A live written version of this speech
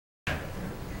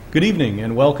Good evening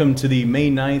and welcome to the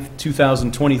May 9th,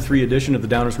 2023 edition of the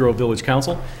Downers Grove Village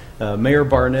Council. Mayor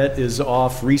Barnett is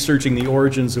off researching the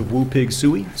origins of Woo Pig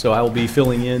Sooie, so I will be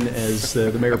filling in as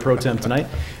the Mayor Pro Tem tonight.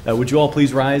 Would you all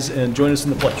please rise and join us in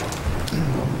the pledge?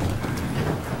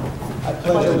 I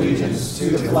pledge allegiance to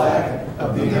the flag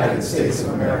of the United States of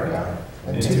America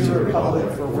and to the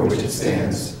republic for which it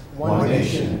stands, one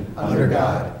nation, under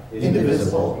God,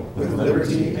 indivisible, with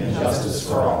liberty and justice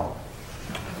for all.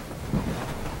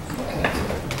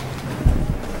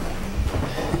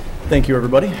 Thank you,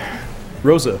 everybody.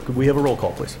 Rosa, could we have a roll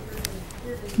call, please?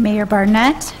 Mayor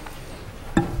Barnett.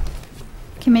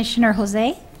 Commissioner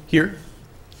Jose. Here.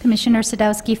 Commissioner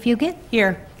Sadowski-Fugit.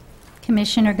 Here.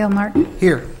 Commissioner Gilmartin.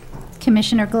 Here.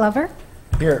 Commissioner Glover.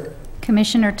 Here.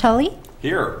 Commissioner Tully.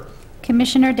 Here.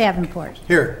 Commissioner Davenport.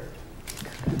 Here.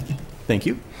 Thank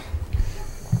you.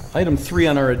 Item 3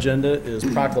 on our agenda is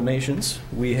proclamations.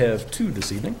 We have 2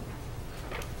 this evening.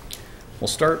 We'll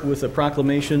start with a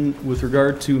proclamation with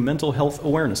regard to Mental Health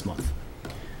Awareness Month.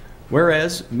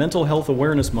 Whereas Mental Health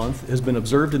Awareness Month has been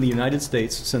observed in the United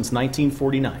States since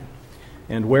 1949,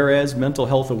 and whereas Mental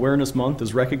Health Awareness Month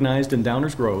is recognized in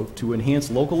Downers Grove to enhance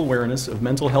local awareness of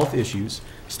mental health issues,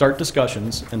 start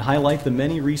discussions, and highlight the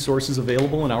many resources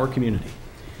available in our community.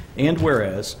 And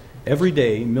whereas every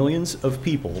day millions of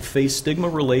people face stigma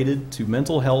related to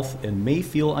mental health and may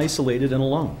feel isolated and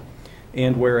alone.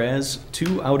 And whereas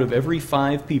 2 out of every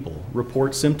 5 people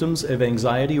report symptoms of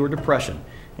anxiety or depression,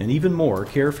 and even more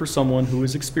care for someone who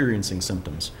is experiencing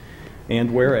symptoms.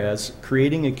 And whereas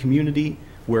creating a community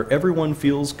where everyone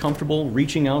feels comfortable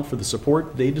reaching out for the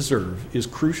support they deserve is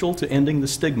crucial to ending the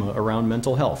stigma around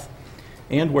mental health.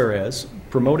 And whereas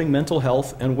promoting mental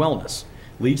health and wellness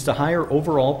leads to higher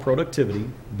overall productivity,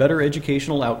 better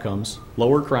educational outcomes,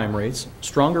 lower crime rates,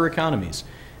 stronger economies,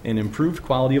 and improved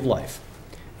quality of life.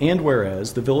 And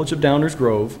whereas the Village of Downers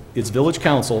Grove, its Village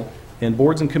Council, and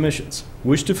boards and commissions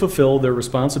wish to fulfill their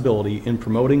responsibility in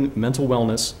promoting mental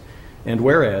wellness, and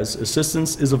whereas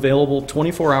assistance is available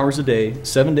 24 hours a day,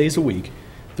 7 days a week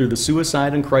through the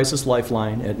Suicide and Crisis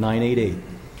Lifeline at 988,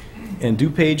 and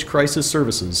DuPage Crisis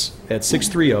Services at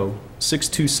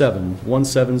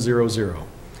 630-627-1700.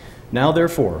 Now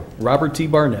therefore, Robert T.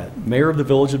 Barnett, Mayor of the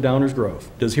Village of Downers Grove,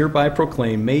 does hereby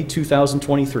proclaim May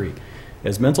 2023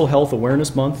 as Mental Health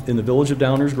Awareness Month in the Village of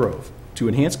Downers Grove to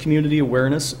enhance community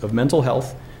awareness of mental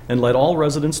health and let all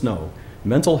residents know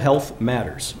mental health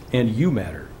matters and you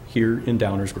matter here in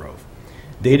Downers Grove.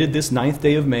 Dated this 9th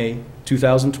day of May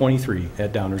 2023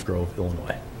 at Downers Grove,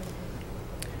 Illinois.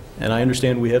 And I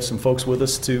understand we have some folks with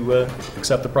us to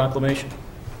accept the proclamation.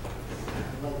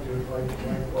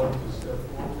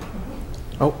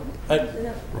 Oh,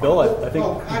 Bill, I think.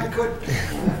 Oh, I could.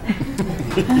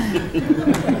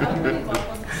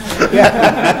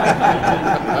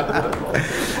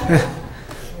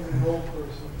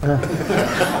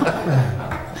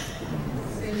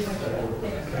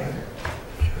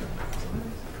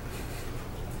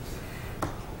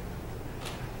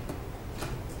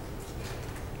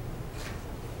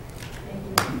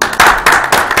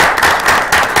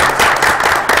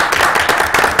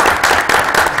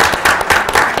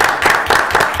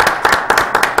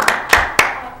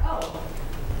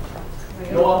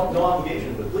 No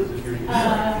obligation, but please, if you're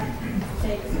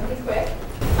quick.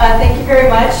 Thank you very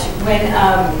much.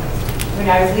 When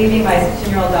I was leaving, my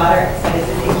 16-year-old daughter said, "Is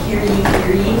it a hear ye,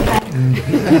 hear ye?"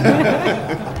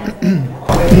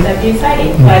 That'd be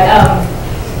exciting. But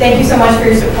thank you so much for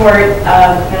your support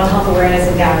of mental health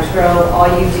awareness in Downers Grove. All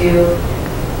you do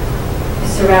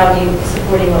is surrounding,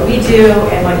 supporting what we do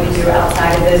and what you do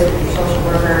outside of this with your social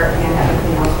worker and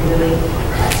everything else. We really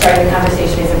starting the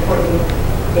conversation is important.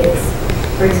 It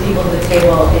brings people to the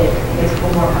table. It makes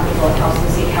people more comfortable. It helps them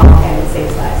seek help, and it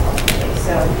saves lives ultimately.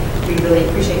 So we really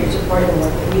appreciate your support and the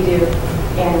work that we do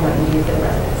and what you do for the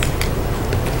residents.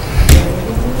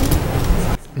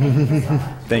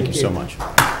 Thank you so much.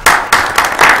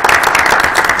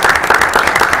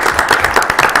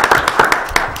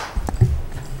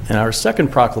 And our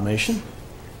second proclamation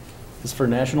is for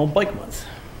National Bike Month.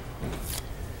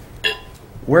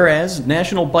 Whereas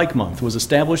National Bike Month was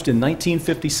established in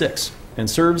 1956 and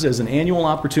serves as an annual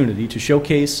opportunity to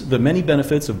showcase the many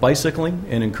benefits of bicycling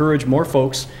and encourage more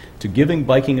folks to giving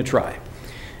biking a try.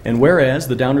 And whereas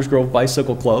the Downers Grove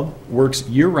Bicycle Club works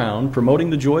year-round promoting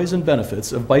the joys and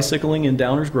benefits of bicycling in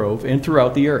Downers Grove and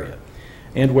throughout the area.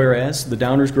 And whereas the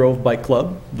Downers Grove Bike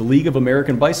Club, the League of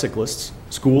American Bicyclists,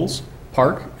 schools,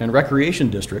 park and recreation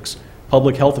districts,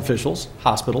 public health officials,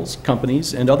 hospitals,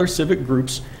 companies, and other civic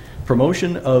groups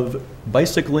promotion of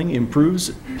bicycling improves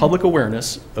public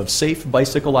awareness of safe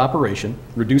bicycle operation,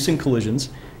 reducing collisions,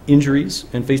 injuries,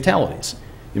 and fatalities,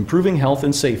 improving health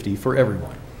and safety for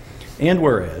everyone. And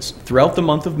whereas, throughout the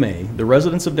month of May, the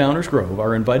residents of Downers Grove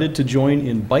are invited to join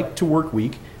in Bike to Work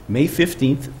Week, May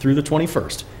 15th through the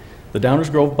 21st. The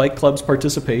Downers Grove Bike Club's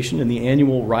participation in the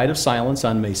annual Ride of Silence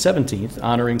on May 17th,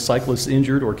 honoring cyclists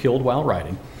injured or killed while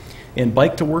riding, and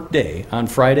Bike to Work Day on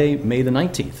Friday, May the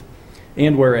 19th.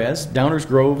 And whereas, Downers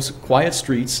Grove's quiet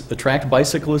streets attract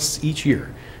bicyclists each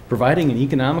year, providing an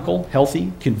economical,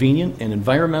 healthy, convenient, and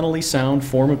environmentally sound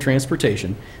form of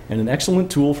transportation and an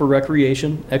excellent tool for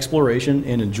recreation, exploration,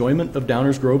 and enjoyment of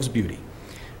Downers Grove's beauty.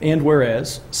 And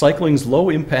whereas, cycling's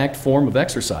low-impact form of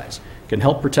exercise can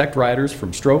help protect riders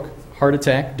from stroke, heart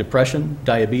attack, depression,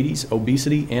 diabetes,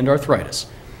 obesity, and arthritis.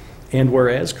 And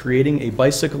whereas, creating a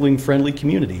bicycling-friendly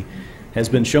community has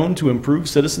been shown to improve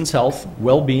citizens' health,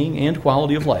 well-being, and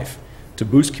quality of life, to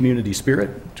boost community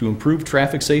spirit, to improve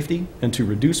traffic safety, and to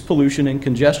reduce pollution and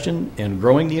congestion, and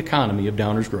growing the economy of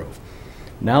Downers Grove.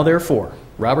 Now therefore,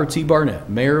 Robert T. Barnett,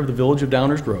 Mayor of the Village of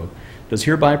Downers Grove, does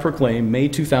hereby proclaim May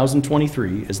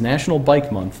 2023 as National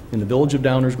Bike Month in the Village of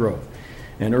Downers Grove,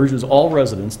 and urges all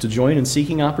residents to join in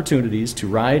seeking opportunities to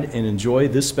ride and enjoy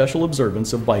this special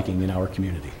observance of biking in our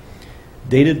community.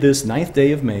 Dated this 9th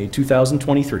day of May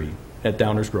 2023 at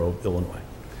Downers Grove, Illinois.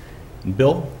 And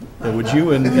Bill, would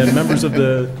you and members of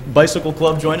the Bicycle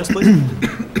Club join us, please?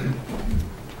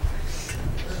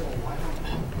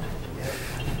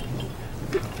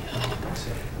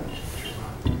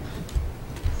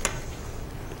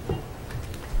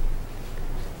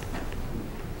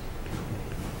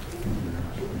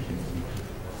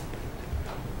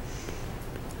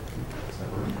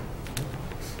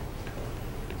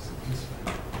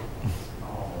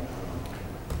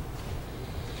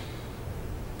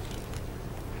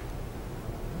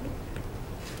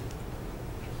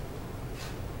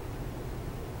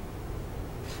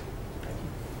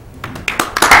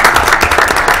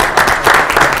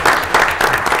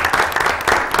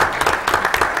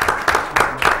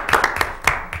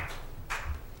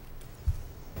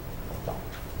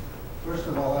 First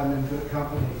of all, I'm in good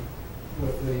company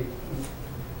with the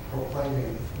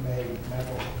proclaiming May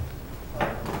mental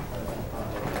health.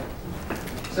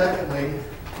 Secondly,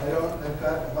 I've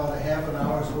got about a half an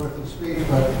hour's worth of speech,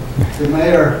 but the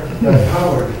mayor,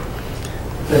 Howard,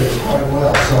 did it quite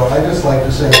well. So I'd just like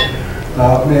to say,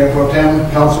 Mayor Pro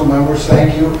Tem, council members,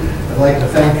 thank you. I'd like to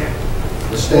thank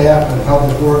the staff and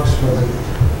Public Works for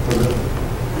the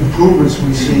improvements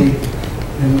we see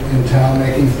in town,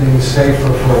 making things safer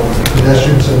for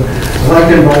pedestrians. And I'd like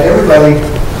to invite everybody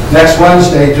next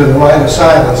Wednesday to the Ride of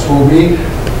Silence. We'll meet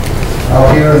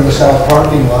out here in the south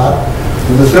parking lot.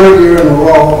 For the third year in a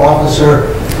row,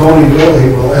 Officer Tony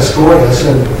Lilly will escort us,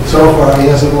 and so far he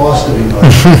hasn't lost anybody.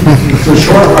 It's a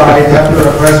short ride after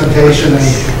a presentation and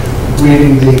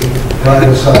reading the Ride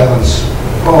of Silence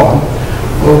poem.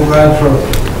 We'll ride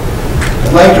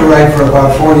I'd like to ride for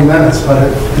about 40 minutes, but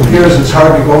it appears it's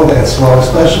hard to go that slow,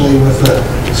 especially with the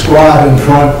squad in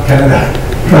front kind of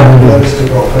trying to let us to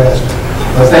go fast.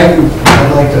 But thank you.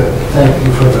 I'd like to thank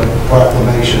you for the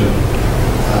proclamation.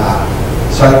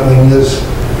 Cycling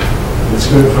it's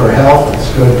good for health, it's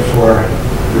good for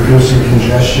reducing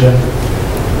congestion,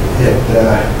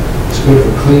 it's good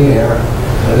for clean air,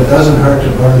 but it doesn't hurt to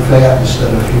burn fat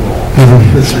instead of fuel.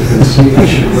 As you can see, you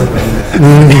should work on that.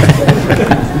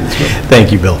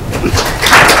 Thank you, Bill.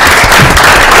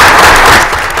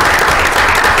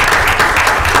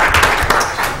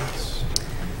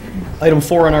 Item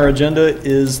 4 on our agenda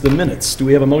is the minutes. Do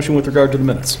we have a motion with regard to the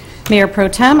minutes? Mayor Pro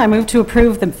Tem, I move to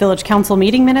approve the Village Council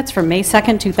meeting minutes for May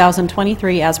 2nd,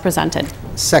 2023 as presented.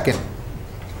 Second.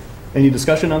 Any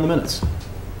discussion on the minutes?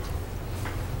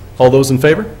 All those in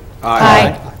favor?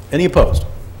 Aye. Any opposed?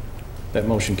 That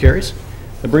motion carries.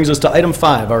 That brings us to item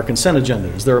 5, our consent agenda.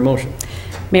 Is there a motion?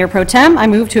 Mayor Pro Tem, I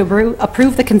move to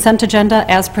approve the consent agenda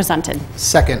as presented.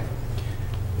 Second.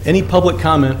 Any public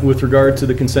comment with regard to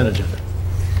the consent agenda?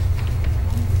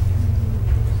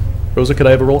 Rosa, could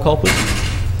I have a roll call, please?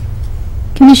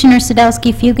 Commissioner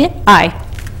Sadowski-Fugit, Aye.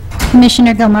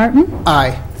 Commissioner Gilmartin,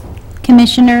 Aye.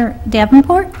 Commissioner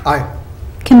Davenport, Aye.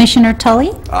 Commissioner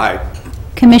Tully, Aye.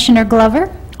 Commissioner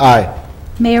Glover, Aye.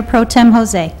 Mayor Pro Tem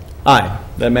Jose. Aye.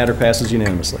 That matter passes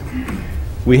unanimously.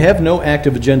 We have no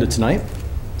active agenda tonight,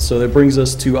 so that brings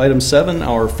us to item 7,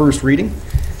 our first reading.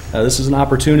 This is an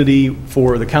opportunity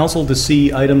for the council to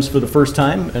see items for the first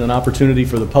time and an opportunity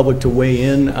for the public to weigh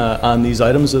in on these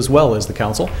items as well as the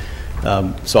council.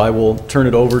 So I will turn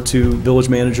it over to Village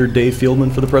Manager Dave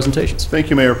Fieldman for the presentations. Thank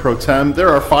you, Mayor Pro Tem. There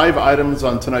are 5 items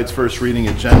on tonight's first reading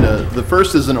agenda. The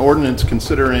first is an ordinance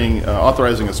considering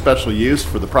authorizing a special use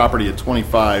for the property at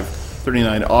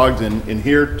 2539 Ogden. And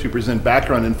here to present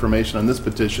background information on this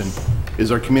petition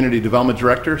is our Community Development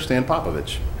Director, Stan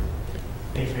Popovich.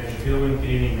 Thank you, Manager Fieldman. Good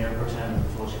evening, Mayor Pro Tem and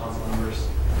Village Council members.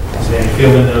 Stan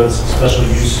Fieldman notes special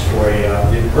use for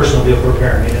a personal vehicle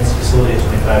repair and maintenance facility at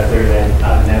 2539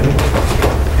 Ogden Avenue.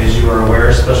 As you are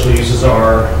aware, special uses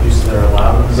are uses that are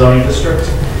allowed in the zoning district,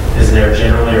 as they are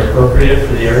generally appropriate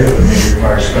for the area, but may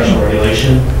require special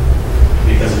regulation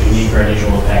because of unique or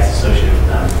unusual impacts associated with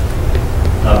them.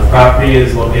 The property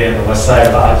is located on the west side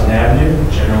of Ogden Avenue,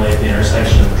 generally at the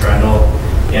intersection of Drendel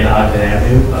and Ogden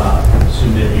Avenue.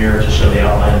 Zoomed in here to show the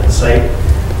outline of the site.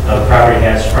 The property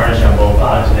has frontage on both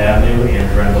Ogden Avenue and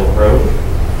Drendel Road.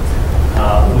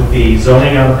 With the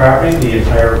zoning on the property, the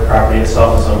entire property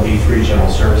itself is Zone B3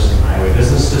 General Services and Highway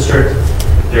Business District.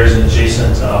 There's an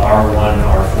adjacent R1 and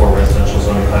R4 residential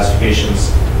zoning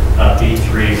classifications, B3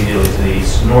 immediately to the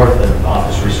east north, and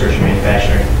office research and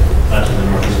manufacturing to the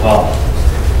north as well.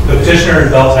 The petitioner,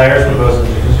 Bell Tires, proposing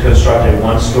to construct a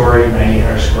one-story,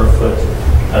 9,800 square foot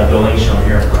building shown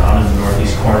here in brown in the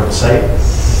northeast corner of the site.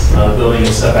 The building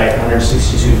is set back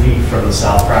 162 feet from the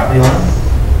south property line.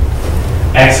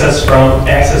 Access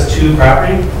to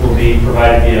property will be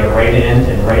provided via right in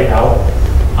and right out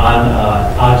on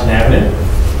Ogden Avenue.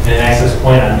 And an access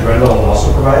point on Drendel is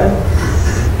also provided.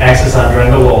 Access on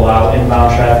Drendel will allow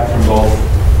inbound traffic from both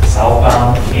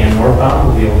southbound and northbound.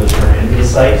 We'll be able to turn into the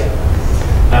site.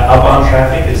 Outbound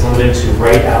traffic is limited to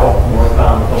right out,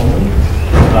 northbound only.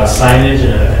 Signage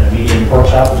and a median pork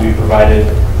chop will be provided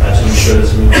to ensure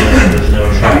this movement there's no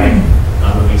traffic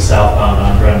moving southbound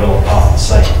on Drendel off the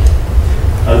site.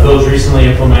 The village recently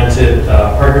implemented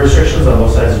parking restrictions on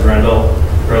both sides of Drendel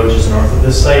Road just north of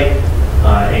this site,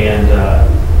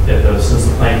 since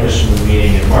the Plan Commission was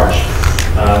meeting in March,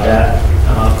 that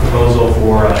proposal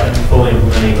for fully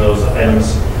implementing those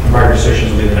items and parking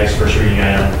restrictions will be the next first reading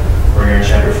item. We're here in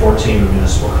Chapter 14 of the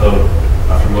Municipal Code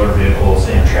for motor vehicles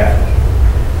and traffic.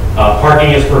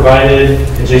 Parking is provided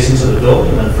adjacent to the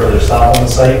building and then further south on the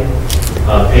site.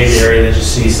 Paved area that you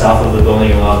see south of the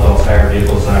building allows Bell Tire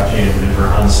vehicles an opportunity to maneuver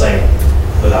on site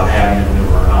without having to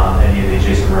maneuver on any of the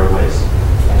adjacent roadways.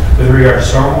 With regard to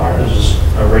stormwater, there's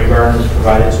a rain garden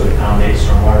provided to accommodate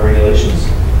stormwater regulations.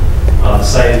 The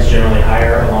site is generally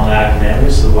higher along Ogden Avenue,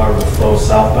 so the water will flow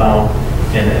southbound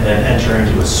and then enter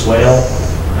into a swale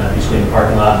between the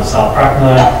parking lot and the south property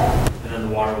line, and then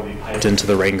the water will be piped into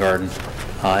the rain garden.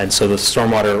 And so the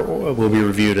stormwater will be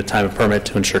reviewed at time of permit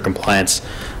to ensure compliance,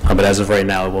 but as of right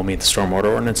now, it will meet the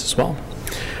stormwater ordinance as well.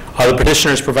 The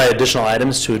petitioners provide additional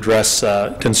items to address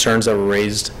concerns that were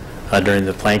raised during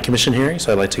the Plan Commission hearing,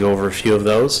 so I'd like to go over a few of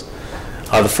those.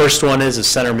 The first one is a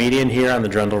center median here on the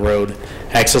Drendel Road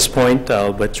access point,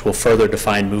 which will further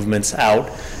define movements out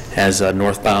as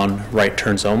northbound right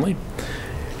turns only.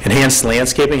 Enhanced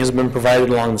landscaping has been provided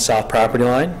along the south property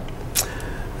line.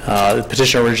 The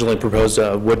petitioner originally proposed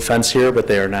a wood fence here, but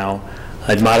they are now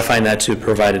modifying that to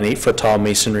provide an 8-foot tall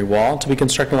masonry wall to be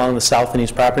constructed along the south and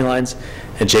east property lines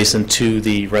adjacent to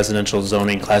the residential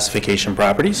zoning classification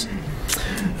properties.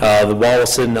 The wall will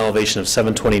sit in an elevation of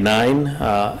 729,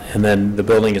 and then the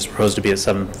building is proposed to be at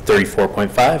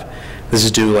 734.5. This is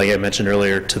due, like I mentioned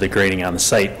earlier, to the grading on the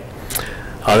site.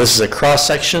 This is a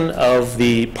cross-section of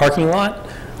the parking lot.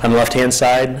 On the left-hand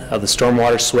side, the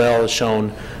stormwater swale is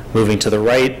shown moving to the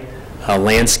right.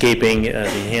 Landscaping, the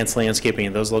enhanced landscaping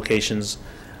in those locations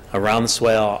around the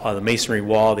swale, the masonry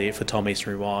wall, the 8-foot tall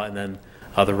masonry wall, and then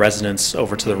the residence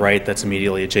over to the right that's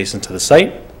immediately adjacent to the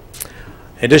site.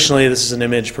 Additionally, this is an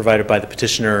image provided by the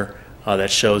petitioner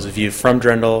that shows a view from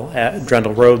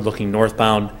Drendel Road looking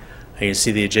northbound. And you can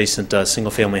see the adjacent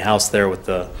single-family house there with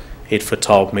the 8-foot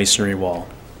tall masonry wall.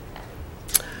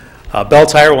 Bell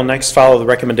Tire will next follow the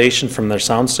recommendation from their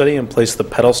sound study and place the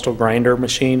pedestal grinder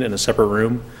machine in a separate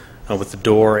room with the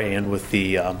door and with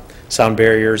the sound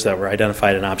barriers that were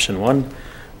identified in option 1.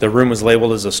 The room was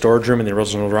labeled as a storage room in the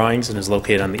original drawings and is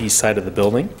located on the east side of the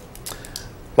building.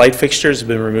 Light fixtures have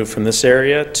been removed from this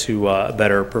area to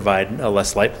better provide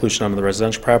less light pollution on the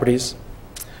residential properties.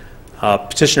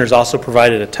 Petitioners also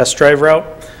provided a test drive route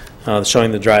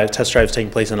showing the test drives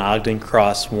taking place in Ogden,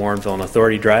 Cross, Warrenville, and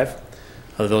Authority Drive.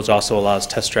 The village also allows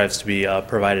test drives to be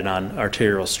provided on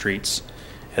arterial streets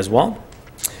as well.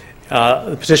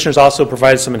 The petitioners also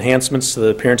provided some enhancements to the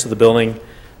appearance of the building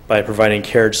by providing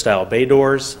carriage-style bay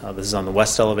doors. This is on the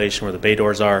west elevation where the bay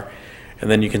doors are.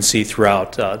 And then you can see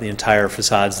throughout the entire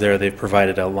facades there, they've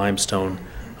provided a limestone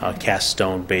cast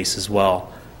stone base as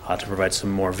well to provide some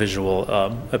more visual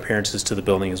appearances to the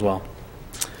building as well.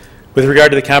 With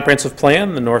regard to the comprehensive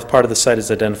plan, the north part of the site is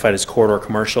identified as corridor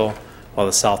commercial, while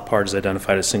the south part is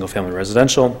identified as single-family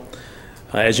residential.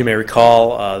 As you may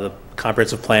recall, the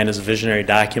comprehensive plan is a visionary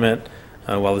document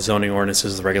while the zoning ordinance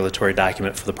is the regulatory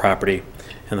document for the property,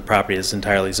 and the property is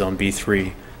entirely Zone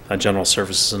B3, general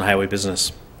services and highway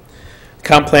business. The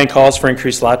comp plan calls for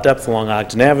increased lot depth along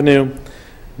Ogden Avenue,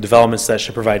 developments that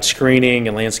should provide screening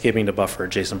and landscaping to buffer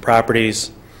adjacent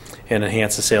properties, and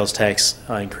enhance the sales tax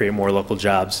and create more local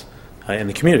jobs in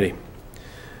the community.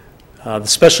 The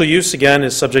special use, again,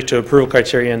 is subject to approval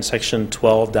criteria in Section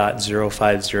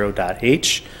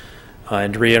 12.050.h.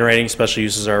 And reiterating, special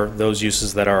uses are those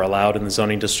uses that are allowed in the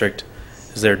zoning district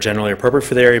as they're generally appropriate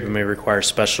for the area but may require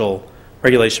special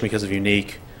regulation because of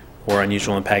unique or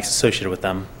unusual impacts associated with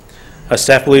them.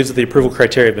 Staff believes that the approval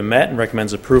criteria have been met and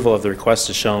recommends approval of the request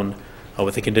as shown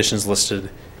with the conditions listed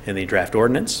in the draft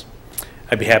ordinance.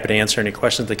 I'd be happy to answer any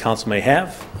questions the council may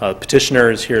have.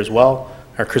 Petitioner is here as well.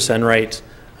 Our Chris Enright,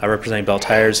 representing Bell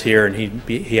Tire, is here, and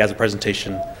he has a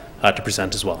presentation to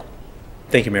present as well.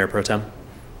 Thank you, Mayor Pro Tem.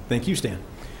 Thank you, Stan.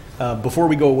 Before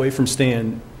we go away from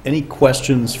Stan, any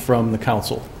questions from the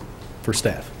council for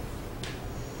staff?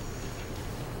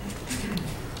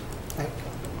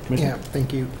 Yeah,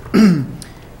 thank you.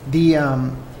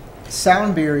 The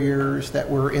sound barriers that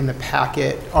were in the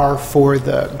packet are for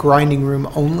the grinding room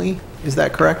only, is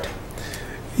that correct?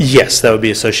 Yes, that would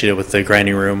be associated with the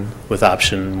grinding room with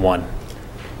option 1.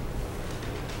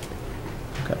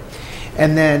 Okay.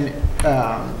 And then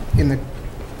in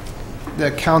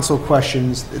the council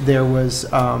questions, there was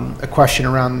a question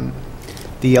around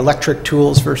the electric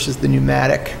tools versus the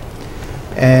pneumatic,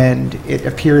 and it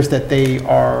appears that they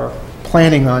are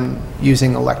planning on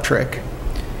using electric.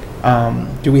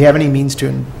 Do we have any means to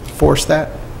enforce that?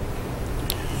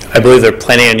 I believe they're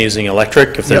planning on using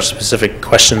electric. If there's specific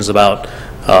questions about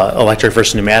electric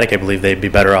versus pneumatic, I believe they'd be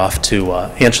better off to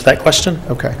answer that question.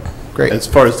 Okay, great. As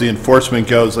far as the enforcement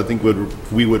goes, I think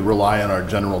we would rely on our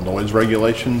general noise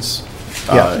regulations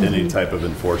in any type of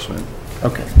enforcement.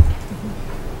 Okay.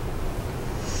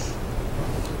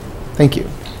 Thank you.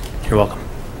 You're welcome.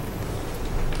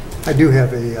 I do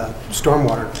have a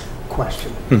stormwater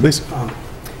question. Please.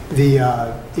 The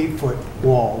 8-foot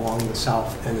wall along the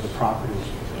south end of the property,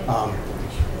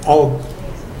 all of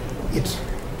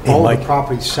the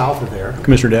property south of there.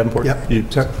 Commissioner Davenport? Yep.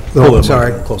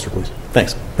 Sorry. Closer, please.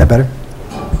 Thanks. That better?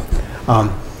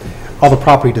 All the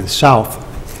property to the south,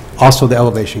 also the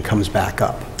elevation comes back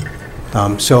up.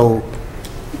 So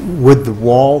would the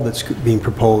wall that's being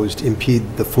proposed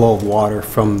impede the flow of water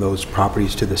from those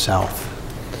properties to the south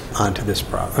onto this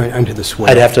swale?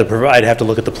 I'd have to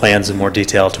look at the plans in more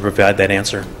detail to provide that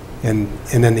answer. And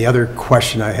then the other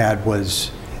question I had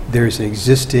was, there's an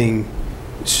existing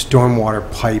stormwater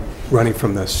pipe running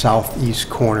from the southeast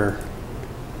corner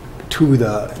to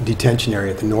the detention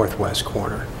area at the northwest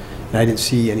corner. And I didn't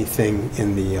see anything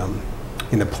in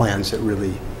the plans that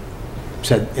really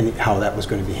said how that was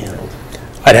going to be handled.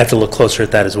 I'd have to look closer at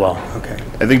that as well. Okay.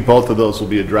 I think both of those will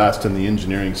be addressed in the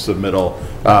engineering submittal.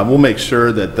 We'll make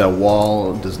sure that the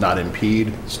wall does not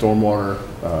impede stormwater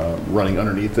running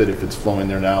underneath it. If it's flowing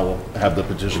there now, we'll have the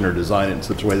petitioner design it in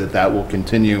such a way that that will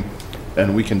continue,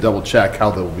 and we can double check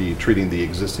how they'll be treating the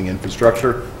existing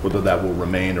infrastructure, whether that will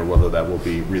remain or whether that will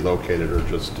be relocated or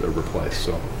just replaced.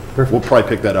 So Perfect. We'll probably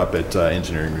pick that up at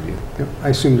engineering review. Yep, I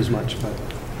assumed as much, but...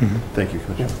 Thank you,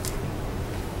 Commissioner. Yeah.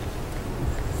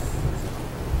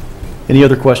 Any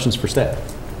other questions for staff?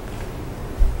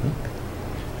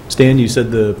 Stan, you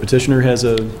said the petitioner has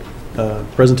a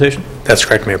presentation? That's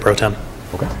correct, Mayor Pro Tem.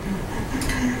 Okay.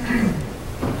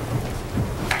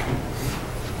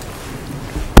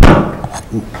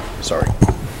 Sorry.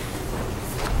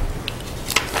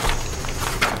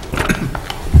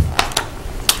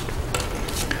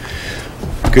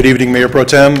 Good evening, Mayor Pro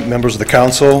Tem, members of the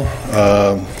council,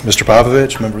 Mr.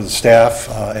 Pavlovich, members of the staff,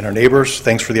 and our neighbors.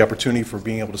 Thanks for the opportunity for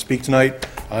being able to speak tonight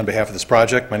on behalf of this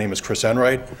project. My name is Chris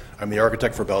Enright. I'm the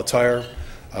architect for Bell Tire.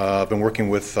 I've been working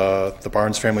with the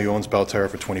Barnes family who owns Bell Tire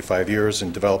for 25 years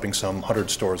and developing some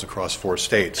 100 stores across 4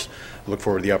 states. I look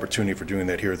forward to the opportunity for doing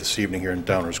that here this evening here in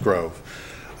Downers Grove.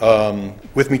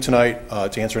 With me tonight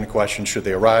to answer any questions should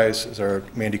they arise is our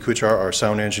Mandy Kuchar, our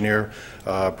sound engineer,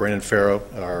 Brandon Farrow,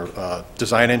 our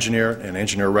design engineer and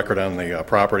engineer record on the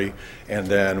property, and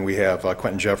then we have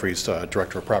Quentin Jeffries,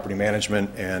 director of property management,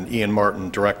 and Ian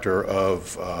Martin, director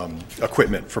of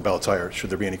equipment for Bell Tire, should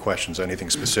there be any questions,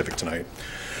 anything specific tonight.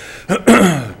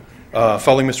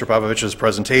 Following Mr. Popovich's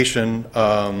presentation,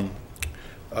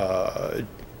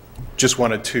 just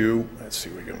wanted to, let's see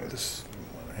where we're going with this.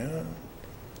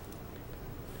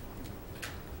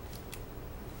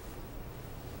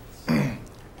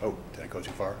 Oh, did I go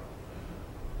too far?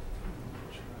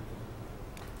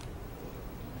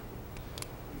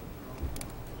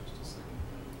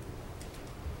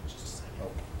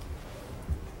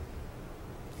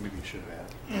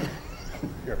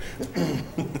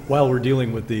 While we're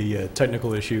dealing with the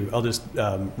technical issue, I'll just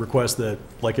request that,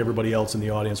 like everybody else in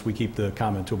the audience, we keep the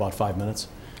comment to about 5 minutes.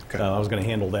 Okay. I was going to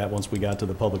handle that once we got to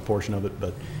the public portion of it,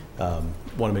 but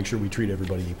want to make sure we treat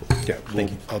everybody equally. Yeah,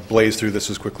 Thank you. I'll blaze through this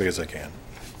as quickly as I can.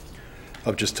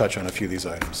 I'll just touch on a few of these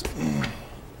items.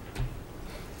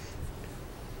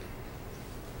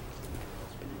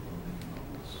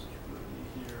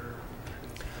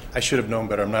 I should have known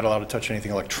better. I'm not allowed to touch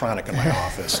anything electronic in my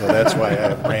office, so that's why I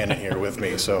have Brandon here with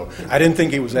me. So I didn't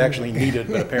think it was actually needed,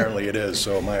 but apparently it is,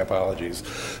 so my apologies.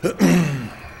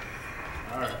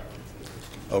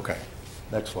 Okay,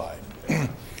 next slide.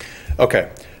 Okay.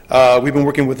 We've been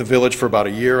working with the village for about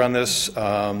a year on this.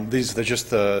 These are just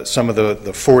some of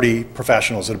the 40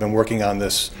 professionals that have been working on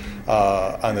this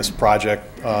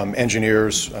project,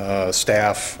 engineers,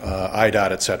 staff,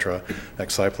 IDOT, et cetera.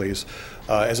 Next slide, please.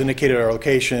 As indicated, our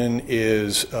location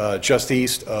is just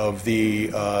east of the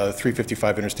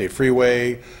 355 Interstate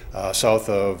Freeway, south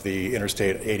of the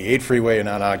Interstate 88 Freeway and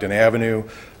on Ogden Avenue,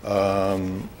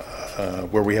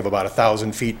 where we have about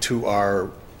 1,000 feet to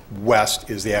our west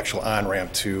is the actual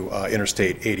on-ramp to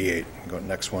Interstate 88. Go to the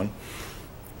next one.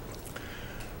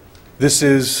 This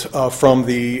is from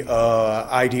the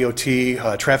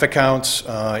IDOT traffic counts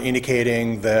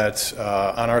indicating that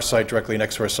on our site, directly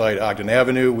next to our site, Ogden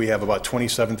Avenue, we have about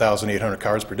 27,800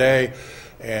 cars per day.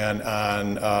 And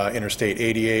on Interstate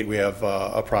 88, we have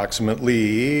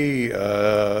approximately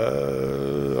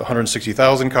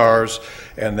 160,000 cars.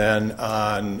 And then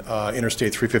on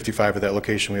Interstate 355 at that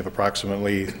location, we have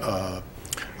approximately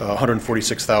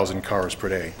 146,000 cars per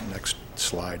day. Next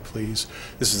slide, please.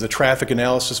 This is the traffic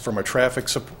analysis from our traffic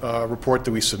report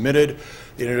that we submitted,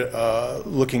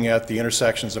 looking at the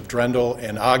intersections of Drendel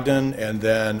and Ogden, and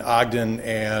then Ogden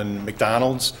and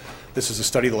McDonald's. This is a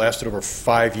study that lasted over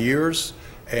 5 years.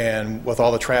 And with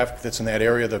all the traffic that's in that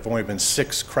area, there have only been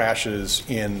 6 crashes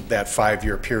in that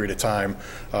 5-year period of time,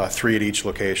 3 at each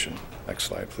location. Next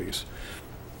slide, please.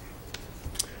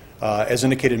 As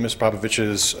indicated in Ms.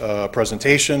 Popovich's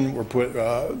presentation,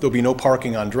 there'll be no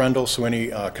parking on Drendel, so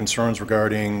any concerns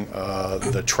regarding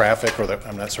the traffic, or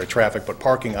traffic, but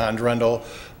parking on Drendel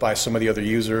by some of the other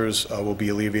users will be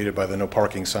alleviated by the no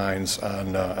parking signs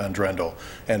on Drendel.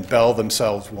 And Bell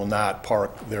themselves will not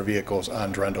park their vehicles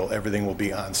on Drendel. Everything will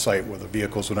be on site where the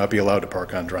vehicles will not be allowed to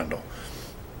park on Drendel.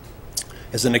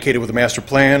 As indicated with the master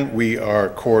plan, we are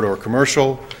corridor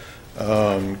commercial.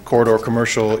 Corridor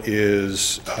commercial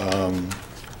is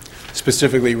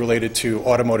specifically related to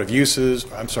automotive uses,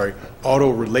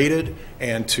 auto-related,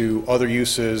 and to other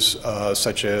uses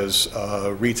such as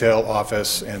retail,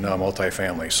 office, and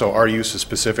multifamily. So our use is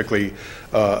specifically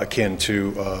akin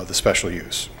to the special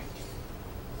use.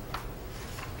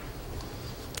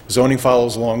 Zoning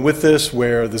follows along with this,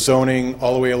 where the zoning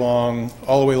all the way along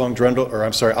Drendel, or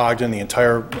I'm sorry, Ogden, the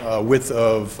entire width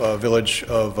of Village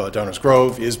of Downers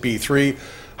Grove is B3,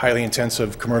 highly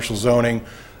intensive commercial zoning,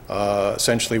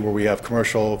 essentially where we have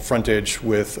commercial frontage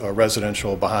with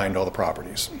residential behind all the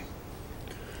properties.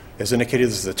 As indicated,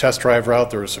 this is a test drive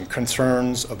route. There are some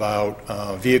concerns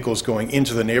about vehicles going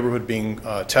into the neighborhood being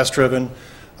test driven.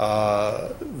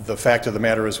 The fact of the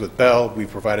matter is with Bell, we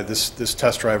provided this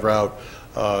test drive route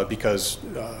because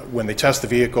when they test the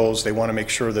vehicles, they want to make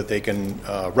sure that they can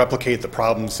replicate the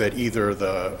problems that either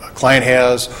the client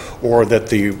has or that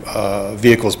the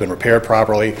vehicle has been repaired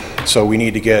properly. So we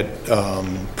need to get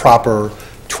proper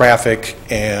traffic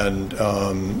and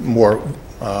more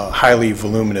highly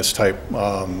voluminous type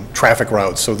traffic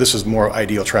routes. So this is more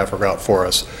ideal traffic route for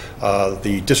us.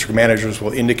 The district managers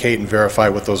will indicate and verify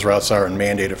what those routes are and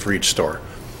mandate it for each store.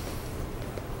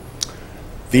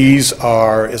 These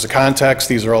are, as a context,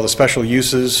 these are all the special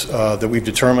uses that we've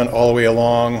determined all the way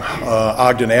along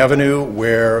Ogden Avenue,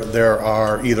 where there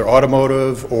are either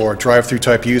automotive or drive-through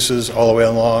type uses all the way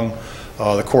along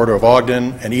the corridor of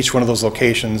Ogden, and each one of those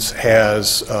locations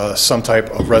has some type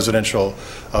of residential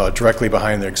directly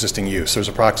behind their existing use. There's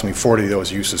approximately 40 of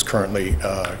those uses currently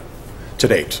to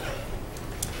date.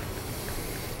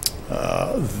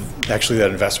 Actually, that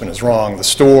investment is wrong. The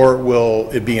store will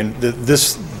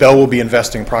Bell will be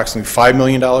investing approximately $5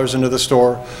 million into the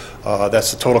store.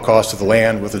 That's the total cost of the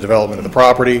land with the development of the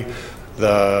property.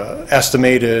 The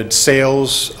estimated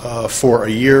sales for a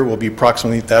year will be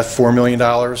approximately that $4 million,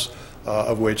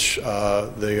 of which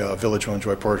the village will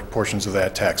enjoy portions of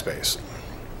that tax base.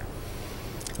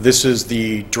 This is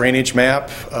the drainage map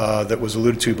that was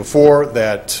alluded to before.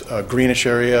 That greenish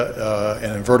area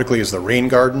and vertically is the rain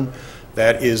garden.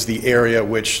 That is the area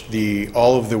which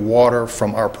all of the water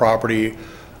from our property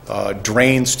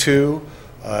drains to.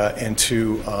 and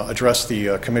to address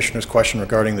the Commissioner's question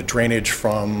regarding the drainage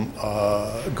from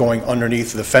going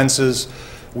underneath the fences.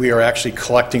 We are actually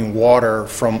collecting water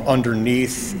from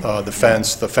underneath the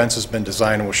fence. The fence has been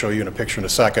designed, and we'll show you in a picture in a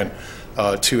second,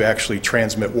 to actually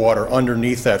transmit water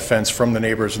underneath that fence from the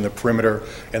neighbors in the perimeter.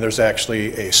 And there's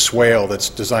actually a swale that's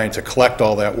designed to collect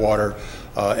all that water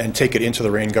and take it into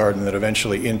the rain garden, and then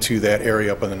eventually into that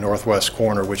area up in the northwest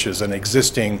corner, which is an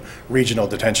existing regional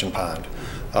detention pond.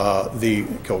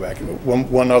 Go back.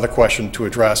 One other question to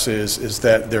address is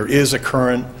that there is a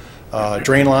current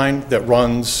drain line that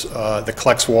runs, that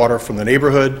collects water from the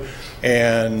neighborhood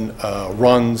and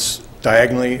runs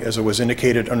diagonally, as it was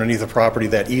indicated, underneath the property.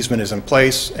 That easement is in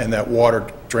place, and that water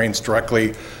drains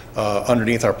directly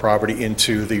underneath our property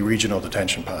into the regional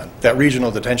detention pond. That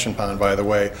regional detention pond, by the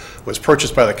way, was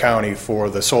purchased by the county for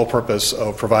the sole purpose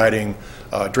of providing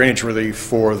drainage relief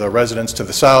for the residents to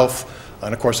the south.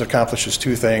 And of course, it accomplishes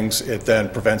two things. It then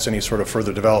prevents any sort of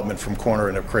further development from corner,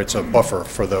 and it creates a buffer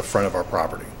for the front of our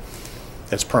property.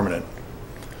 It's permanent.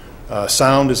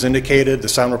 Sound is indicated. The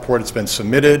sound report has been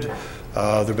submitted.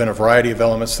 There have been a variety of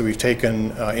elements that we've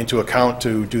taken into account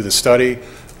to do the study.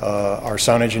 Our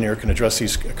sound engineer can address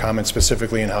these comments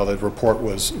specifically and how the report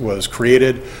was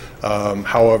created.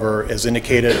 However, as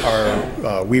indicated,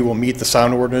 we will meet the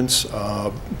sound ordinance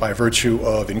by virtue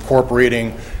of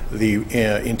incorporating the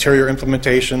interior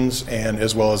implementations, and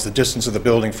as well as the distance of the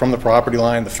building from the property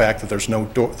line, the fact that there's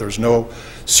no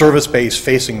service base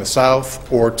facing the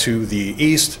south or to the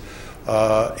east,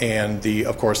 and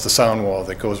of course the sound wall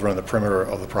that goes around the perimeter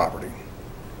of the property.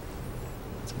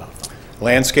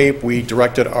 Landscape, we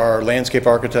directed our landscape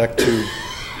architect to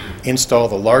install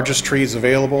the largest trees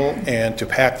available and to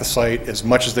pack the site as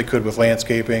much as they could with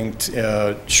landscaping,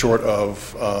 short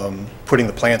of putting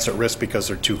the plants at risk because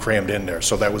they're too crammed in there.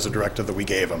 So that was the directive that we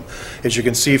gave them. As you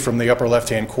can see from the upper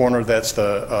left-hand corner, that's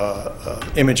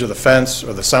the image of the fence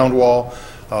or the sound wall.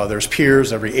 There's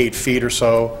piers every 8 feet or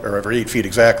so, or every 8 feet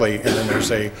exactly, and then there's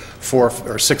a 4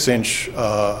 or 6 inch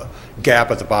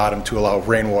gap at the bottom to allow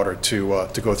rainwater to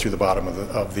go through the bottom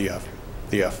of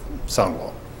the sound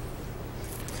wall.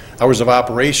 Hours of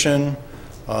operation,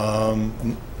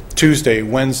 Tuesday,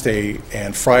 Wednesday,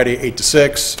 and Friday 8 to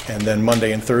 6, and then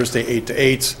Monday and Thursday 8 to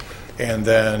 8, and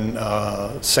then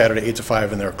Saturday 8 to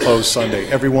 5, and they're closed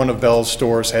Sunday. Every one of Bell's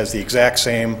stores has the exact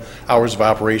same hours of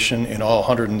operation in all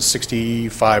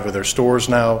 165 of their stores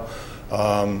now.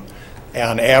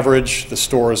 On average, the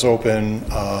store is open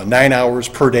 9 hours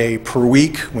per day per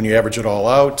week when you average it all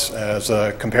out. As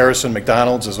a comparison,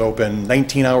 McDonald's is open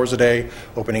 19 hours a day,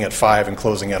 opening at 5 and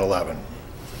closing at 11.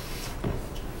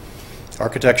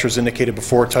 Architecture is indicated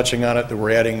before touching on it that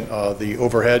we're adding the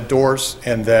overhead doors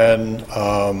and then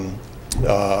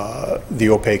the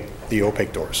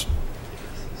opaque doors.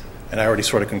 And I already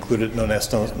sort of concluded,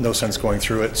 no sense going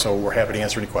through it, so we're happy to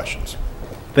answer any questions.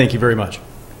 Thank you very much.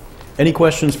 Any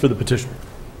questions for the petitioner?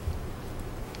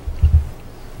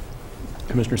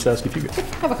 Commissioner Saski, if you could. I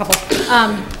have a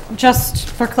couple. Just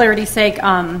for clarity's sake,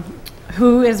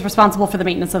 who is responsible for the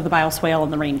maintenance of the bioswale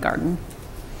and the rain garden?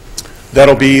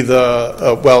 That'll be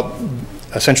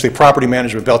essentially property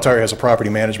management. Bell Tire has a property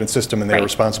management system, and they're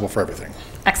responsible for everything.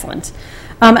 Excellent.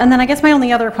 And then I guess my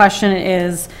only other question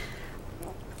is,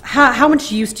 how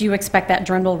much use do you expect that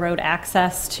Drendel Road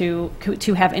access to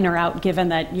have in or out, given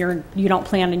that you don't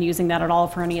plan on using that at all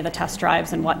for any of the test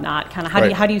drives and whatnot? Kind of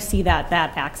how do you see that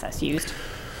access used?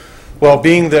 Well,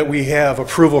 being that we have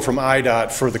approval from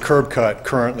IDOT for the curb cut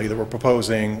currently that we're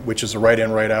proposing, which is a right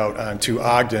in, right out onto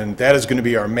Ogden, that is going to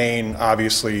be our main,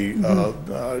 obviously,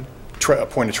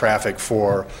 point of traffic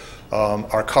for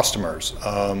our customers.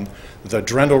 The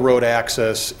Drendel Road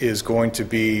access is going to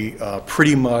be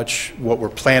pretty much what we're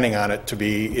planning on it to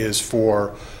be, is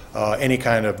for any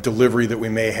kind of delivery that we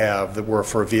may have that were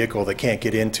for a vehicle that can't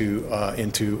get into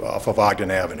off of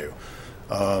Ogden Avenue.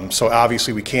 So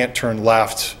obviously we can't turn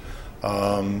left,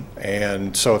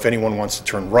 and so if anyone wants to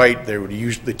turn right, they would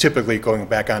typically going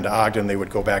back onto Ogden, they would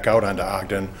go back out onto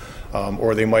Ogden.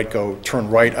 Or they might go turn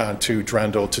right onto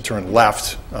Drendel to turn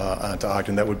left onto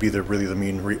Ogden. That would be really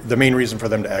the main reason for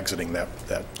them to exiting that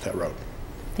road.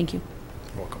 Thank you.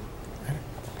 You're welcome.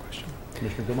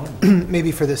 Commissioner Gilmore.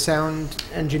 Maybe for the sound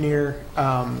engineer,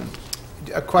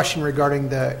 a question regarding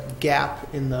the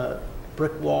gap in the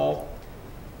brick wall.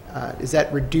 Does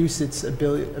that reduce its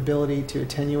ability to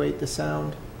attenuate the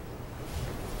sound?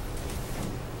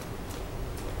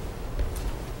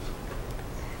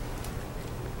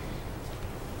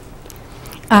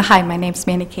 Hi, my name's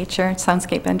Mandy Kacher,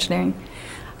 Soundscape Engineering.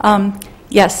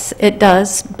 Yes, it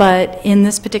does, but in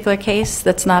this particular case,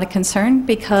 that's not a concern,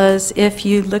 because if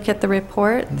you look at the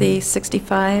report, the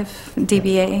 65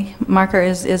 dBA marker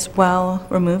is well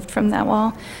removed from that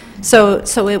wall.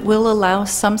 So it will allow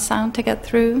some sound to get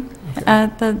through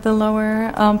the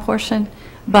lower portion,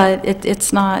 but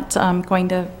it's not going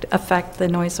to affect the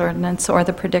noise ordinance or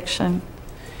the prediction.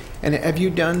 And have you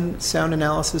done sound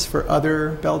analysis for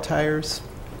other bell tires?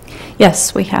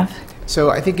 Yes, we have. So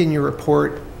I think in your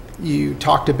report, you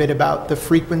talked a bit about the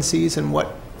frequencies and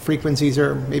what frequencies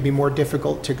are maybe more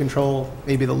difficult to control.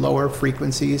 Maybe the lower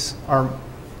frequencies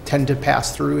tend to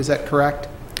pass through. Is that correct?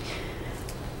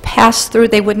 Pass through,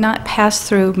 they would not pass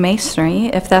through masonry,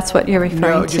 if that's what you're referring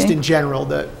to. No, just in general,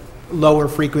 the lower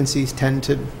frequencies tend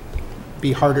to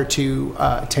be harder to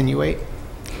attenuate.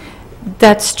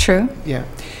 That's true. Yeah.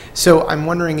 So I'm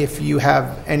wondering if you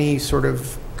have any sort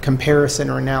of comparison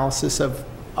or analysis of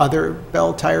other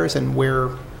bell tires and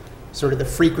where sort of the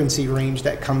frequency range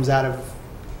that comes out of,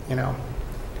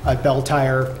 a bell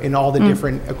tire in all the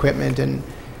different equipment, and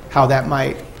how that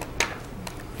might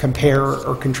compare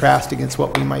or contrast against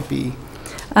what we might be.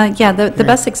 Yeah, the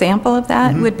best example of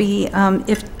that would be,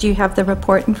 do you have the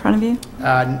report in front of you?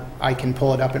 I can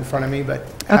pull it up in front of me, but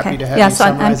happy to have yes, you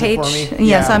summarize it for me.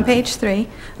 Yes, on page 3,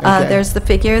 there's the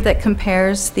figure that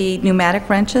compares the pneumatic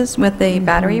wrenches with the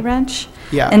battery wrench.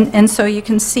 Yeah. And so you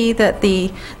can see that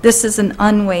this is an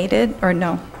unweighted, or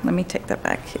no, let me take that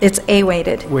back. It's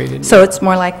A-weighted. Weighted, so it's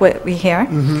more like what we hear.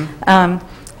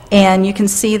 And you can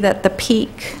see that the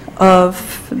peak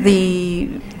of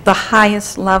the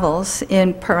highest levels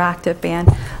in per octave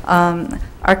band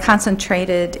are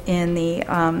concentrated in the,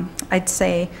 I'd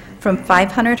say, from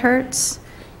 500 hertz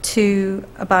to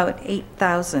about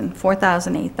 8,000,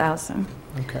 4,000, 8,000.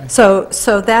 Okay.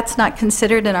 So that's not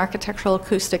considered in architectural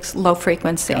acoustics low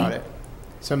frequency. Got it.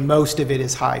 So most of it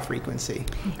is high frequency.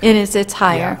 It's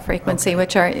higher Yeah, frequency,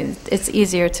 okay. it's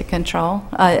easier to control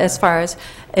as far as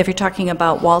if you're talking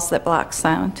about walls that block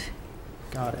sound.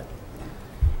 Got it.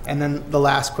 And then the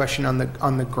last question on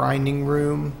the grinding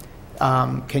room.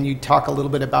 Can you talk a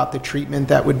little bit about the treatment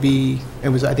that would be?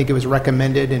 I think it was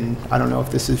recommended, and I don't know if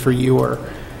this is for you or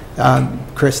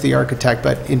Chris, the architect,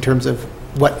 but in terms of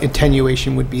what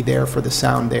attenuation would be there for the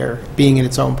sound there, being in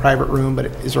its own private room, but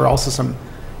is there also some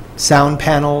sound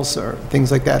panels or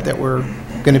things like that were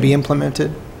going to be implemented?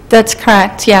 That's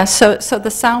correct, yeah. So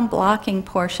the sound blocking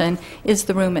portion is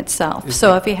the room itself.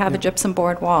 So if you have a gypsum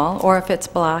board wall, or if it's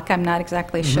block, I'm not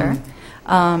exactly sure,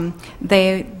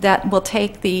 that will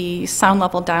take the sound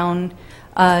level down,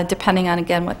 depending on,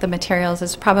 again, what the materials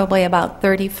is, probably about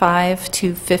 35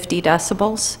 to 50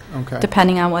 decibels,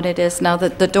 depending on what it is. Now,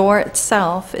 the door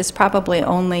itself is probably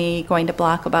only going to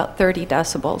block about 30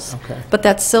 decibels, but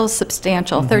that's still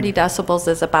substantial. 30 decibels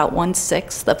is about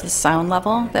 1/6 of the sound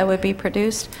level that would be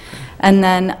produced. And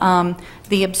then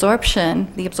the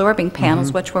absorbing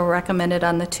panels, which were recommended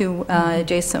on the 2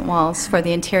 adjacent walls for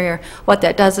the interior, what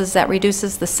that does is that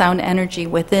reduces the sound energy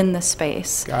within the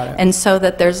space. Got it. And so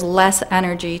that there's less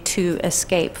energy to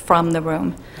escape from the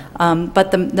room. But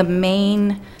the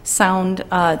main sound,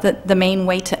 the main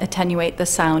way to attenuate the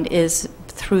sound is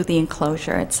through the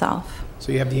enclosure itself.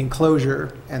 So you have the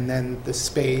enclosure, and then the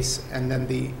space, and then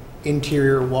the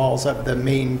interior walls of the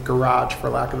main garage, for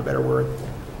lack of a better word,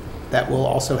 that will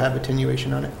also have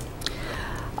attenuation on it?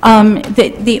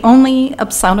 The only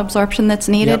sound absorption that's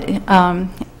needed,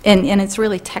 and it's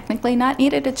really technically not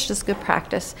needed, it's just good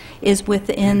practice, is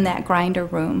within that grinder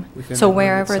room. So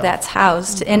wherever that's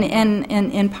housed, and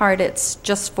in part it's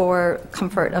just for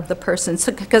comfort of the person.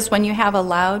 So because when you have a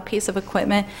loud piece of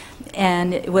equipment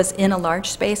and it was in a large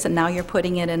space and now you're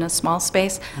putting it in a small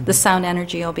space, the sound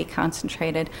energy will be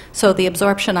concentrated. So the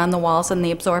absorption on the walls and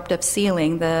the absorptive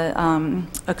ceiling, the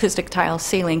acoustic tile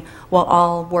ceiling, will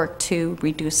all work to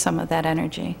reduce some of that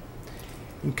energy.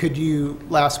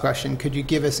 Last question, could you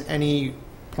give us any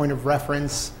point of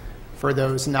reference for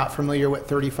those not familiar what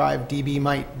 35 dB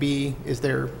might be? Is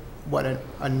there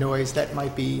a noise that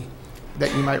might be,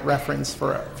 that you might reference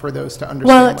for those to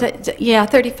understand? Well,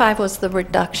 35 was the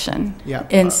reduction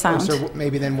in sound. So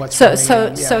maybe then what's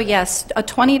So yes, a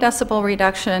 20 decibel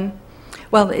reduction.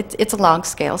 Well, it's a log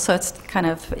scale, so it's kind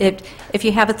of, if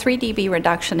you have a 3 dB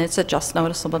reduction, it's a just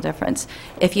noticeable difference.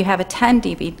 If you have a 10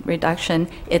 dB reduction,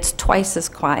 it's twice as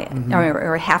quiet,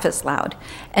 or half as loud.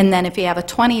 And then if you have a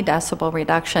 20 decibel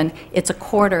reduction, it's a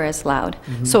quarter as loud.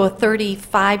 So a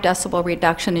 35 decibel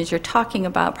reduction is, you're talking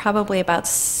about probably about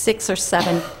 6 or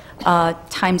 7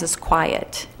 times as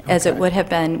quiet as it would have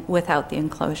been without the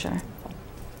enclosure.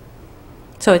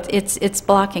 So it's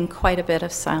blocking quite a bit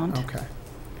of sound. Okay.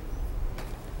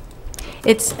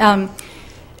 It's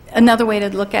Another way to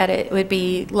look at it would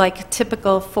be like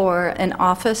typical for an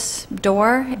office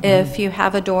door. If you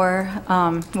have a door,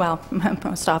 well,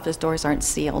 most office doors aren't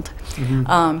sealed.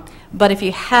 But if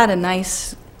you had a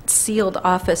nice sealed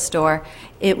office door,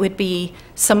 it would be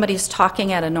somebody's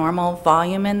talking at a normal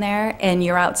volume in there, and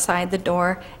you're outside the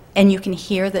door, and you can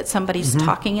hear that somebody's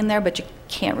talking in there, but you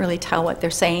can't really tell what they're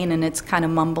saying, and it's kind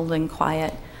of mumbled and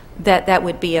quiet. That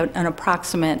would be an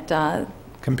approximate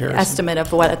Comparison. estimate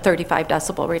of what a 35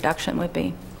 decibel reduction would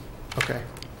be. Okay.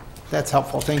 That's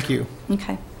helpful. Thank you.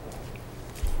 Okay.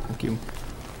 Thank you.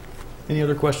 Any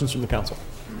other questions from the council?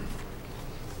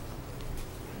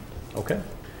 Okay.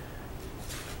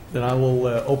 Then I will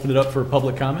open it up for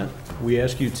public comment. We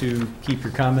ask you to keep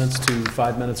your comments to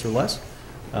 5 minutes or less.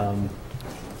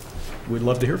 We'd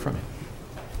love to hear from you.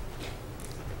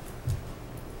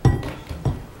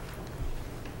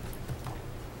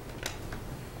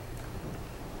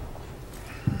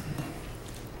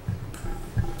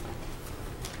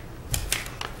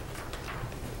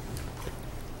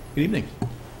 Good evening.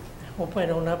 Hope I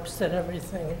don't upset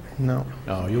everything. No.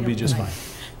 Oh, you'll be just fine.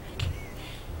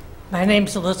 My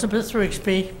name's Elizabeth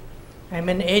Rigsby. I'm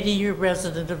an 80-year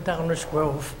resident of Downers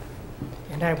Grove,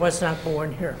 and I was not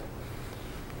born here.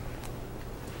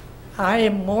 I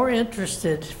am more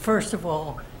interested, first of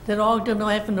all, that Ogden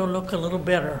Avenue look a little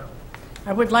better.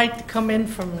 I would like to come in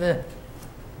from the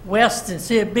west and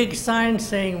see a big sign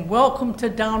saying, "Welcome to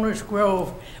Downers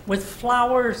Grove," with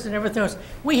flowers and everything else.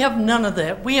 We have none of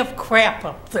that. We have crap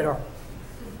up there.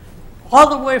 All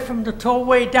the way from the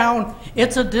tollway down,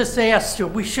 it's a disaster.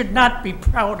 We should not be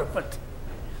proud of it.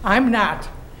 I'm not.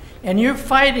 And you're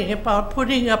fighting about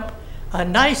putting up a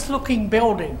nice-looking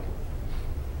building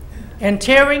and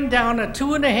tearing down a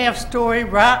 2.5-story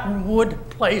rotten wood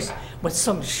place with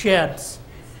some sheds.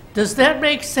 Does that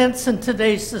make sense in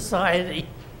today's society?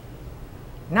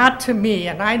 Not to me,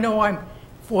 and I know I'm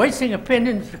voicing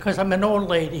opinions because I'm an old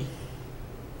lady.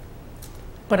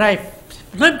 But I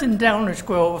lived in Downers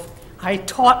Grove, I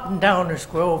taught in Downers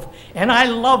Grove, and I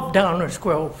love Downers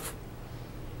Grove.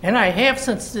 And I have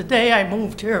since the day I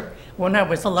moved here when I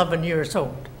was 11 years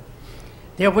old.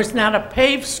 There was not a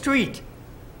paved street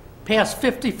past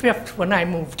 55th when I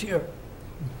moved here.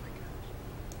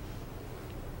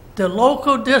 The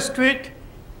local district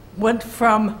went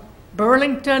from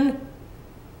Burlington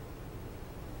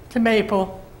to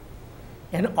Maple,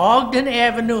 and Ogden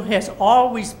Avenue has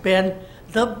always been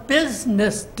the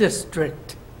business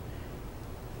district.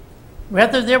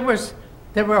 Whether there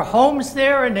were homes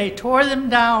there and they tore them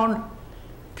down,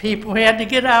 people had to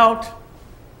get out,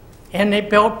 and they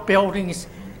built buildings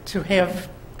to have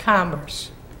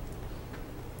commerce.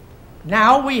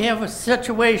 Now we have a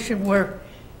situation where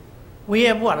we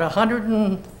have, what,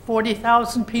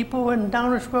 140,000 people in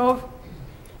Downers Grove?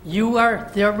 You are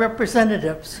their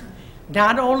representatives.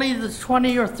 Not only the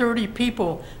 20 or 30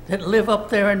 people that live up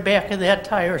there in back of that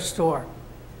tire store.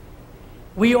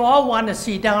 We all want to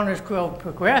see Downers Grove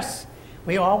progress.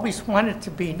 We always want it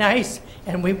to be nice,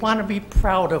 and we want to be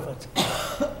proud of it.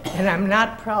 And I'm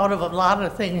not proud of a lot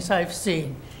of things I've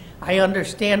seen. I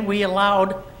understand we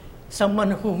allowed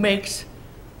someone who makes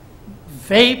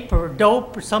vape or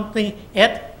dope or something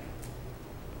at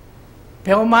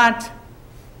Belmont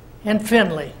and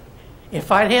Finley.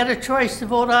 If I'd had a choice to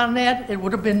vote on that, it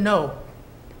would have been no.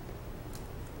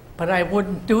 But I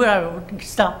wouldn't do it. I wouldn't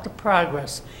stop the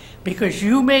progress. Because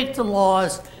you make the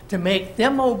laws to make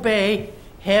them obey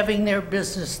having their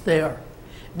business there,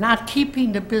 not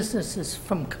keeping the businesses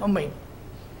from coming.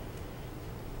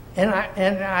 And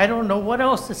I don't know what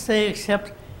else to say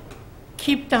except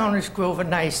keep Downers Grove a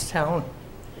nice town.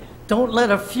 Don't let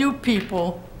a few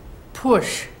people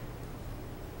push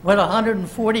what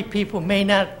 140 people may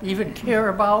not even care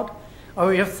about,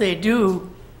 or if they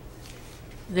do,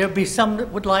 there'll be some that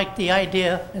would like the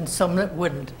idea and some that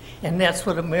wouldn't. And that's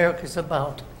what America's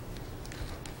about.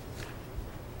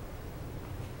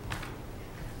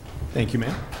 Thank you,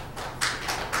 ma'am.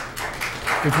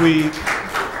 If we,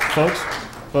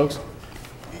 folks,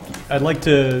 I'd like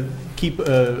to keep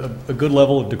a good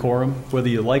level of decorum. Whether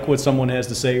you like what someone has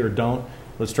to say or don't,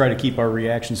 let's try to keep our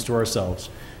reactions to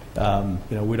ourselves.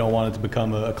 We don't want it to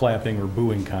become a clapping or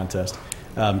booing contest.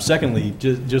 Secondly,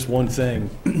 just one thing.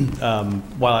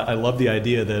 While I love the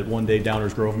idea that one day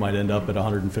Downers Grove might end up at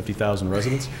 150,000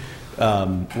 residents,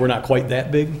 we're not quite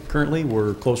that big currently.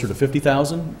 We're closer to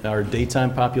 50,000. Our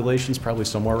daytime population is probably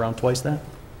somewhere around twice that.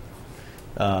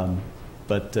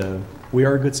 But we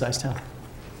are a good-sized town.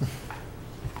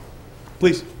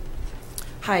 Please.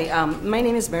 Hi, my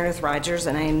name is Meredith Rogers,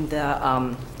 and I'm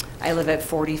the I live at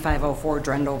 4504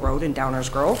 Drendel Road in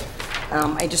Downers Grove.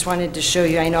 I just wanted to show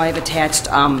you, I know I've attached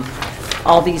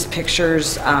all these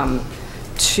pictures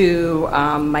to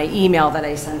my email that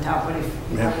I sent out. But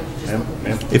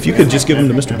If you could just give them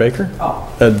to Mr. Baker,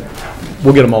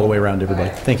 we'll get them all the way around to everybody.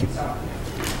 Thank you.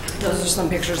 Those are some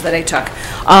pictures that I took.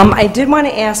 I did want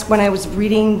to ask, when I was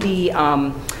reading the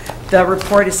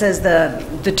report, it says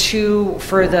the two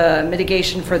for the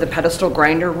mitigation for the pedestal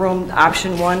grinder room,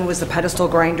 option 1 was the pedestal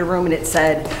grinder room, and it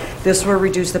said this will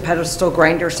reduce the pedestal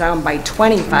grinder sound by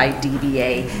 25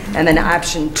 dBA, and then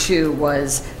option 2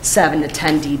 was 7 to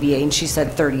 10 dBA, and she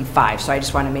said 35. So I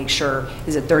just want to make sure,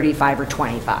 is it 35 or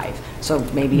 25? So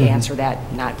maybe answer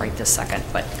that, not right this second,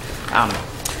 but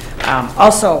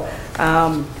also,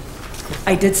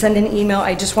 I did send an email.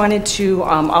 I just wanted to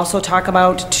also talk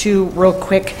about, too, real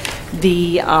quick,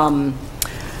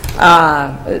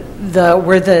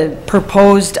 where the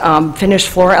proposed finished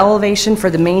floor elevation for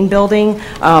the main building.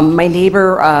 My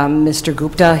neighbor, Mr.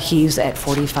 Gupta, he's at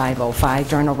 4505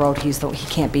 Darnell Road. He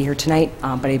can't be here tonight,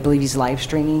 but I believe he's live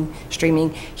streaming.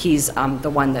 He's the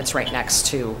one that's right next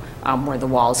to where the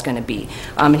wall is going to be.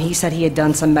 And he said he had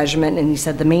done some measurement, and he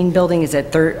said the main building is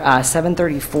at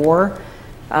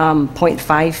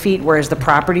 734.5 feet, whereas the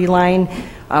property line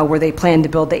where they plan to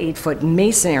build the 8-foot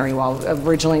masonry wall,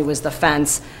 originally was the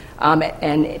fence,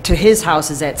 and to his house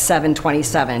is at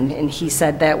 727, and he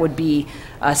said that would be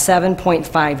a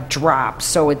 7.5 drop.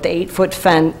 So with the 8-foot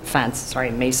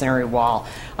masonry wall,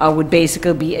 would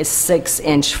basically be a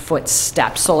 6-inch foot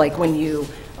step. So like when you,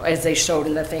 as they showed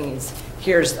in the thing,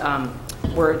 here's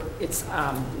where it's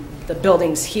the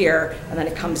building's here, and then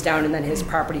it comes down, and then his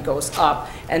property goes up,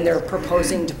 and they're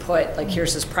proposing to put, like,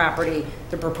 here's his property,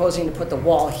 they're proposing to put the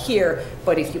wall here,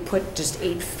 but if you put just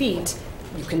 8 feet,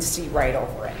 you can see right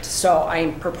over it. So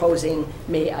I'm proposing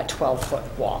maybe a 12-foot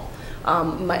wall.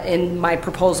 In my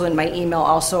proposal in my email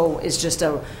also is just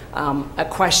a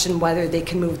question whether they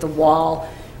can move the wall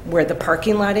where the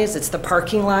parking lot is. It's the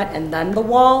parking lot and then the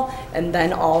wall, and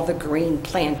then all the green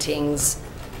plantings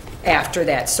after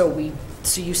that. So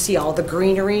you see all the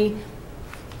greenery,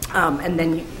 and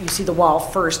then you see the wall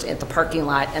first at the parking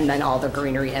lot, and then all the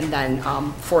greenery, and then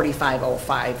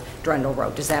 4505 Drendel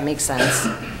Road. Does that make sense?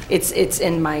 It's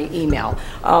in my email.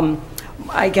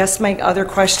 I guess my other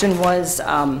question was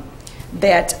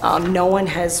that no one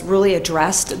has really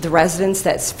addressed the residents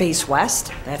that face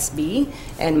west. That's me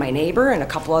and my neighbor and a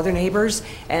couple other neighbors,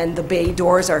 and the bay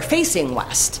doors are facing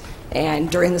west.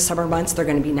 And during the summer months, they're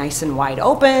going to be nice and wide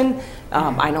open.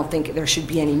 I don't think there should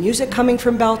be any music coming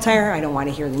from Belle Tire. I don't want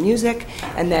to hear the music.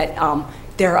 And that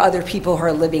there are other people who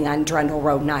are living on Drendel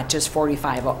Road, not just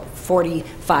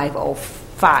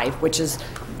 4505, which is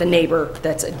the neighbor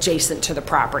that's adjacent to the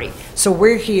property. So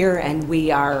we're here, and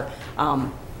we are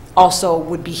also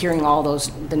would be hearing all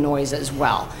the noise as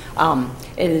well.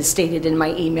 It is stated in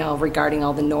my email regarding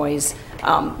all the noise.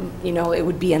 You know, it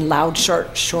would be in loud,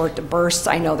 short bursts.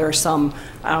 I know there's some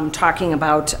talking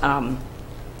about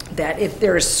that if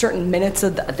there's certain minutes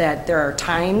that there are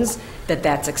times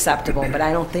that's acceptable, but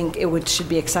I don't think it should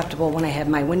be acceptable when I have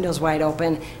my windows wide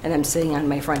open and I'm sitting on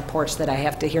my front porch that I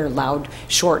have to hear loud,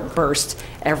 short bursts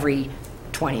every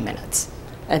 20 minutes.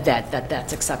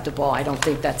 That's acceptable. I don't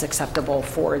think that's acceptable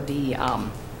for the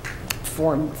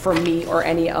for me or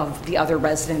any of the other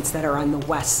residents that are on the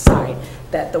west side,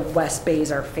 that the west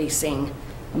bays are facing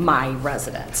my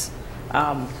residence.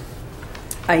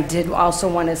 I did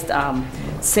also want to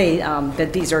say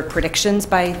that these are predictions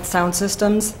by Sound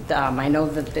Systems. I know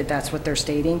that that's what they're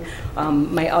stating.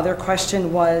 My other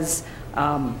question was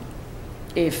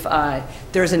if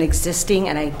there's an existing,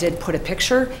 and I did put a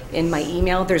picture in my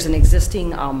email, there's an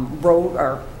existing road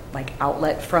or like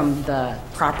outlet from the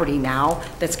property now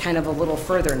that's kind of a little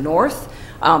further north.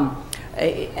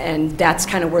 And that's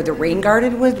kind of where the rain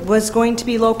garden was going to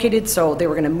be located, so they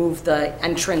were going to move the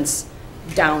entrance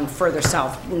down further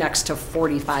south next to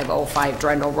 4505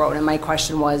 Drendel Road. And my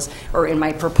question was, or in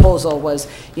my proposal was,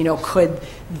 you know, could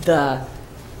the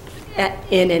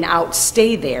in and out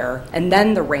stay there, and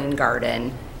then the rain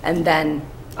garden, and then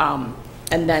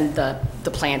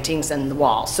the plantings and the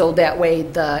wall, so that way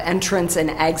the entrance and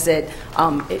exit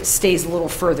it stays a little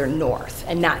further north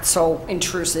and not so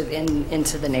intrusive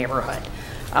into the neighborhood.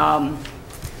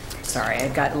 Sorry,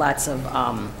 I've got lots of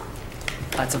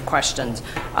questions.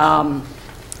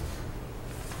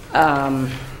 I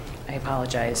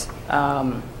apologize.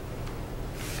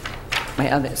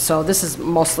 So this is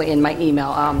mostly in my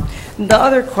email. The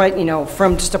other,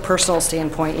 from just a personal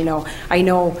standpoint, I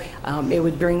know it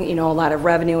would bring, a lot of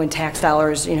revenue and tax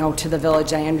dollars, to the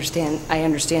village. I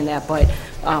understand that, but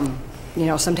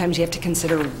sometimes you have to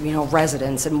consider,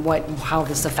 residents and how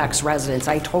this affects residents.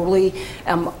 I totally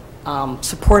am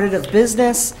supportive of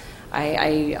business.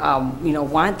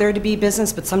 want there to be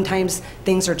business, but sometimes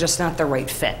things are just not the right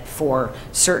fit for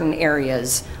certain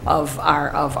areas of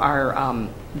our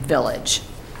village.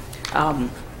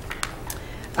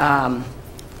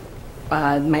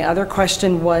 My other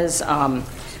question was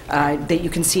that you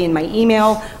can see in my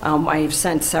email. I've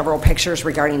sent several pictures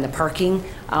regarding the parking.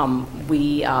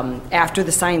 After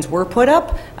the signs were put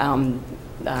up,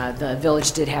 the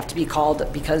village did have to be called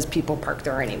because people parked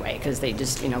there anyway, because they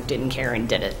just, didn't care and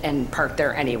did it and parked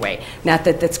there anyway. Not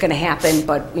that that's going to happen,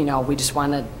 but, we just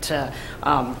wanted to,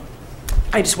 I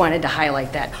just wanted to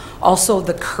highlight that. Also,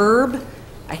 the curb,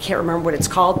 I can't remember what it's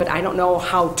called, but I don't know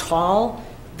how tall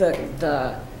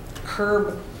the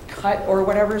curb cut or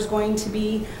whatever is going to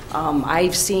be.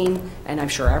 I've seen, and I'm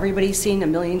sure everybody's seen a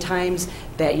million times,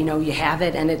 that you have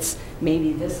it and it's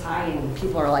maybe this high and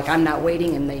people are like, I'm not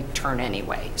waiting, and they turn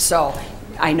anyway. So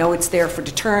I know it's there for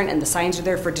deterrent and the signs are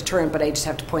there for deterrent, but I just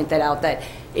have to point that out that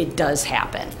it does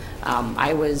happen.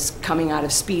 I was coming out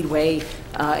of Speedway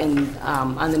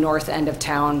on the north end of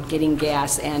town getting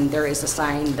gas, and there is a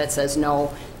sign that says,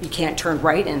 no, you can't turn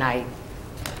right, and I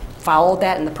followed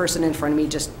that, and the person in front of me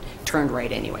just turned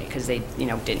right anyway because they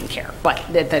didn't care. But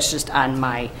that's just on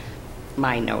my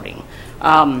noting.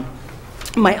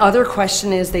 My other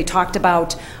question is, they talked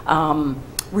about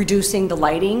reducing the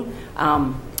lighting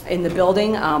in the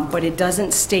building, but it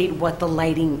doesn't state what the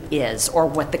lighting is or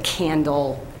what the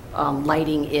candle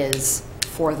lighting is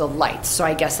for the lights. So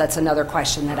I guess that's another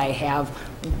question that I have.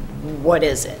 What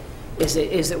is it? Is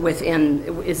it within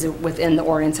the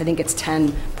ordinance? I think it's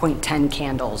 10.10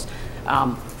 candles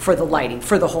for the lighting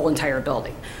for the whole entire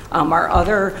building. Our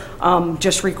other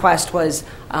just request was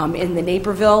in the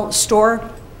Naperville store,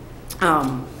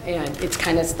 and it's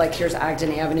kind of like, here's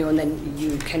Ogden Avenue, and then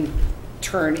you can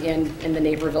turn in the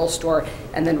Naperville store,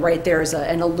 and then right there is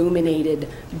an illuminated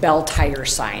Bell Tire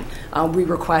sign. We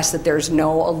request that there's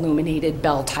no illuminated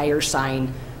Bell Tire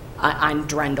sign on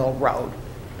Drendel Road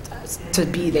to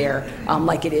be there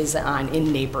like it is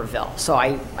in Naperville. So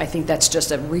I think that's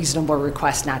just a reasonable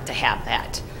request not to have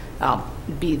that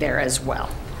be there as well.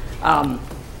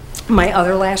 My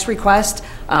other last request.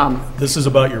 This is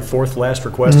about your fourth last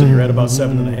request, and you're at about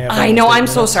 7.5. I know, I'm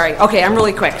so sorry. Okay, I'm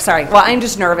really quick, sorry. Well, I'm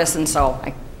just nervous, and so.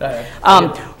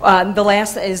 The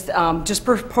last is just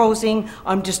proposing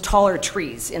just taller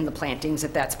trees in the plantings,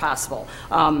 if that's possible.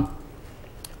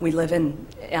 We live in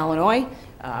Illinois.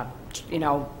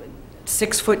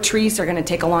 6-foot trees are going to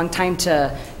take a long time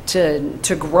to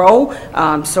grow.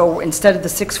 So instead of the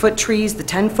 6-foot trees, the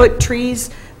 10-foot trees.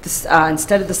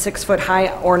 Instead of the 6-foot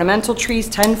high ornamental trees,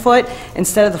 10-foot.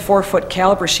 Instead of the 4-foot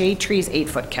caliber shade trees,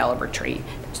 8-foot caliber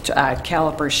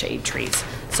shade trees.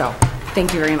 So,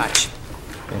 thank you very much.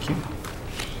 Thank you.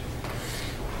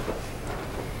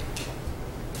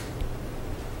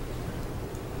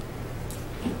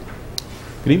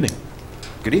 Good evening.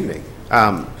 Good evening.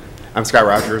 I'm Scott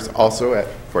Rogers, also at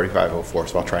 4504,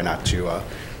 so I'll try not to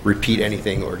repeat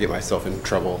anything or get myself in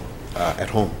trouble at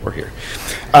home or here.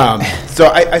 So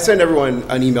I sent everyone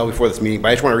an email before this meeting, but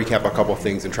I just want to recap a couple of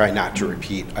things and try not to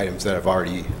repeat items that have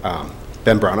already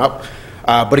been brought up.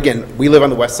 But again, we live on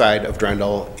the west side of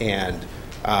Drendel, and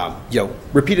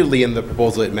repeatedly in the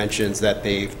proposal it mentions that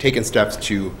they've taken steps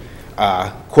to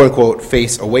quote-unquote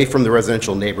face away from the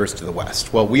residential neighbors to the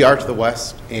west. Well, we are to the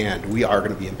west, and we are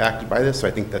going to be impacted by this, so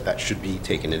I think that should be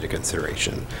taken into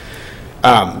consideration.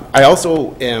 I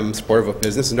also am supportive of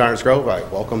business in Downers Grove. I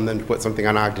welcome them to put something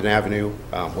on Ogden Avenue.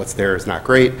 What's there is not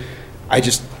great. I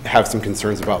just have some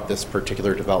concerns about this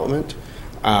particular development.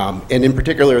 And in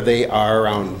particular, they are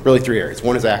around really 3 areas.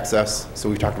 One is access. So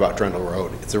we've talked about Drendel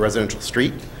Road. It's a residential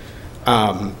street.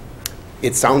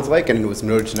 It sounds like, and it was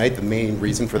noted tonight, the main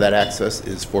reason for that access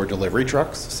is for delivery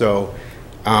trucks. So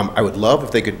I would love if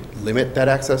they could limit that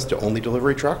access to only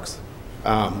delivery trucks.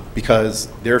 Because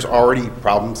there's already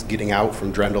problems getting out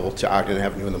from Drendel to Ogden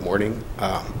Avenue in the morning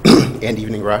and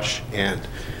evening rush, and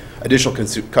additional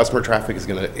customer traffic is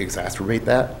going to exacerbate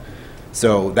that.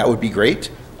 So that would be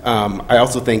great. I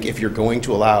also think if you're going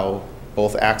to allow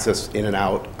both access in and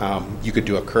out, you could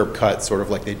do a curb cut, sort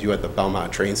of like they do at the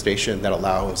Belmont train station, that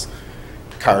allows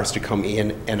cars to come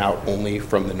in and out only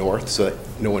from the north, so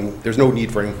that there's no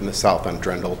need for anyone from the south on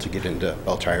Drendel to get into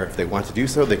Bell Tire. If they want to do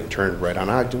so, they can turn right on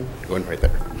Ogden, go in right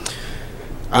there.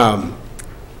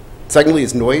 Secondly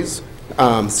is noise.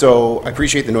 So I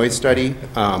appreciate the noise study.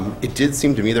 It did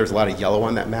seem to me there was a lot of yellow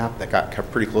on that map that got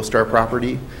kept pretty close to our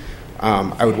property.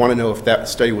 I would want to know if that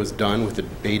study was done with the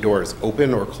bay doors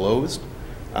open or closed.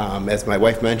 As my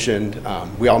wife mentioned,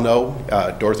 we all know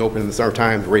doors open in the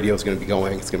summertime, the radio is going to be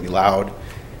going, it's going to be loud.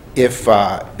 If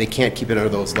they can't keep it under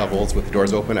those levels with the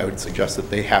doors open, I would suggest that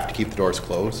they have to keep the doors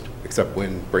closed, except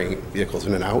when bringing vehicles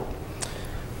in and out.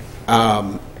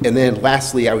 And then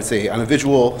lastly, I would say on a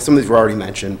visual, some of these were already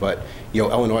mentioned, but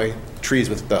Illinois trees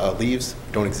with leaves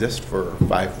don't exist for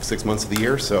 5-6 months of the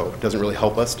year, so it doesn't really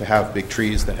help us to have big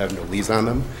trees that have no leaves on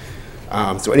them.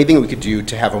 So anything we could do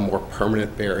to have a more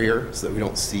permanent barrier so that we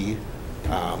don't see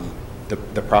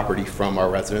the property from our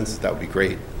residents, that would be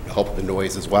great. Help with the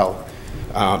noise as well.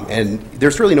 And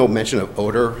there's really no mention of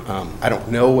odor. I don't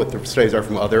know what the studies are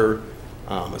from other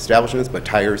establishments, but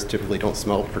tires typically don't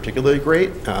smell particularly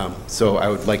great. So I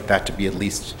would like that to be at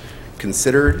least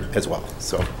considered as well.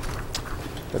 So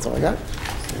that's all I got.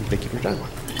 And thank you for your time.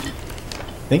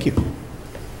 Thank you.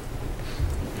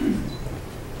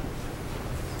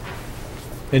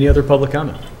 Any other public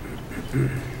comment?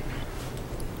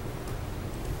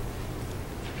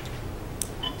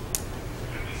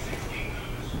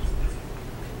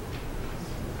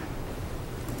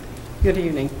 Good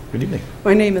evening. Good evening.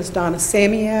 My name is Donna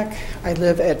Samiak. I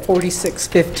live at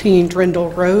 4615 Drindle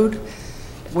Road.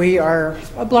 We are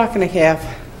a block and a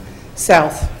half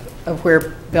south of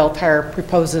where Bell Tire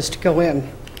proposes to go in.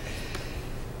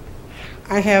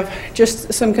 I have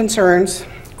just some concerns,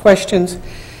 questions.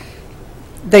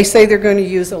 They say they're going to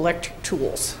use electric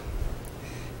tools.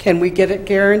 Can we get a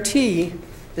guarantee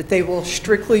that they will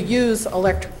strictly use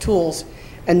electric tools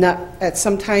and not at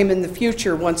some time in the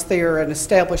future, once they are an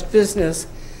established business,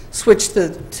 switch to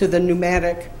the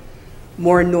pneumatic,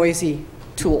 more noisy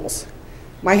tools?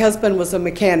 My husband was a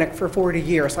mechanic for 40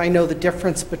 years. I know the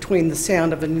difference between the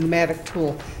sound of a pneumatic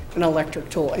tool and an electric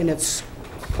tool, and it's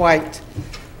quite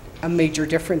a major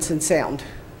difference in sound.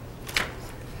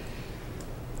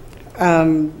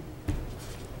 And,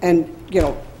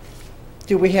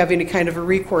 do we have any kind of a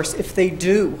recourse if they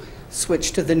do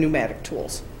switch to the pneumatic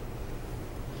tools?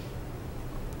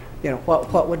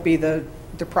 What would be the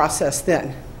process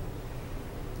then?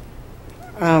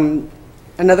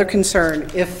 Another concern,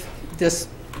 if this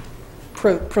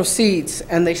proceeds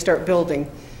and they start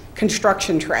building,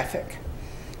 construction traffic,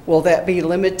 will that be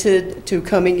limited to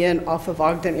coming in off of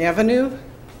Ogden Avenue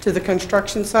to the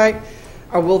construction site,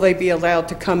 or will they be allowed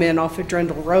to come in off of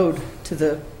Drindle Road to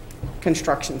the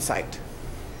construction site?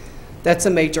 That's a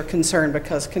major concern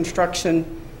because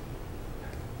construction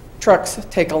trucks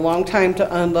take a long time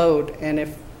to unload, and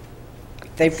if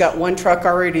they've got one truck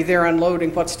already there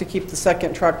unloading, what's to keep the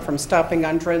second truck from stopping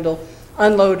on Drindle,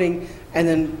 unloading, and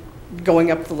then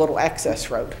going up the little access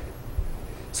road?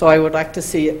 So I would like to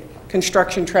see it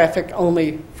construction traffic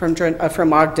only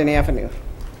from Ogden Avenue.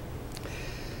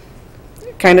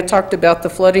 Kind of talked about the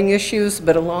flooding issues,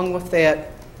 but along with that,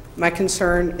 my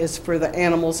concern is for the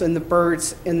animals and the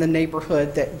birds in the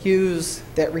neighborhood that use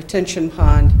that retention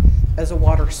pond as a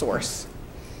water source.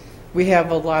 We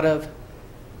have a lot of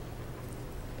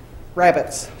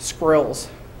rabbits, squirrels,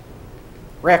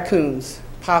 raccoons,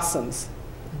 possums,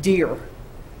 deer,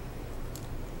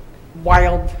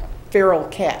 wild feral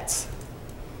cats,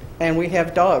 and we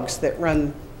have dogs that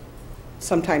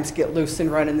sometimes get loose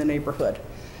and run in the neighborhood.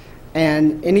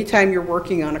 And anytime you're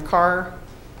working on a car,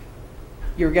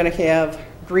 you're going to have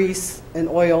grease and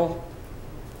oil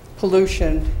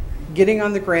pollution getting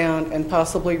on the ground and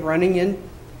possibly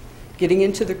getting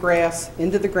into the grass,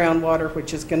 into the groundwater,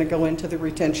 which is going to go into the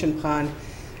retention pond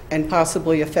and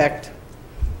possibly affect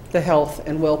the health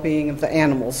and well-being of the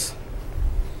animals.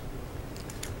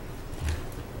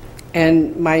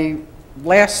 And my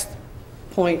last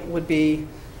point would be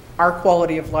our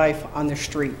quality of life on the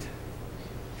street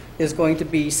is going to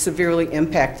be severely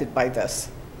impacted by this.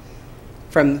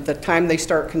 From the time they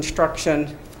start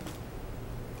construction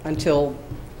until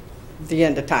the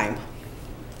end of time.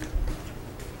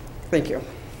 Thank you.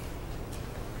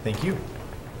 Thank you.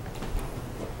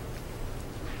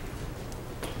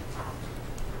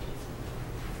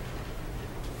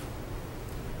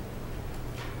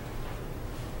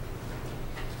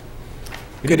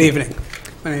 Good evening.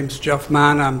 My name's Jeff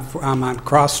Mann. I'm on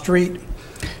Cross Street.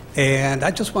 And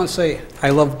I just want to say I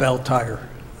love Bell Tire.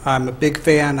 I'm a big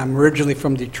fan. I'm originally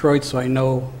from Detroit, so I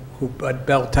know what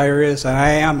Bell Tire is, and I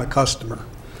am a customer.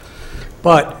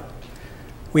 But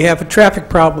we have a traffic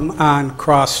problem on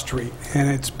Cross Street, and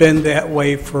it's been that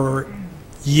way for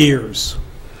years.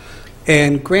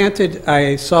 And granted,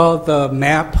 I saw the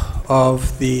map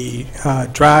of the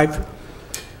drive,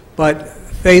 but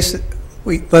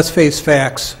let's face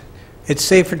facts. It's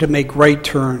safer to make right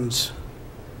turns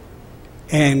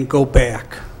and go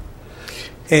back.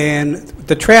 And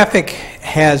the traffic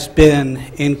has been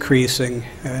increasing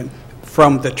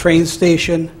from the train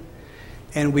station,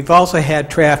 and we've also had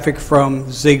traffic from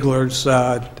Ziegler's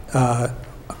auto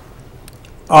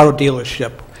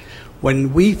dealership.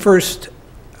 When we first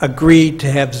agreed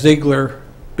to have Ziegler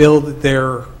build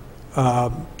their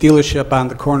dealership on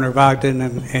the corner of Ogden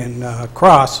and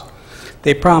Cross,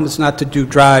 they promised not to do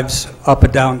drives up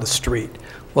and down the street.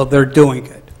 Well, they're doing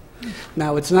it.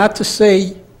 Now, it's not to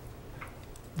say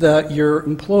that your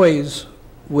employees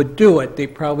would do it. They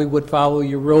probably would follow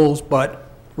your rules, but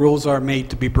rules are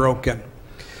made to be broken.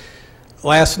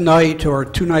 Last night or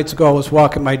 2 nights ago, I was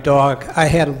walking my dog. I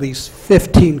had at least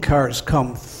 15 cars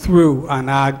come through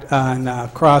on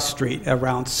Cross Street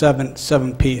around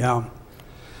 7 p.m.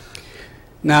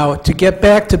 Now, to get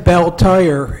back to Bell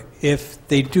Tire, if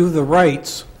they do the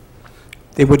rights,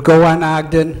 they would go on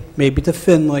Ogden, maybe to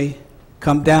Finley,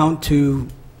 come down to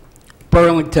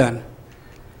Burlington,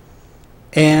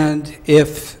 and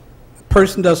if the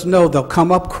person doesn't know, they'll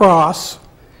come up Cross,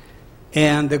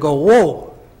 and they go, whoa,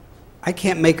 I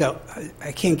can't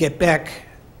get back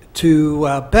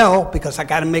to Bell because I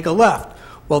got to make a left.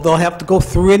 Well, they'll have to go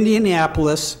through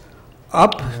Indianapolis,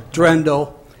 up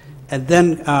Drendel, and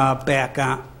then back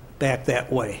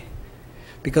that way.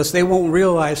 Because they won't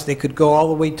realize they could go all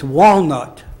the way to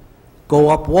Walnut, go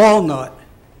up Walnut,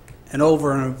 and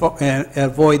over and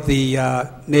avoid the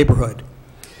neighborhood.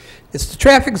 The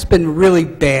traffic's been really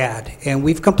bad, and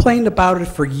we've complained about it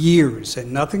for years,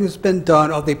 and nothing has been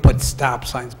done. Oh, they put stop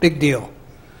signs, big deal.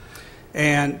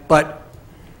 But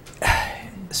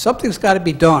something's got to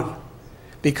be done,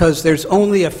 because there's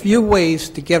only a few ways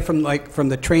to get from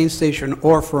the train station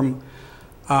or from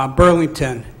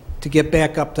Burlington to get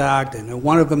back up to Ogden, and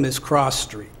one of them is Cross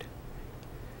Street.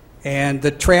 And the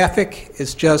traffic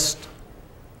is just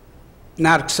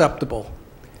not acceptable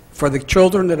for the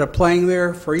children that are playing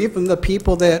there, for even the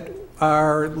people that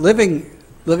are living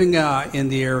in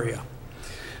the area.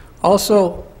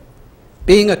 Also,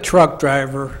 being a truck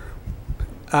driver,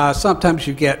 sometimes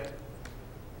you get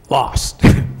lost.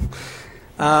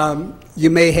 You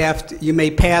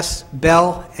may pass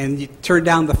Bell and you turn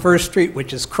down the first street,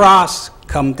 which is Cross,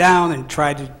 come down and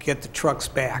try to get the trucks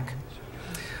back.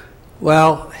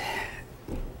 Well,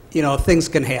 things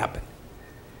can happen.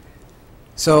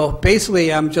 So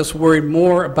basically, I'm just worried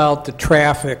more about the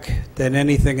traffic than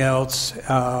anything else.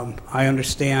 I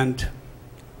understand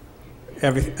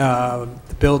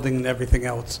the building and everything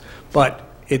else, but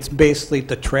it's basically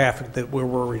the traffic that we're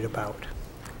worried about.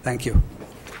 Thank you.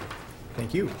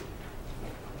 Thank you.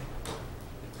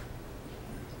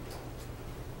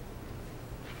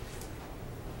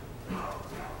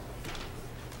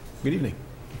 Good evening.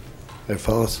 Hey,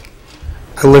 fellas.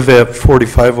 I live at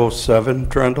 4507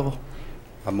 Drendel.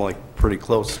 I'm pretty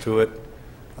close to it.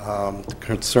 The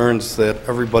concerns that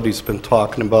everybody's been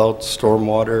talking about,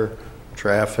 stormwater,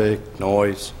 traffic,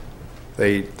 noise,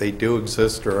 they do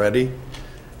exist already.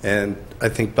 And I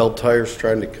think Bell Tire's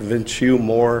trying to convince you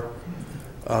more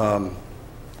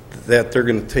that they're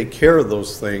going to take care of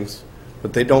those things,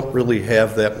 but they don't really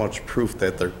have that much proof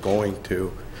that they're going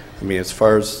to. I mean, as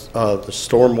far as the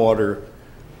stormwater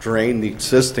drain, the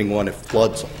existing one, it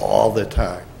floods all the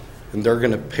time. And they're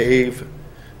going to pave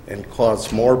and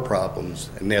cause more problems,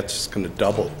 and that's just going to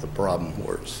double the problem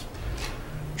worse.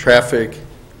 Traffic,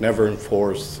 never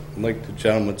enforced. And like the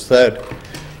gentleman said,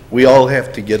 we all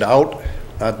have to get out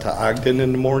onto Ogden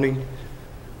in the morning.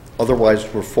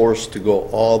 Otherwise, we're forced to go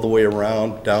all the way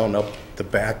around, down, up the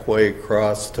back way,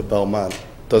 across to Belmont.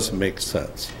 Doesn't make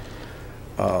sense.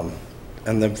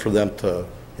 And then for them to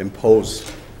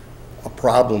impose a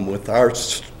problem with our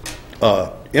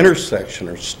intersection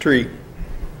or street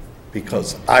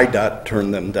because IDOT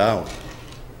turned them down.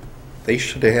 They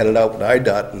should have had it out with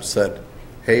IDOT and said,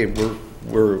 hey,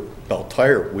 we're Bell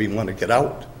Tire, we want to get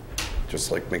out,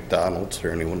 just like McDonald's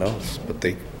or anyone else, but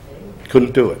they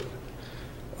couldn't do it.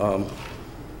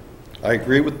 I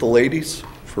agree with the ladies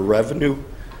for revenue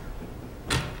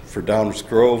for Downers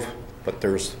Grove, but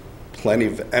there's plenty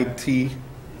of empty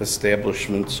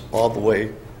establishments all the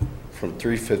way from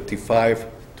 355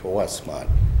 to Westmont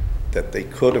that they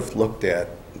could have looked at,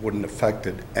 wouldn't have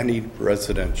affected any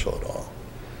residential at all.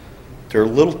 They're a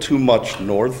little too much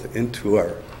north into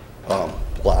our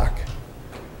block,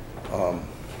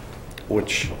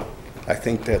 which I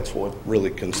think that's what really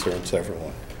concerns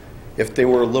everyone. If they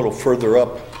were a little further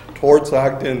up towards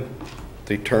Ogden,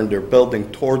 they turned their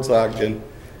building towards Ogden,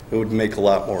 it would make a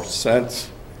lot more sense.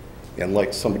 And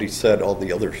like somebody said, all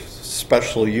the other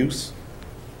special use,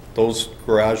 those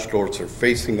garage doors are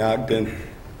facing Ogden,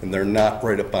 and they're not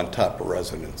right up on top of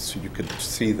residents. So you could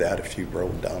see that if you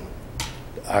rode down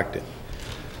Ogden.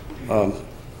 I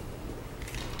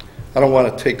don't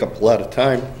want to take up a lot of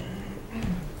time,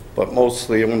 but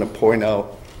mostly I'm going to point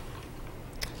out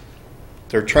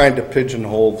they're trying to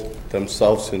pigeonhole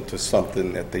themselves into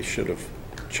something that they should have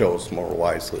chose more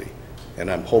wisely. And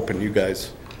I'm hoping you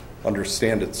guys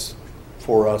understand it's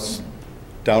for us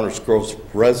Downers Grove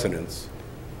residents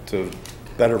to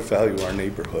better value our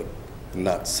neighborhood and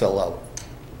not sell out,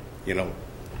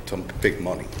 to big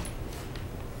money.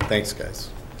 Thanks, guys.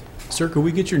 Sir, could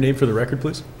we get your name for the record,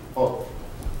 please? Oh,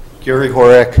 Gary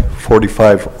Horak,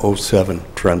 4507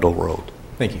 Trendle Road.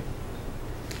 Thank you.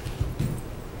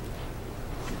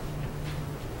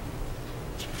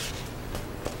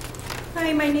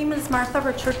 Hi, my name is Martha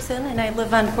Richardson, and I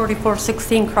live on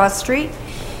 4416 Cross Street.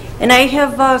 And I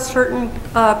have certain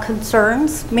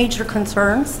concerns, major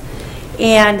concerns,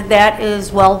 and that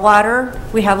is well water.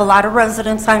 We have a lot of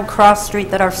residents on Cross Street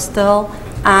that are still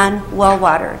on well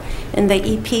water, and the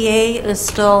EPA is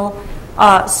still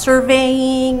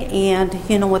surveying,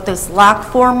 and with this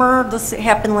lock former, this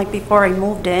happened like before I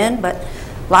moved in, but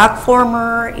lock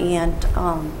former and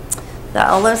the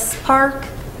Ellis Park,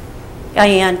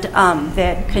 and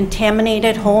that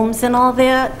contaminated homes and all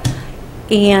that,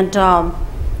 and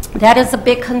that is a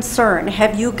big concern.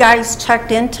 Have you guys checked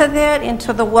into that,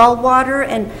 into the well water,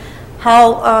 and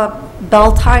how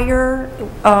Belle Tire,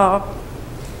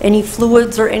 any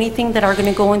fluids or anything that are going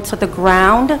to go into the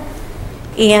ground?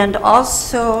 And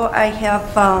also I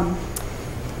have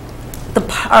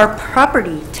our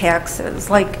property taxes,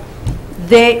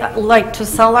 they like to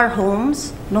sell our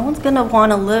homes. No one's going to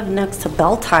want to live next to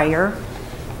Belle Tire.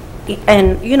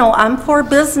 And, I'm for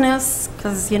business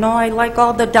because, I like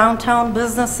all the downtown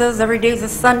businesses. Every day's a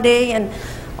Sunday and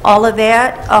all of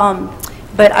that.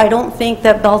 But I don't think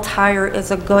that Belle Tire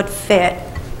is a good fit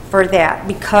for that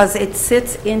because it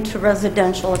sits into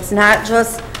residential. It's not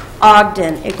just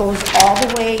Ogden. It goes all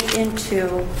the way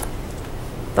into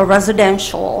the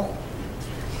residential.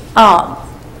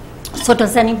 So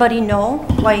does anybody know,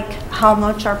 how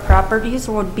much our properties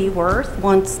would be worth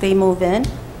once they move in?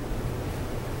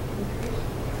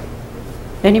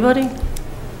 Anybody?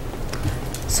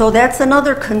 So that's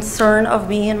another concern of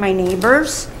me and my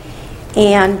neighbors.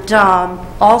 And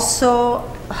also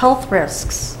health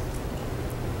risks.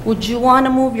 Would you want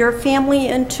to move your family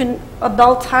into a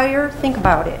Belle Tire? Think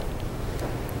about it.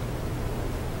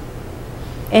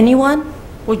 Anyone?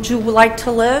 Would you like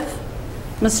to live?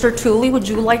 Mr. Tooley, would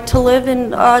you like to live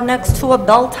in next to a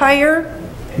Belle Tire?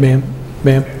 Ma'am,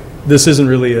 this isn't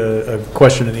really a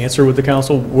question and answer with the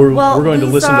council. We're going to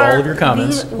listen to all of your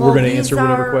comments. We're going to answer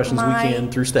whatever questions we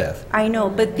can through staff. I know,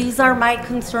 but these are my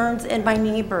concerns and my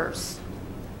neighbors.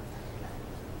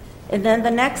 And then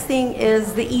the next thing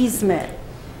is the easement.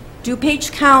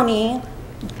 DuPage County,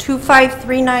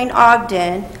 2539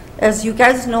 Ogden, as you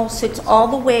guys know, sits all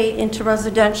the way into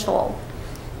residential.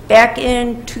 Back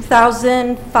in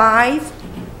 2005,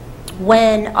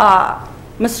 when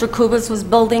Mr. Kubas was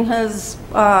building his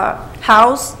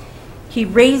house, he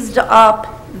raised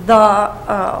up the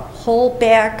whole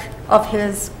back of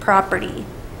his property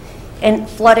and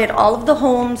flooded all of the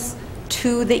homes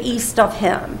to the east of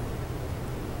him.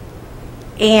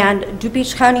 And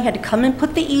DuPage County had to come and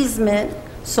put the easement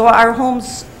so our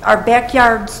homes, our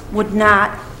backyards would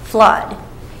not flood.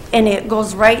 And it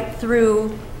goes right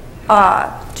through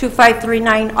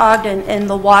 2539 Ogden, and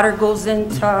the water goes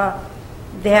into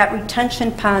that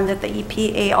retention pond that the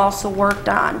EPA also worked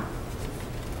on.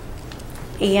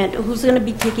 And who's going to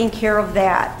be taking care of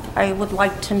that? I would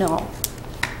like to know.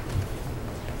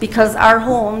 Because our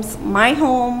homes, my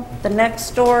home, the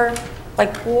next door, 4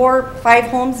 or 5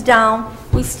 homes down,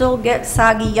 we still get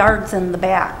soggy yards in the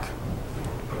back.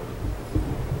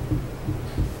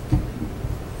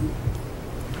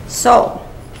 So,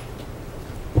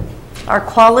 our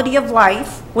quality of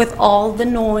life with all the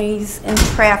noise and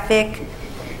traffic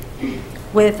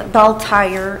with Belle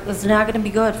Tire is not going to be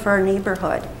good for our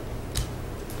neighborhood.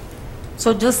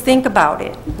 So just think about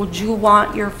it. Would you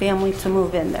want your family to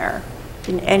move in there,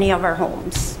 in any of our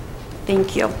homes?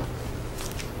 Thank you.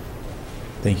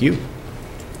 Thank you.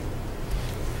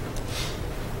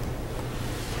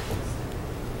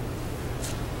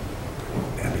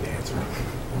 Happy to answer.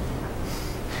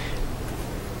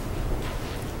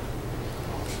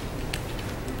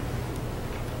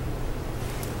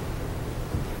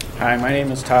 Hi, my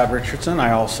name is Todd Richardson.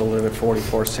 I also live at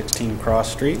 4416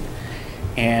 Cross Street.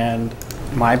 And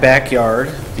my backyard,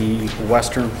 the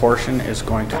western portion, is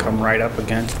going to come right up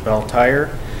against Belle Tire.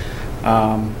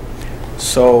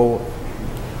 So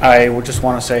I would just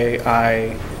want to say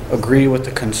I agree with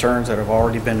the concerns that have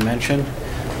already been mentioned.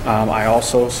 I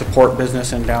also support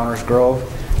business in Downers Grove.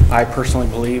 I personally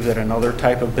believe that another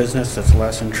type of business that's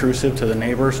less intrusive to the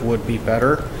neighbors would be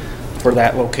better for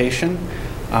that location.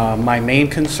 My main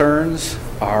concerns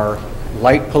are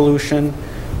light pollution,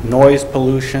 noise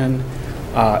pollution,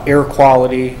 air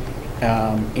quality,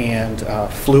 and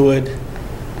fluid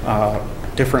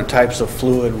different types of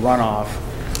fluid runoff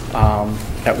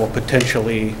that will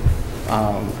potentially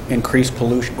increase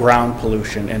pollution, ground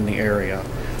pollution in the area.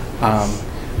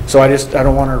 So I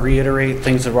don't want to reiterate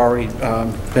things that have already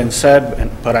been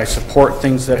said, but I support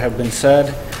things that have been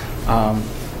said. And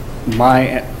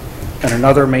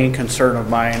another main concern of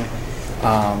mine,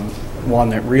 one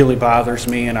that really bothers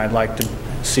me and I'd like to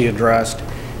see addressed,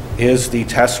 is the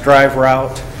test drive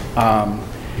route.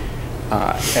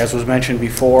 As was mentioned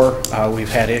before,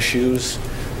 we've had issues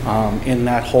in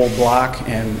that whole block,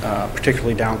 and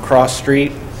particularly down Cross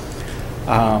Street.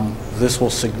 This will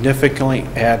significantly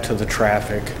add to the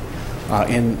traffic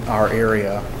in our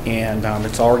area, and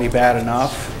it's already bad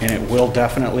enough, and it will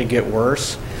definitely get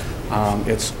worse.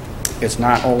 It's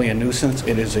not only a nuisance,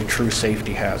 it is a true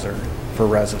safety hazard for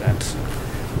residents.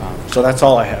 So that's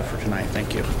all I have for tonight.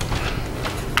 Thank you.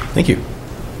 Thank you.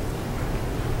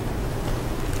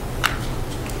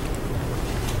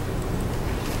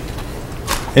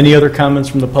 Any other comments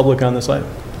from the public on this item?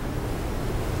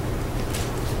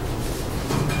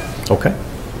 Okay.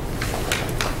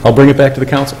 I'll bring it back to the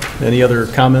council. Any other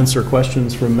comments or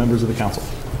questions from members of the council?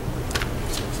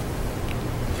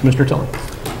 Commissioner Tully.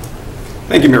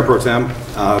 Thank you, Mayor Pro Tem.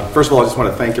 First of all, I just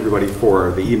want to thank everybody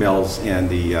for the emails and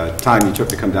the time you took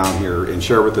to come down here and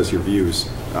share with us your views.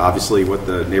 Obviously, what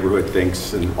the neighborhood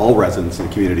thinks and all residents in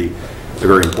the community are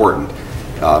very important.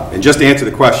 And just to answer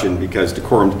the question, because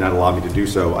decorum did not allow me to do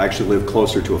so, I actually live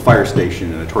closer to a fire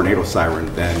station and a tornado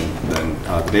siren than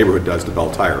the neighborhood does to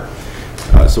Belle Tire.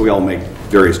 So we all make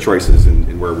various choices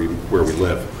in where we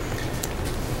live.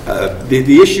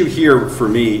 The issue here for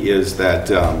me is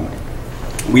that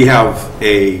we have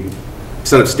a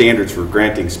set of standards for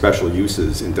granting special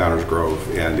uses in Downers Grove,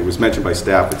 and it was mentioned by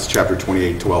staff, it's Chapter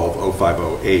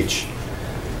 2812-050H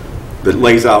that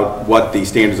lays out what the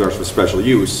standards are for special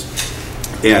use.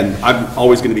 And I'm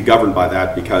always going to be governed by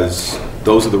that because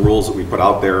those are the rules that we put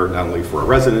out there, not only for our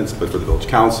residents, but for the village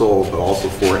council, but also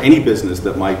for any business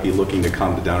that might be looking to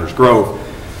come to Downers Grove.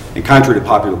 And contrary to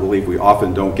popular belief, we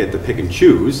often don't get to pick and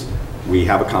choose. We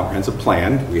have a comprehensive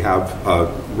plan, we have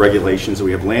regulations, and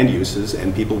we have land uses,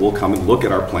 and people will come and look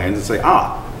at our plans and say,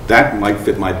 that might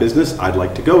fit my business, I'd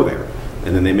like to go there.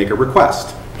 And then they make a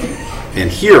request. And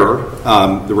here,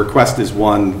 the request is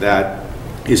one that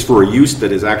is for a use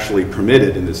that is actually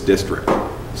permitted in this district.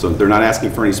 So they're not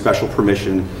asking for any special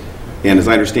permission, and as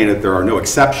I understand it, there are no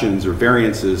exceptions or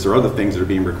variances or other things that are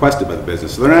being requested by the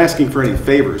business. So they're not asking for any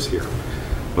favors here.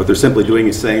 What they're simply doing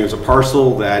is saying there's a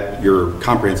parcel that your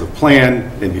comprehensive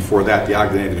plan, and before that the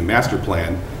Ogden Avenue master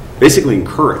plan, basically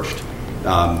encouraged,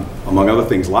 among other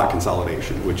things, lot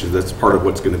consolidation, that's part of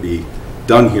what's going to be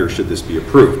done here should this be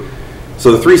approved.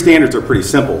 So the three standards are pretty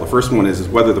simple. The first one is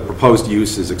whether the proposed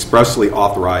use is expressly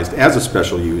authorized as a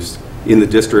special use in the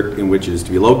district in which it is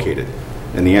to be located.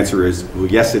 And the answer is, well,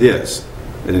 yes, it is.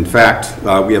 And in fact,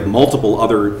 we have multiple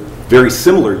other very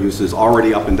similar uses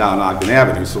already up and down Ogden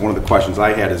Avenue. So one of the questions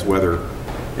I had is whether,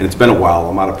 and it's been a while,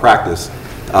 I'm out of practice,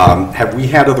 have we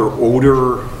had other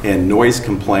odor and noise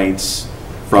complaints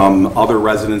from other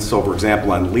residents? So for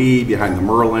example, on Lee, behind the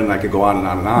Merlin, I could go on and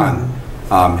on and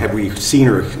on. Have we seen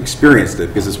or experienced it?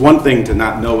 Because it's one thing to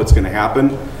not know what's going to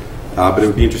happen, but it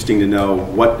would be interesting to know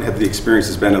what have the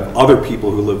experiences been of other people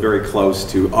who live very close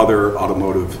to other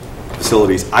automotive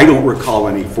facilities. I don't recall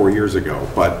any 4 years ago,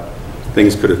 but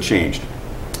things could have changed.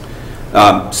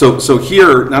 So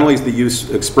here, not only is the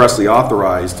use expressly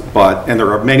authorized, and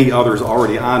there are many others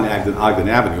already on Ogden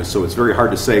Avenue, so it's very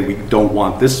hard to say we don't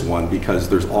want this one because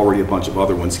there's already a bunch of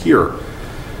other ones here.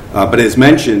 But as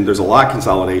mentioned, there's a lot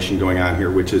consolidation going on here,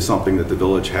 which is something that the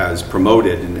village has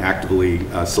promoted and actively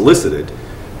solicited.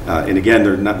 And again,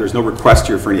 there's no request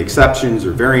here for any exceptions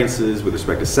or variances with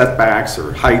respect to setbacks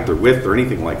or height or width or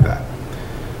anything like that.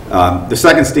 The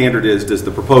second standard is, does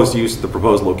the proposed use, the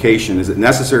proposed location, is it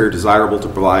necessary or desirable to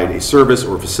provide a service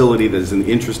or facility that is in the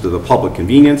interest of the public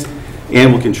convenience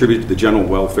and will contribute to the general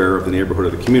welfare of the neighborhood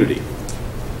or the community?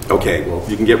 Okay, well,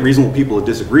 you can get reasonable people to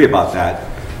disagree about that.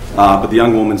 But the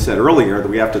young woman said earlier that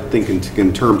we have to think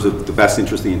in terms of the best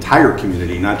interest of the entire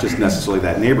community, not just necessarily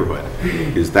that neighborhood,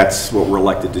 because that's what we're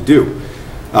elected to do.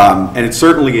 And it's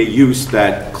certainly a use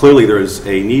that clearly there's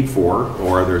a need for,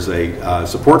 or there's a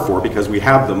support for, because we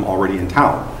have them already in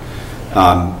town.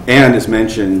 And as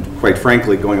mentioned, quite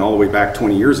frankly, going all the way back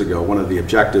 20 years ago, one of the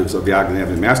objectives of the Ogden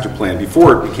Avenue Master Plan,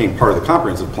 before it became part of the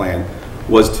comprehensive plan,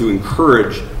 was to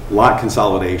encourage lot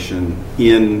consolidation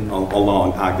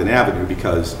along Ogden Avenue,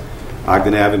 because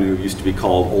Ogden Avenue used to be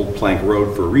called Old Plank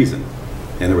Road for a reason.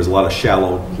 And there was a lot of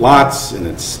shallow lots, and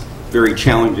it's very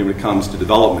challenging when it comes to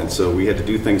development, so we had to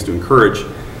do things to encourage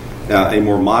a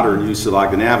more modern use of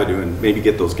Ogden Avenue and maybe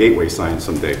get those gateway signs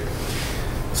someday.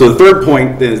 So the third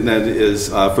point then is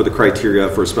for the criteria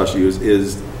for special use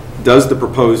is does the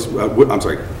proposed,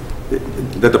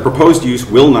 that the proposed use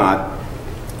will not,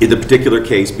 in the particular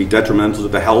case, be detrimental to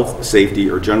the health, safety,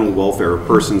 or general welfare of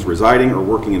persons residing or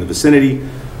working in the vicinity,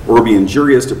 or be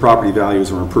injurious to property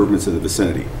values or improvements in the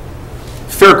vicinity.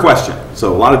 Fair question.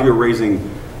 So a lot of you are raising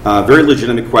very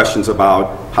legitimate questions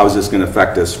about how is this going to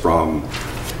affect us from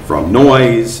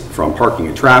noise, from parking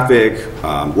and traffic,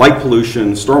 light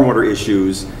pollution, stormwater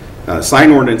issues. Sign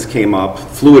ordinance came up,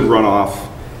 fluid runoff,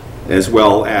 as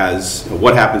well as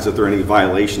what happens if there are any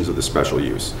violations of the special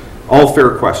use. All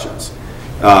fair questions.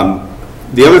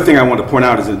 The other thing I want to point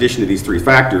out is, in addition to these three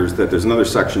factors, that there's another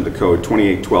section of the code,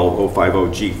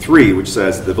 2812.050G3, which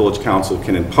says the village council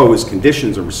can impose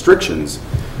conditions or restrictions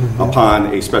upon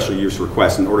a special use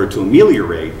request in order to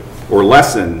ameliorate or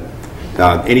lessen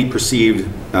any perceived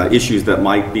issues that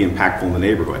might be impactful in the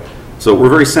neighborhood. So we're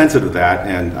very sensitive to that,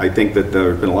 and I think that there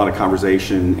have been a lot of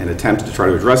conversation and attempts to try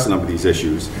to address a number of these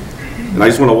issues. And I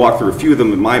just want to walk through a few of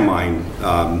them in my mind.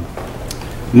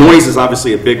 Noise is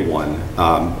obviously a big one,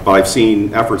 but I've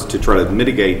seen efforts to try to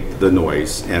mitigate the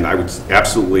noise, and I would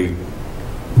absolutely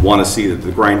want to see that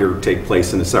the grinder take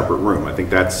place in a separate room. I think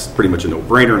that's pretty much a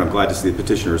no-brainer, and I'm glad to see the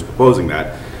petitioner is proposing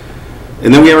that.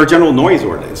 And then we have our general noise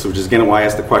ordinance, which is again why I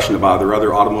asked the question about are there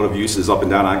other automotive uses up and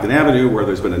down Ogden Avenue where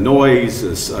there's been a noise,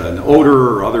 an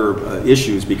odor, or other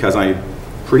issues, because I'm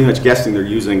pretty much guessing they're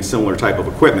using similar type of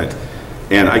equipment.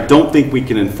 And I don't think we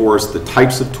can enforce the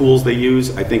types of tools they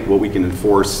use. I think what we can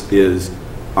enforce is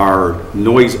our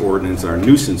noise ordinance, our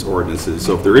nuisance ordinances.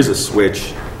 So if there is a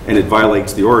switch and it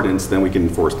violates the ordinance, then we can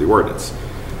enforce the ordinance.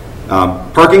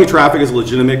 Parking and traffic is a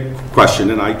legitimate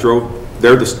question, and I drove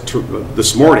there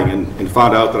this morning and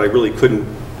found out that I really couldn't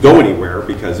go anywhere,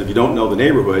 because if you don't know the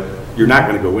neighborhood, you're not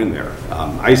going to go in there.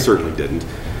 I certainly didn't.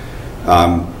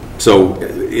 But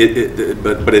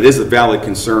it is a valid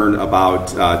concern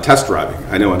about test driving.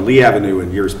 I know on Lee Avenue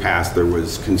in years past there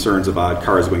was concerns about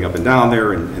cars going up and down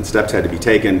there, and steps had to be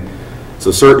taken. So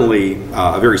certainly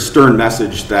a very stern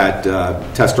message that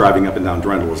test driving up and down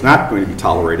Drendel is not going to be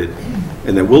tolerated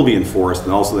and that will be enforced,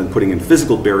 and also then putting in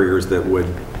physical barriers that would,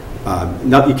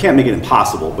 you can't make it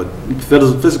impossible, but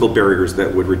physical barriers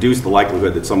that would reduce the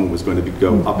likelihood that someone was going to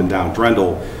go up and down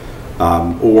Drendel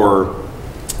or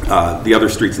the other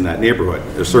streets in that neighborhood.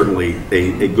 There's certainly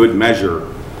a good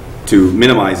measure to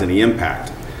minimize any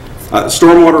impact.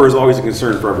 Stormwater is always a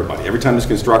concern for everybody. Every time there's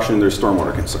construction, there's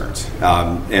stormwater concerns.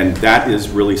 And that is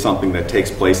really something that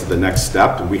takes place at the next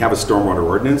step. And we have a stormwater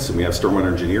ordinance, and we have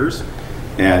stormwater engineers.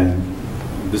 And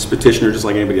this petitioner, just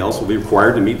like anybody else, will be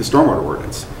required to meet the stormwater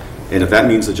ordinance. And if that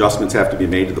means adjustments have to be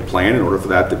made to the plan in order for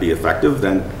that to be effective,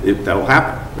 then that'll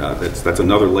happen. That's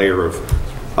another layer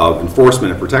of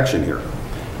enforcement and protection here.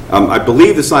 I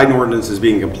believe the sign ordinance is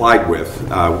being complied with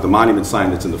the monument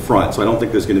sign that's in the front, so I don't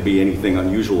think there's going to be anything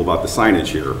unusual about the signage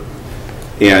here.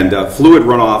 And fluid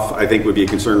runoff, I think, would be a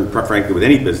concern, frankly, with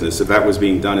any business. If that was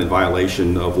being done in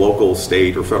violation of local,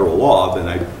 state, or federal law,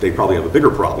 then they probably have a bigger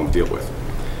problem to deal with.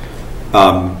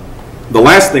 The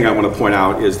last thing I want to point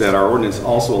out is that our ordinance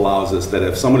also allows us that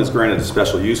if someone is granted a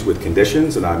special use with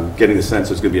conditions, and I'm getting the sense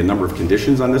there's going to be a number of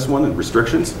conditions on this one and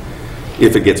restrictions,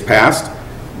 if it gets passed,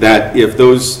 that if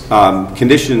those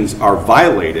conditions are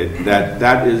violated,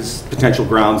 that is potential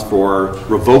grounds for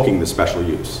revoking the special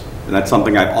use. And that's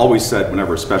something I've always said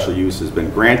whenever a special use has been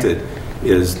granted,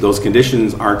 is those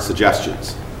conditions aren't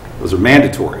suggestions. Those are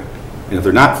mandatory. And if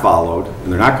they're not followed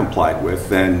and they're not complied with,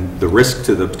 then the risk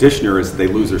to the petitioner is that they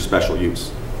lose their special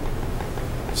use.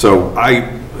 So I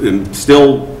am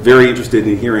still very interested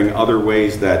in hearing other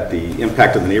ways that the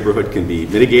impact of the neighborhood can be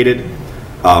mitigated.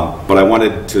 But I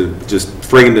wanted to just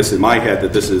frame this in my head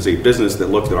that this is a business that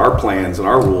looked at our plans and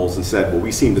our rules and said, well,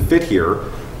 we seem to fit here.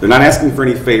 They're not asking for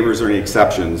any favors or any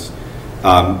exceptions.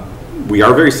 We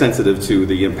are very sensitive to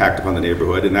the impact upon the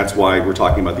neighborhood, and that's why we're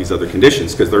talking about these other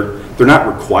conditions, because they're not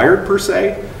required per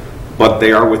se, but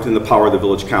they are within the power of the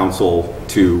village council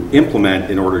to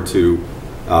implement in order to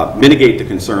mitigate the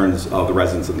concerns of the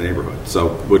residents of the neighborhood.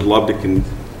 So would love to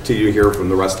continue to hear from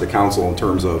the rest of the council in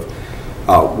terms of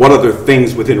what other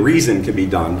things within reason can be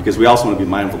done, because we also want to be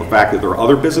mindful of the fact that there are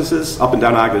other businesses up and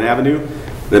down Ogden Avenue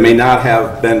that may not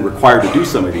have been required to do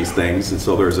some of these things, and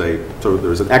so there's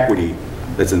an equity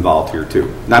that's involved here too.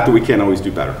 Not that we can't always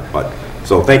do better, but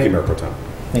so thank you, Mayor Pro Tem.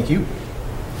 Thank you.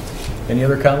 Any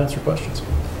other comments or questions?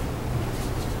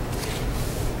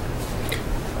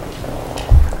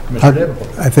 Commissioner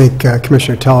Davenport. I think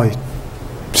Commissioner Tully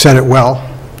said it well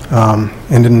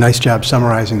and did a nice job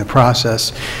summarizing the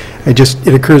process. It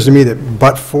occurs to me that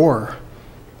but for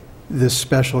this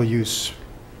special use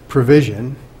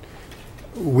provision,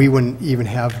 we wouldn't even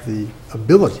have the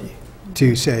ability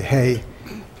to say, hey,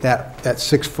 that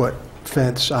 6-foot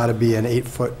fence ought to be an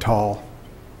 8-foot tall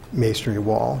masonry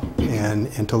wall,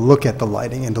 and to look at the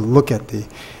lighting and to look at the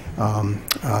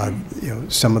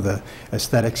some of the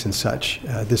aesthetics and such.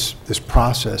 This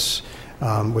process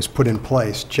was put in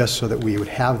place just so that we would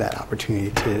have that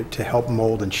opportunity to help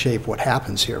mold and shape what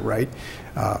happens here, right?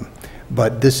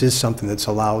 But this is something that's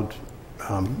allowed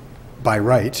by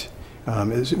right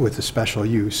with the special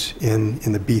use in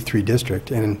the B3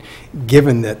 district. And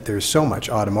given that there's so much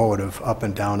automotive up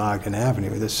and down Ogden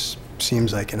Avenue, this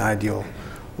seems like an ideal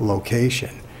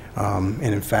location. And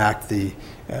in fact,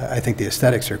 I think the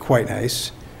aesthetics are quite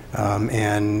nice.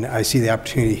 And I see the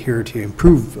opportunity here to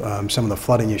improve some of the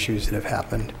flooding issues that have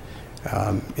happened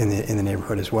in the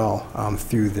neighborhood as well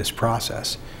through this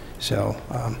process. So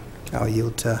I'll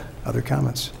yield to other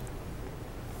comments.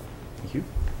 Thank you.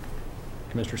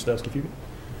 Commissioner Stevski, if you could.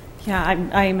 Yeah,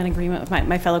 I am in agreement with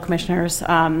my fellow commissioners.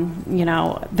 You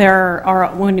know, there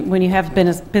are, when you have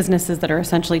businesses that are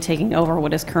essentially taking over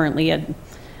what is currently a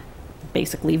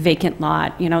basically vacant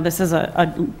lot, you know, this is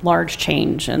a large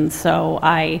change, and so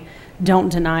I don't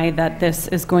deny that this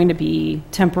is going to be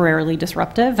temporarily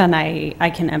disruptive, and I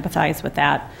can empathize with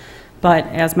that. But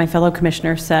as my fellow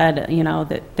commissioner said, you know,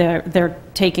 that they're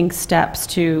taking steps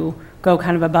to go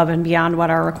kind of above and beyond what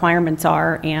our requirements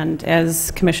are, and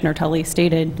as Commissioner Tully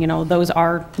stated, you know, those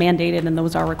are mandated and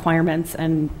those are requirements,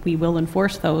 and we will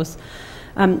enforce those.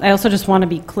 I also just want to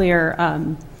be clear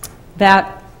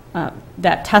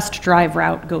that test drive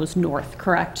route goes north,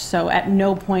 correct? So at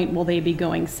no point will they be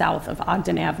going south of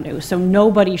Ogden Avenue. So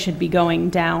nobody should be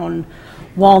going down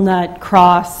Walnut,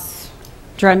 Cross,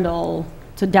 Drendel,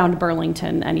 down to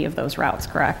Burlington, any of those routes,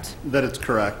 correct? That is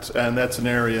correct, and that's an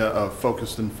area of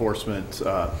focused enforcement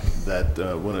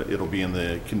that it'll be in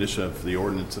the condition of the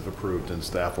ordinance if approved, and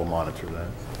staff will monitor that.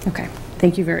 Okay,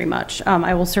 thank you very much.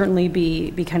 I will certainly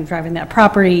be kind of driving that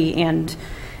property and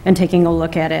taking a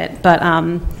look at it, but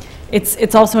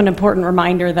it's also an important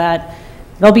reminder that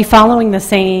they'll be following the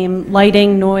same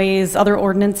lighting, noise, other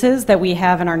ordinances that we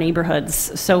have in our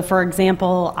neighborhoods. So for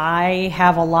example, I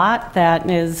have a lot that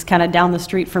is kind of down the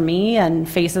street from me and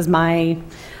faces my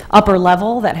upper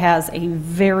level that has a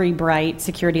very bright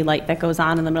security light that goes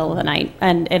on in the middle of the night.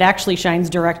 And it actually shines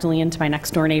directly into my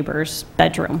next door neighbor's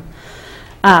bedroom.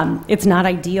 It's not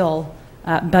ideal,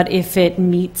 but if it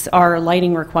meets our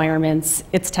lighting requirements,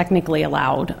 it's technically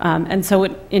allowed. And so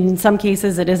in some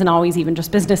cases, it isn't always even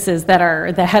just businesses that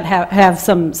have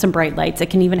some bright lights. It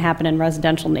can even happen in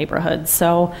residential neighborhoods.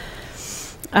 So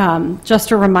just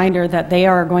a reminder that they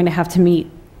are going to have to meet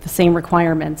the same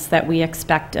requirements that we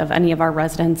expect of any of our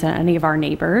residents and any of our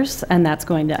neighbors. And that's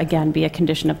going to, again, be a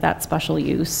condition of that special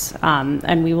use.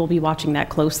 And we will be watching that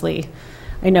closely.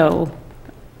 I know,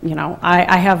 you know,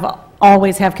 I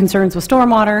always have concerns with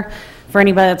stormwater. For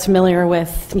anybody that's familiar with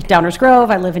Downers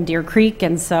Grove, I live in Deer Creek,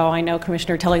 and so I know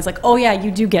Commissioner Tully's like, oh yeah, you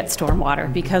do get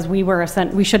stormwater, because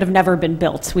we should have never been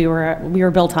built. We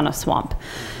were built on a swamp.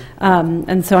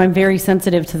 And so I'm very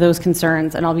sensitive to those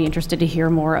concerns, and I'll be interested to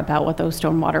hear more about what those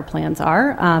stormwater plans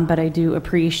are. But I do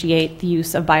appreciate the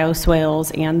use of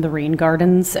bioswales and the rain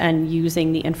gardens and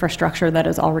using the infrastructure that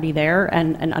is already there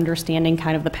and understanding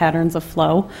kind of the patterns of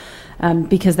flow.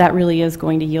 Because that really is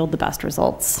going to yield the best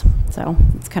results. So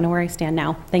that's kind of where I stand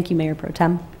now. Thank you, Mayor Pro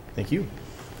Tem. Thank you.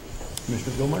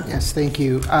 Commissioner Gilmore? Yes, thank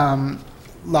you. A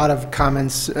lot of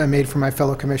comments made from my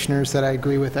fellow commissioners that I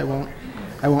agree with. I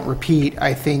won't repeat.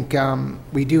 I think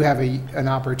we do have an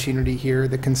opportunity here.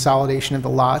 The consolidation of the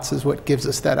lots is what gives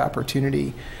us that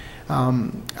opportunity.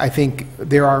 I think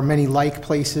there are many like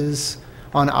places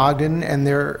on Ogden, and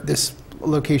this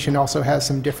location also has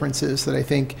some differences that I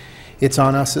think it's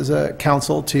on us as a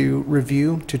council to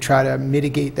review, to try to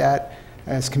mitigate that,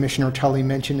 as Commissioner Tully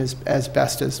mentioned, as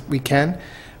best as we can.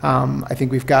 I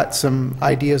think we've got some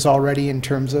ideas already in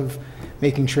terms of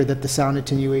making sure that the sound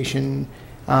attenuation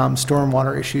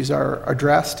stormwater issues are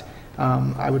addressed.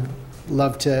 I would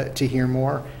love to hear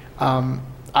more.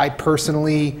 I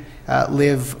personally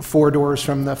live 4 doors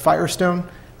from the Firestone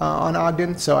on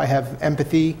Ogden, so I have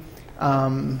empathy.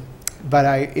 But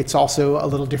it's also a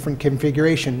little different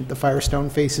configuration. The Firestone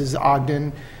faces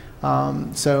Ogden,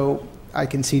 so I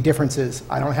can see differences.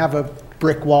 I don't have a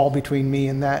brick wall between me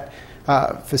and that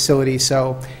facility,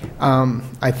 so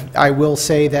I will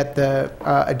say that the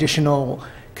additional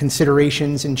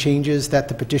considerations and changes that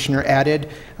the petitioner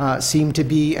added seem to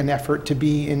be an effort to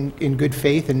be in good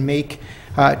faith and make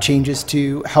changes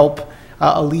to help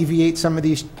alleviate some of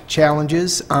these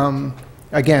challenges.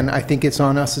 Again, I think it's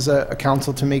on us as a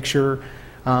council to make sure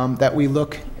that we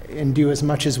look and do as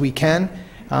much as we can,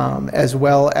 as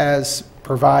well as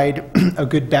provide a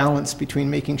good balance between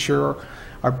making sure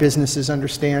our businesses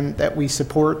understand that we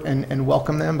support and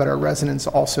welcome them, but our residents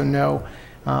also know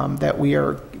that we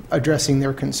are addressing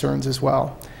their concerns as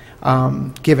well.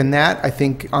 Given that, I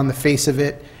think on the face of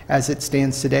it, as it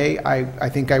stands today, I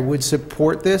think I would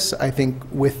support this, I think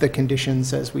with the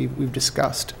conditions as we've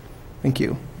discussed. Thank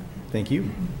you. Thank you.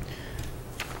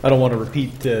 I don't want to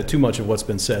repeat too much of what's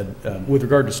been said. With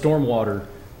regard to stormwater,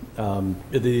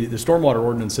 the stormwater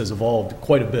ordinance has evolved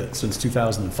quite a bit since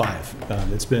 2005.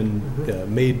 It's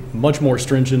been made much more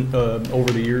stringent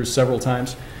over the years several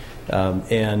times.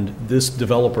 And this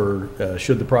developer,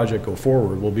 should the project go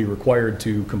forward, will be required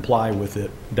to comply with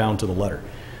it down to the letter.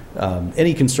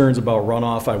 Any concerns about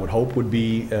runoff, I would hope, would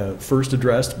be first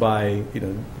addressed by,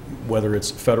 whether it's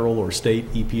federal or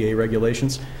state EPA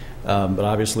regulations. But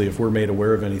obviously, if we're made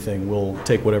aware of anything, we'll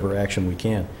take whatever action we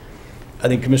can. I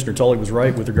think Commissioner Tully was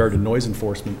right with regard to noise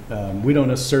enforcement. We don't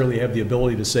necessarily have the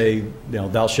ability to say,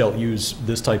 thou shalt use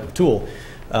this type of tool.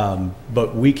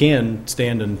 But we can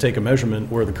stand and take a measurement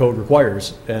where the code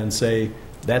requires and say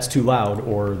that's too loud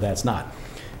or that's not.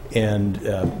 And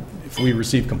if we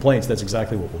receive complaints, that's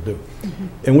exactly what we'll do.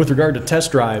 And with regard to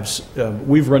test drives,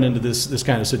 we've run into this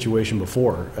kind of situation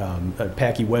before.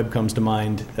 Packy Webb comes to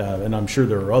mind, and I'm sure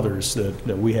there are others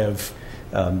that we have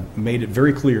made it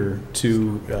very clear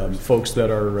to folks that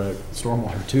are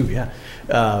stormwater too, yeah.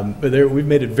 But we've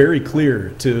made it very clear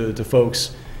to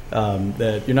folks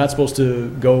that you're not supposed to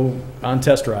go on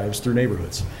test drives through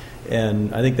neighborhoods.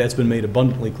 And I think that's been made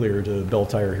abundantly clear to Belle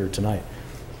Tire here tonight.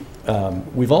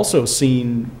 We've also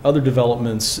seen other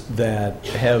developments that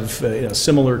have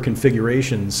similar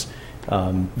configurations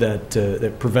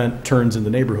that prevent turns in the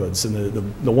neighborhoods.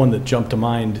 And the one that jumped to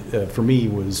mind for me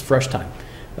was Fresh Time.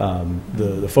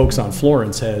 The folks on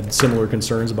Florence had similar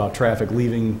concerns about traffic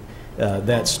leaving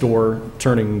that store,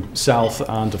 turning south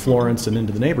onto Florence and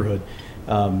into the neighborhood.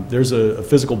 There's a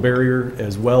physical barrier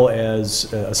as well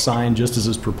as a sign, just as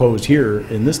is proposed here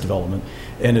in this development,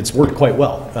 and it's worked quite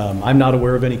well. I'm not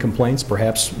aware of any complaints.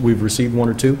 Perhaps we've received one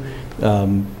or two,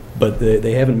 but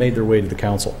they haven't made their way to the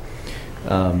council.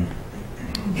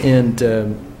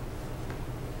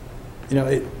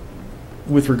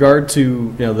 With regard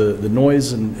to the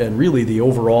noise and really the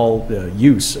overall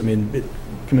use, I mean,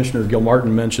 Commissioner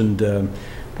Gilmartin mentioned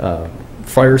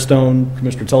Firestone,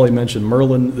 Commissioner Tully mentioned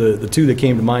Merlin. The two that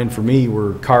came to mind for me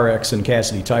were CarX and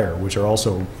Cassidy Tire, which are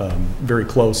also very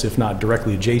close, if not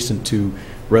directly adjacent to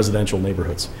residential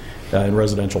neighborhoods and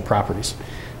residential properties.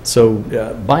 So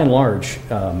by and large,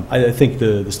 I think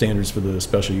the standards for the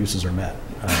special uses are met.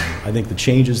 I think the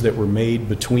changes that were made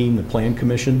between the Plan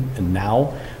Commission and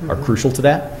now are crucial to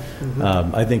that.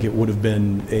 I think it would have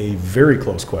been a very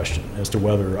close question as to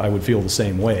whether I would feel the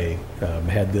same way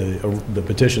had the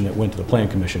petition that went to the Plan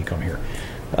Commission come here.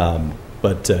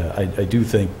 But I do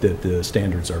think that the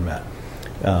standards are met.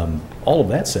 All of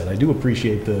that said, I do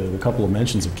appreciate the couple of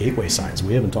mentions of gateway signs.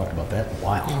 We haven't talked about that in a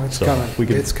while. Oh, it's coming.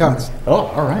 It's coming. Oh,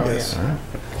 all right. Oh, yes. All right.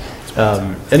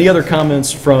 Any other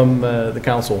comments from the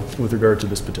council with regard to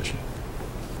this petition?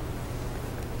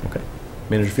 Okay.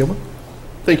 Manager Fieldman?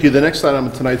 Thank you. The next item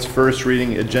on tonight's first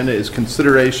reading agenda is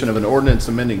consideration of an ordinance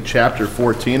amending Chapter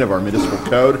 14 of our municipal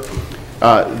code.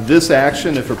 This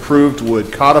action, if approved,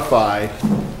 would codify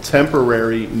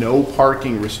temporary no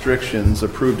parking restrictions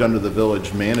approved under the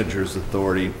village manager's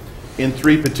authority in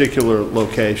three particular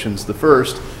locations. The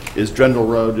first is Drendel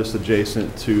Road, just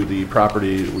adjacent to the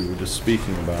property we were just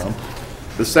speaking about.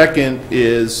 The second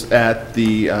is at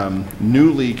the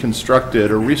newly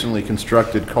constructed or recently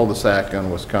constructed cul-de-sac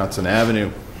on Wisconsin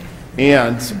Avenue,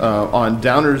 and on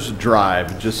Downers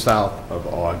Drive, just south of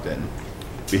Ogden.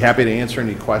 Be happy to answer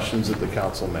any questions that the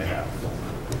council may have.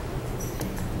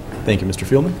 Thank you, Mr.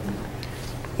 Fieldman.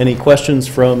 Any questions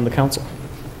from the council?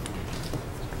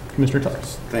 Commissioner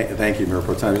Tubbs. Thank you, Mayor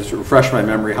Pro Tem. Just to refresh my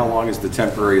memory, how long is the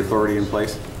temporary authority in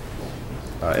place?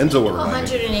 Enzo will remind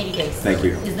me. 180 days. Thank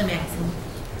you. Is the maximum.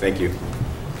 Thank you.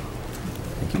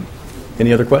 Thank you.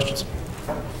 Any other questions?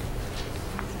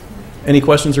 Any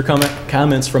questions or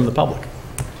comments from the public?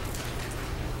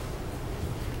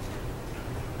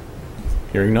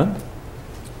 Hearing none.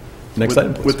 Next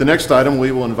item, please. With the next item,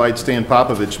 we will invite Stan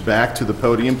Popovich back to the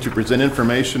podium to present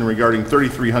information regarding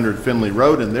 3300 Finley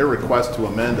Road and their request to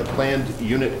amend a planned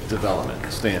unit development.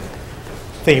 Stan.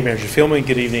 Thank you, Manager Fieldman.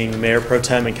 Good evening, Mayor Pro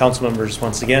Tem and council members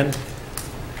once again.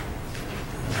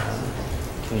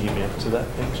 Can you get me up to that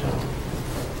page?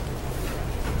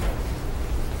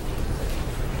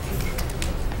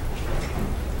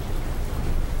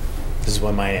 This is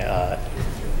what my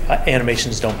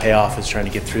animations don't pay off is trying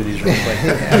to get through these real quick.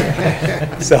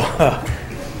 So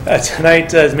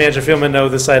tonight, as Manager Fieldman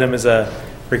knows, this item is a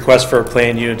request for a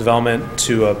planned unit development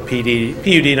to a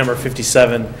PUD number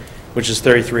 57, which is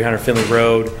 3300 Finley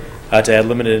Road, to add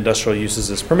limited industrial uses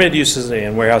as permitted uses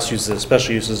and warehouse uses as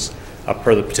special uses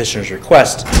per the petitioner's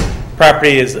request.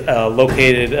 Property is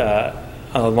located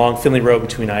along Finley Road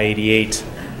between I-88,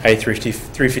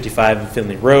 I-355, and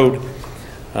Finley Road.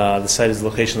 The site is the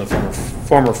location of the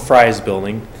former Fry's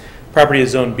building. Property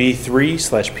is zone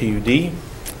B3/PUD.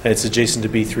 And it's adjacent to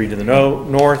B3 to the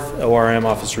north, ORM,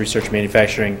 Office Research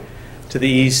Manufacturing to the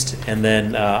east, and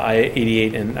then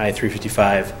I-88 and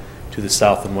I-355 to the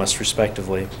south and west,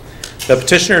 respectively. The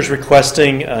petitioner is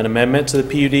requesting an amendment to the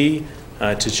PUD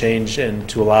to change and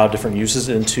to allow different uses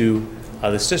into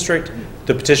this district.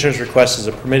 The petitioner's request is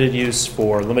a permitted use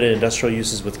for limited industrial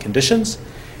uses with conditions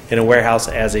and a warehouse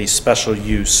as a special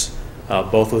use,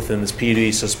 both within this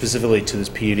PUD, so specifically to this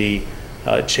PUD,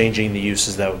 changing the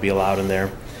uses that would be allowed in there.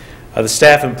 The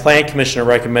staff and plan commission are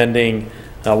recommending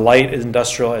light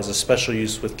industrial as a special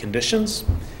use with conditions,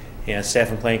 and staff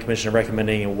and plan commission are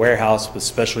recommending a warehouse with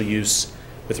special use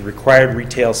with required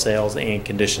retail sales and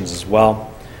conditions as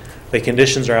well. The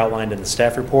conditions are outlined in the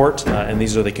staff report, and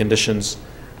these are the conditions.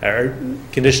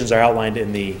 Conditions are outlined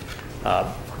in the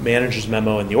manager's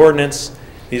memo in the ordinance.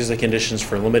 These are the conditions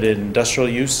for limited industrial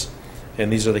use,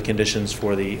 and these are the conditions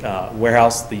for the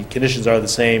warehouse. The conditions are the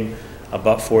same,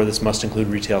 but for this must include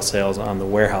retail sales on the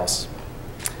warehouse.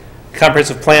 The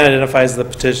comprehensive plan identifies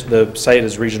the site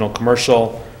as regional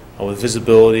commercial with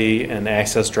visibility and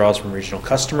access draws from regional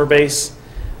customer base,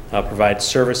 provides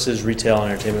services, retail,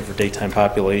 and entertainment for daytime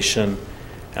population,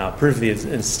 improve the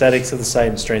aesthetics of the site,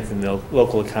 and strengthen the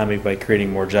local economy by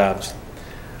creating more jobs.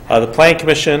 The Plan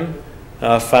Commission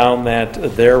found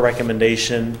that their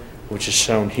recommendation, which is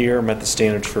shown here, met the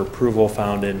standards for approval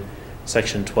found in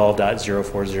Section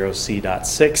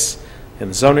 12.040C.6 in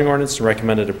the zoning ordinance, and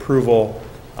recommended approval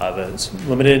of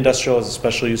limited industrial as a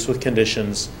special use with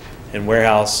conditions and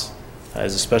warehouse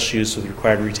as a special use with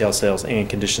required retail sales and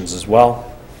conditions as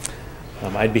well.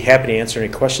 I'd be happy to answer any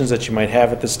questions that you might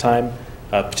have at this time.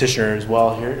 Petitioner as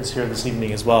well is here this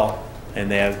evening as well,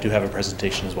 and they do have a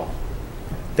presentation as well.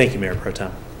 Thank you, Mayor Pro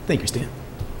Tem. Thank you, Stan.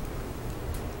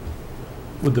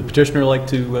 Would the petitioner like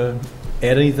to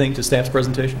add anything to staff's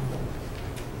presentation?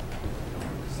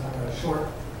 A short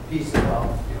piece about.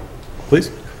 Please.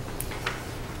 You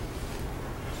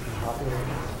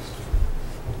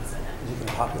can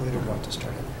populate or want to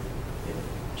start it?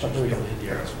 Okay, great.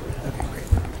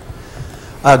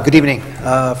 Good evening.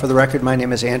 For the record, my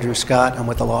name is Andrew Scott. I'm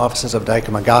with the law offices of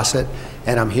Dykema Gossett,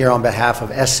 and I'm here on behalf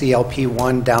of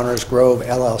SCLP1 Downers Grove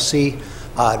LLC.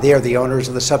 They are the owners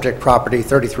of the subject property,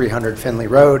 3300 Finley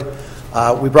Road.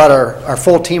 We brought our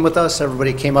full team with us.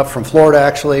 Everybody came up from Florida,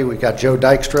 actually. We got Joe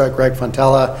Dykstra, Greg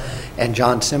Fontella, and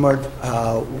John Simard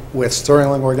with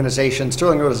Sterling Organization.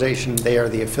 Sterling Organization, they are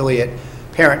the affiliate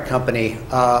parent company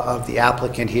of the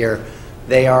applicant here.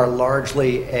 They are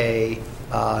largely a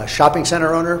shopping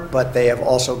center owner, but they have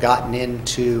also gotten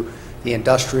into the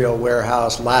industrial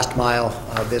warehouse, last mile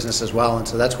business as well, and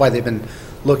so that's why they've been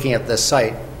looking at this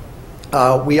site.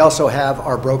 We also have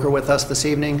our broker with us this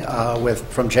evening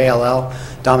from JLL,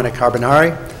 Dominic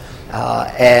Carbonari.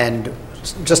 And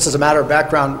just as a matter of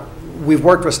background, we've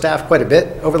worked with staff quite a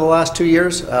bit over the last 2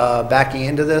 years, backing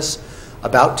into this.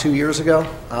 About 2 years ago,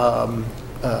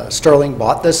 Sterling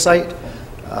bought this site.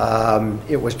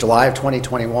 It was July of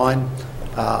 2021.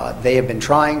 They have been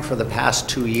trying for the past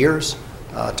 2 years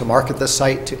to market this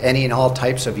site to any and all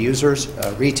types of users,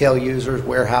 retail users,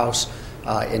 warehouse,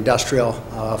 industrial,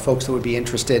 folks that would be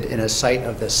interested in a site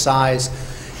of this size.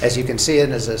 As you can see,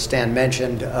 and as Stan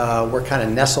mentioned, we're kind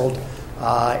of nestled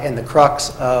in the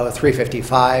crux of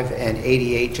 355 and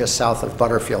 88 just south of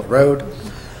Butterfield Road.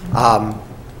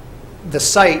 The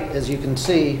site, as you can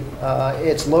see,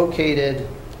 it's located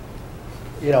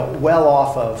well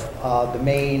off of the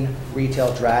main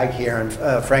retail drag here, and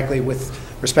frankly, with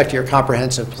respect to your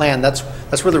comprehensive plan, that's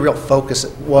where the real focus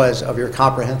was of your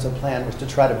comprehensive plan, was to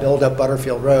try to build up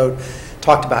Butterfield Road.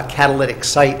 Talked about catalytic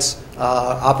sites,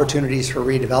 opportunities for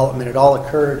redevelopment. It all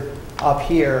occurred up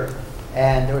here,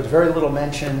 and there was very little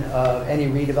mention of any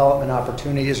redevelopment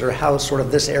opportunities or how sort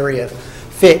of this area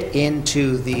fit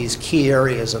into these key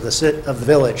areas of the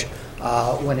village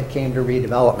when it came to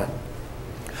redevelopment.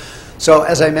 So,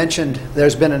 as I mentioned,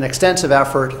 there's been an extensive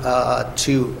effort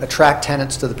to attract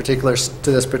tenants to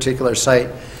this particular site,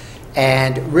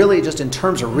 and really, just in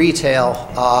terms of retail,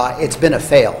 it's been a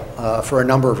fail for a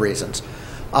number of reasons.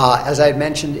 As I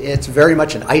mentioned, it's very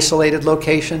much an isolated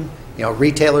location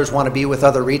retailers want to be with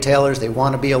other retailers, they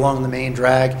want to be along the main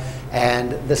drag,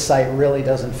 and this site really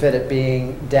doesn't fit it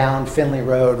being down Finley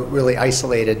Road, really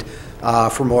isolated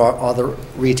from where all the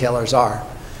retailers are.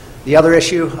 The other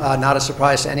issue, not a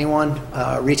surprise to anyone,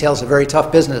 retail is a very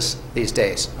tough business these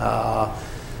days.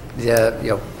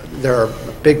 There are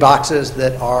big boxes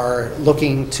that are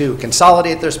looking to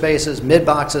consolidate their spaces,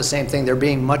 mid-boxes, same thing. They're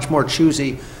being much more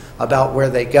choosy about where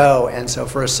they go. And so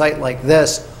for a site like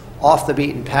this, off the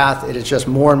beaten path, it is just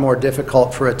more and more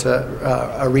difficult for it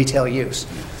to a retail use.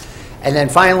 And then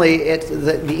finally,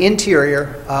 the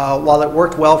interior, while it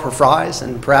worked well for Fry's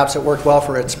and perhaps it worked well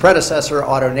for its predecessor,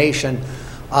 AutoNation,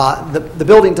 the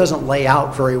building doesn't lay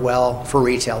out very well for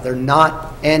retail. There are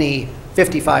not any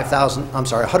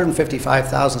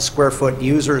 155,000 square foot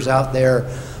users out there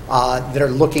that are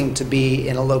looking to be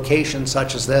in a location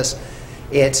such as this.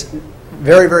 It's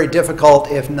very, very difficult,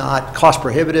 if not cost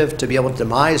prohibitive, to be able to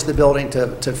demise the building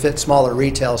to fit smaller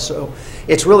retail. So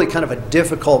it's really kind of a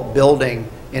difficult building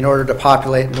in order to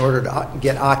populate, in order to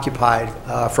get occupied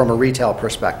from a retail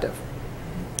perspective.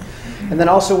 And then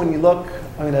also when you look,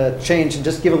 I'm going to change and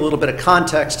just give a little bit of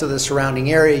context to the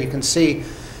surrounding area. You can see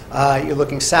you're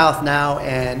looking south now,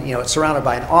 and it's surrounded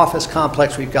by an office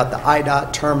complex. We've got the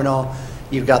IDOT terminal.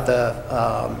 You've got the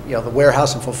the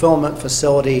warehouse and fulfillment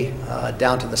facility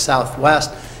down to the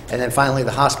southwest, and then finally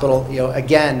the hospital.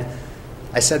 Again,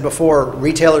 I said before,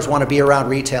 retailers want to be around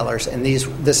retailers, and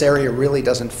this area really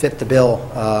doesn't fit the bill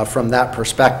from that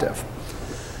perspective.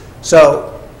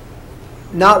 So,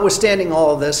 notwithstanding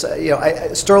all of this,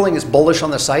 Sterling is bullish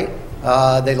on the site.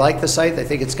 They like the site. They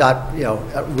think it's got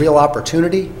a real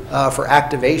opportunity for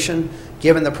activation,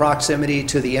 given the proximity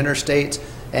to the interstates,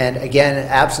 and again,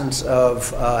 absence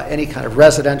of any kind of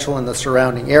residential in the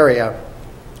surrounding area.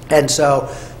 And so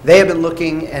they have been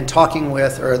looking and talking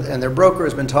with, and their broker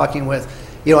has been talking with,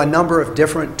 a number of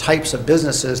different types of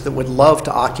businesses that would love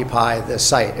to occupy this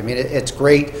site. I mean, it's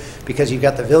great because you've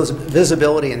got the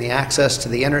visibility and the access to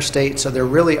the interstate, so there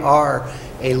really are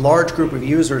a large group of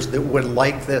users that would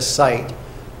like this site,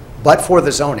 but for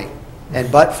the zoning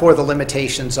and but for the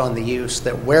limitations on the use,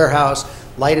 that warehouse,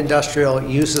 light industrial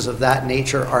uses of that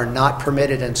nature are not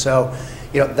permitted. And so,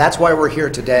 that's why we're here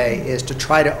today, is to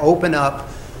try to open up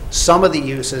some of the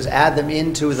uses, add them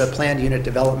into the planned unit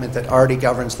development that already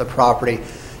governs the property,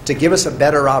 to give us a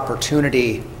better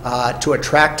opportunity to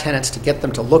attract tenants, to get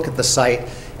them to look at the site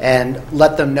and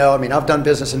let them know. I mean, I've done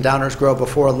business in Downers Grove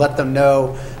before. Let them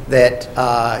know that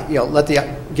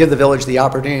give the village the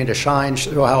opportunity to shine,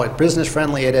 show how business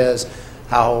friendly it is,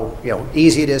 how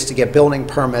easy it is to get building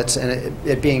permits, and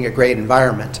it being a great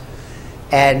environment.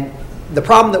 And the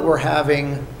problem that we're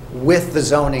having with the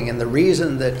zoning, and the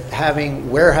reason that having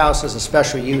warehouse as a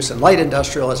special use and light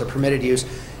industrial as a permitted use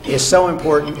is so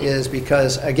important, is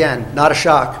because, again, not a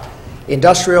shock,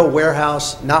 industrial,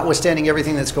 warehouse, notwithstanding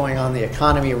everything that's going on in the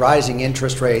economy, rising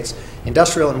interest rates,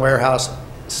 industrial and warehouse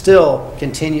still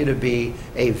continue to be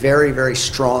a very, very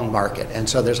strong market. And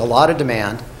so there's a lot of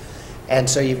demand. And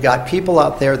so you've got people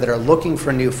out there that are looking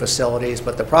for new facilities,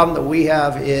 but the problem that we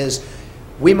have is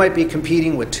we might be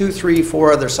competing with 2, 3,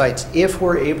 4 other sites if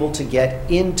we're able to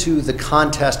get into the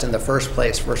contest in the first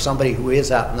place for somebody who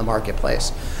is out in the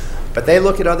marketplace. But they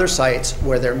look at other sites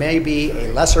where there may be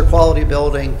a lesser quality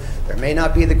building, there may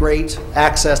not be the great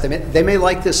access, they may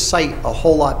like this site a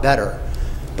whole lot better.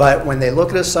 But when they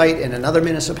look at a site in another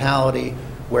municipality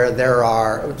where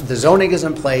the zoning is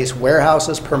in place, warehouse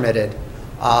is permitted,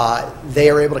 they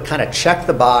are able to kind of check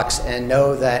the box and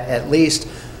know that at least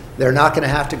they're not going to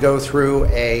have to go through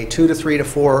a 2 to 3 to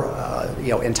 4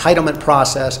 entitlement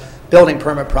process, building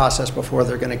permit process before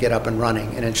they're going to get up and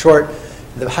running. And in short,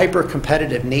 the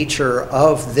hyper-competitive nature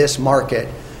of this market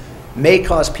may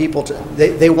cause people to,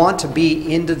 they want to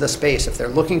be into the space. If they're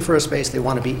looking for a space, they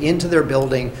want to be into their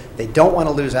building. They don't want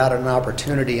to lose out on an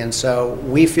opportunity. And so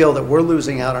we feel that we're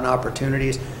losing out on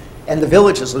opportunities, and the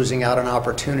village is losing out on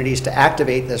opportunities to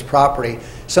activate this property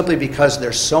simply because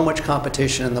there's so much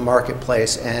competition in the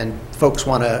marketplace, and folks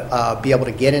want to be able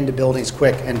to get into buildings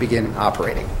quick and begin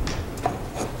operating.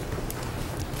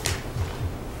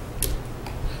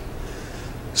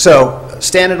 So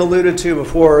Stan had alluded to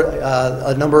before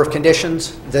a number of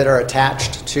conditions that are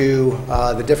attached to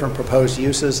the different proposed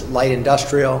uses, light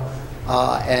industrial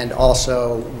and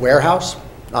also warehouse.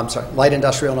 I'm sorry, light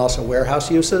industrial and also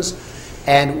warehouse uses.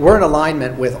 And we're in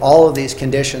alignment with all of these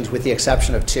conditions with the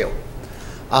exception of 2.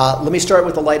 Let me start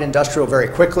with the light industrial very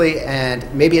quickly,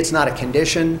 and maybe it's not a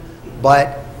condition,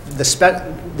 but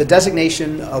the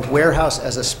designation of warehouse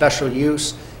as a special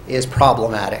use is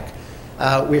problematic.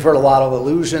 we've heard a lot of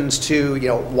allusions to,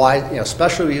 why,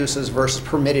 special uses versus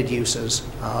permitted uses,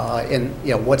 and,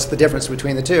 what's the difference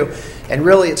between the two. And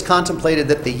really, it's contemplated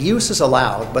that the use is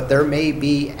allowed, but there may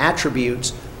be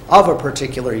attributes of a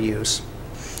particular use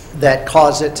that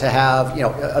cause it to have,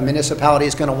 a municipality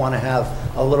is going to want to have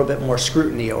a little bit more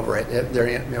scrutiny over it.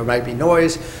 There might be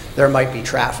noise, there might be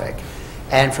traffic.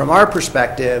 And from our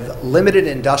perspective, limited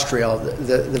industrial,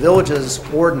 the village's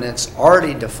ordinance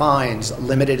already defines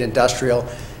limited industrial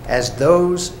as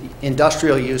those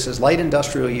industrial uses, light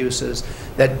industrial uses,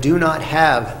 that do not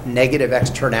have negative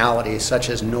externalities such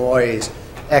as noise,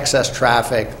 excess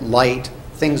traffic, light,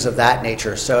 things of that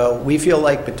nature. So we feel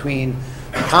like between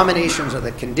combinations of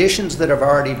the conditions that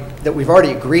we've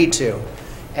already agreed to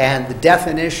and the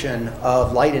definition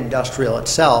of light industrial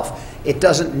itself, it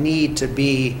doesn't need to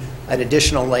be an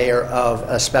additional layer of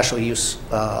a special use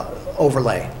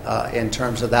overlay in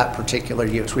terms of that particular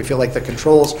use. We feel like the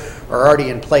controls are already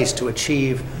in place to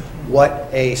achieve what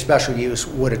a special use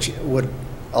would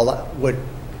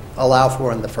allow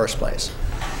for in the first place.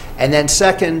 And then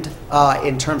second,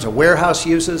 in terms of warehouse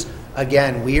uses,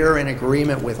 again, we are in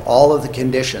agreement with all of the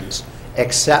conditions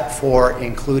except for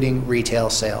including retail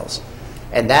sales.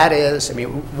 And that is,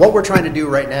 what we're trying to do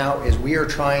right now is we are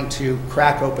trying to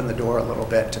crack open the door a little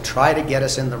bit to try to get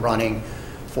us in the running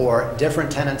for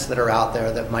different tenants that are out there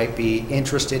that might be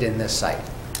interested in this site.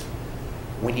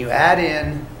 When you add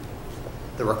in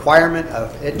the requirement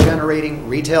of it generating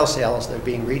retail sales, there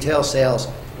being retail sales,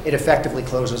 it effectively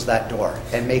closes that door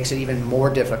and makes it even more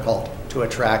difficult to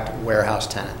attract warehouse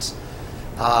tenants.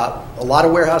 A lot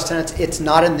of warehouse tenants, it's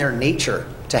not in their nature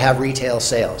to have retail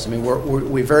sales.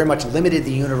 We very much limited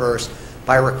the universe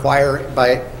by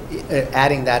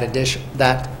adding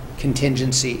that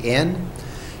contingency in.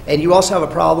 And you also have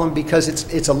a problem because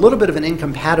it's a little bit of an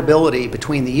incompatibility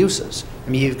between the uses.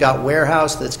 You've got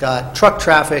warehouse that's got truck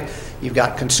traffic, you've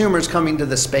got consumers coming to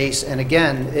the space, and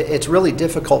again, it's really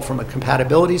difficult from a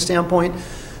compatibility standpoint.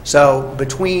 So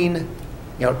between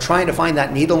trying to find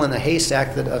that needle in the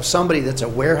haystack of somebody that's a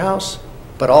warehouse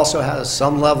but also has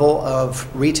some level of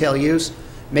retail use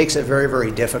makes it very,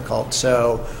 very difficult.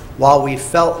 So while we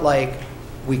felt like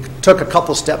we took a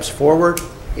couple steps forward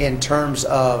in terms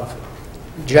of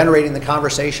generating the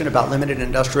conversation about limited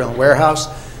industrial and warehouse,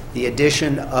 the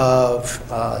addition of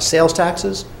sales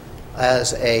taxes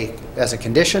as a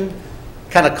condition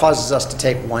kind of causes us to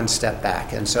take one step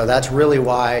back. And so that's really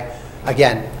why,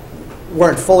 again, we're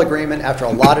in full agreement after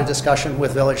a lot of discussion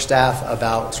with village staff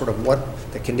about sort of what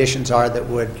the conditions are that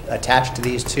would attach to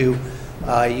these two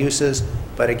uses.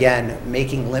 But again,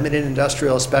 making limited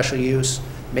industrial special use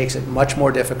makes it much more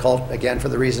difficult, again, for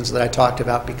the reasons that I talked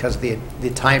about, because the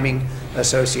timing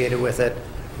associated with it.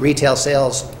 Retail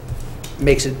sales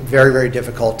makes it very, very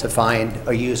difficult to find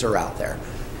a user out there.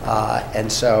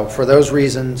 And so for those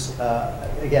reasons,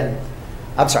 again,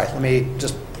 I'm sorry, let me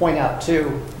just point out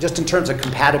too, just in terms of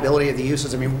compatibility of the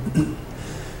uses,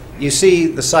 you see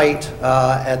the site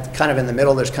at kind of in the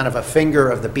middle, there's kind of a finger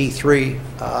of the B3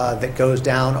 that goes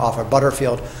down off of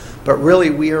Butterfield. But really,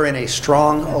 we are in a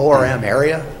strong ORM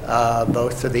area,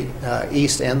 both to the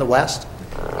east and the west.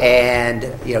 And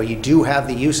you do have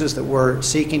the uses that we're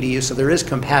seeking to use, so there is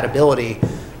compatibility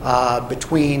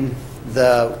between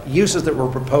the uses that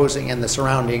we're proposing and the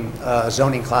surrounding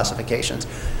zoning classifications.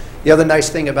 The other nice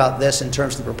thing about this in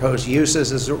terms of the proposed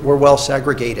uses is that we're well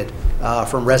segregated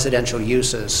from residential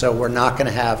uses. So we're not going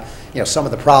to have some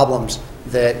of the problems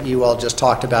that you all just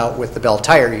talked about with the Bell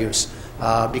Tire use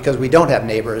because we don't have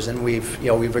neighbors, and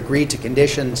we've agreed to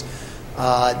conditions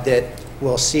that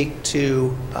will seek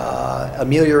to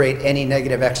ameliorate any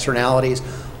negative externalities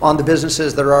on the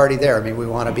businesses that are already there. We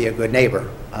want to be a good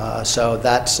neighbor. So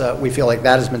that's we feel like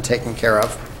that has been taken care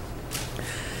of.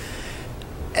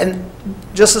 And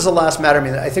just as a last matter,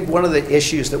 I think one of the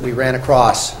issues that we ran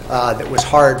across that was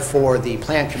hard for the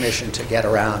Plan Commission to get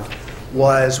around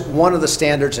was one of the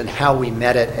standards and how we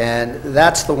met it, and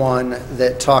that's the one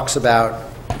that talks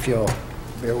about, if you'll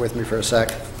bear with me for a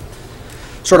sec,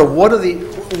 sort of what are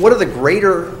the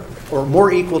greater or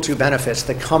more equal to benefits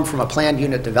that come from a planned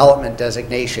unit development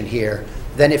designation here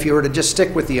than if you were to just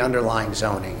stick with the underlying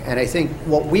zoning. And I think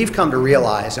what we've come to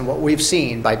realize and what we've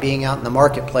seen by being out in the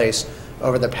marketplace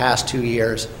over the past 2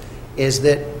 years is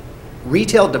that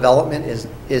retail development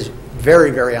is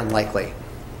very, very unlikely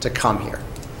to come here.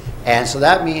 And so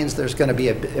that means there's going to be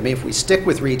if we stick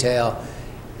with retail,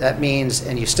 that means,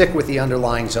 and you stick with the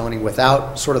underlying zoning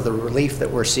without sort of the relief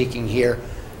that we're seeking here,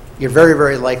 you're very,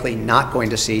 very likely not going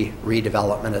to see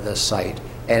redevelopment of this site.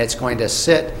 And it's going to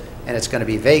sit, and it's going to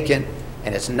be vacant,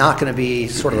 and it's not going to be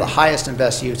sort of the highest and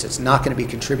best use. It's not going to be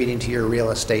contributing to your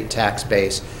real estate tax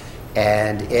base.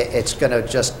 and it's going to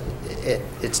just,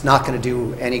 it's not going to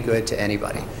do any good to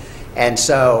anybody. And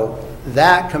so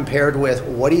that compared with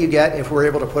what do you get if we're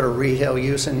able to put a retail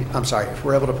use in, I'm sorry, if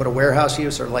we're able to put a warehouse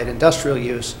use or light industrial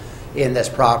use in this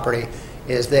property,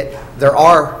 is that there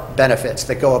are benefits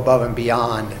that go above and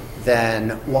beyond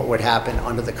than what would happen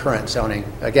under the current zoning.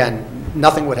 Again,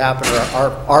 nothing would happen,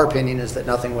 or our opinion is that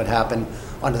nothing would happen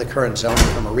under the current zoning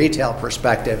from a retail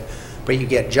perspective, but you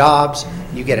get jobs,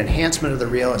 you get enhancement of the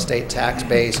real estate tax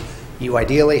base, you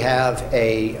ideally have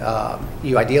a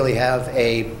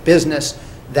business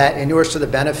that inures to the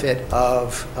benefit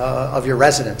of your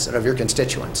residents and of your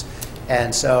constituents.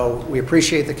 And so we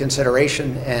appreciate the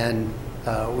consideration, and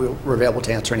we're available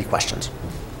to answer any questions.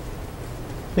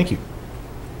 Thank you.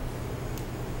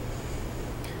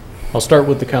 I'll start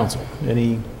with the council.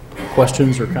 Any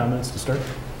questions or comments to start?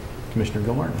 Commissioner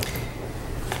Gilmartin.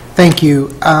 Thank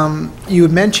you. You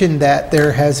mentioned that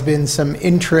there has been some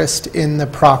interest in the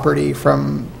property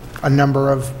from a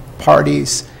number of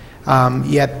parties,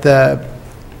 yet the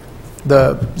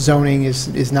zoning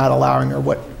is not allowing, or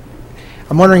what.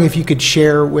 I'm wondering if you could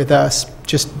share with us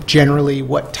just generally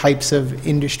what types of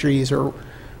industries or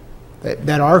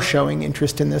that are showing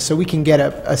interest in this, so we can get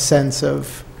a sense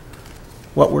of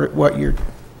what you're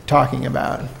talking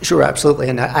about. Sure, absolutely.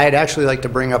 And I'd actually like to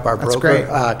bring up our broker,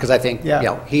 because I think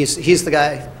he's the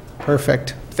guy.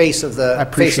 Perfect. Face of the I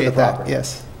appreciate face of the that. property.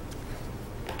 Yes.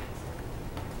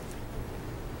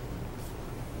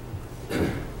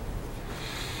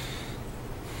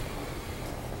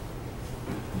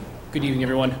 Good evening,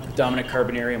 everyone. Dominic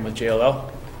Carbonari, I'm with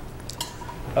JLL.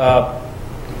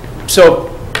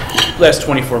 So, last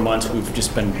 24 months, we've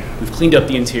cleaned up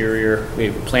the interior,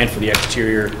 we've planned for the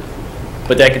exterior,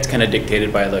 but that gets kind of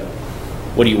dictated by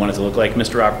what do you want it to look like,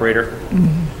 Mr. Operator?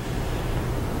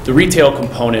 Mm-hmm. The retail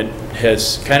component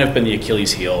has kind of been the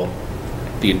Achilles heel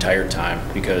the entire time,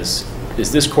 because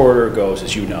as this corridor goes,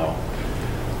 as you know,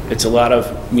 it's a lot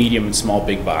of medium and small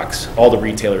big box. All the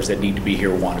retailers that need to be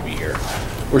here want to be here.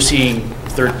 We're seeing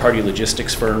third-party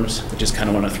logistics firms that just kind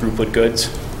of want to throughput goods.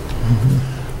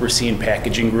 Mm-hmm. We're seeing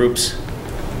packaging groups.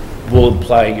 We'll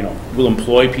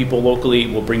employ people locally.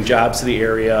 We'll bring jobs to the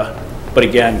area. But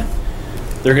again,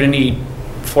 they're going to need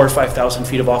 4,000 or 5,000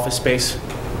 feet of office space,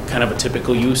 kind of a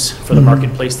typical use for the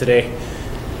marketplace today.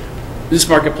 This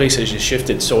marketplace has just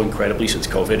shifted so incredibly since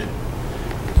COVID.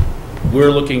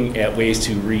 We're looking at ways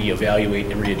to reevaluate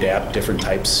and readapt different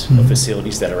types of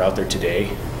facilities that are out there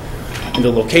today. And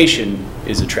the location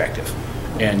is attractive,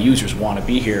 and users want to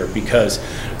be here because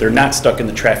they're not stuck in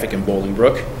the traffic in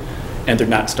Bolingbrook, and they're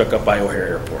not stuck up by O'Hare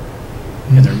Airport,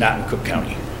 and they're not in Cook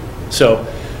County. So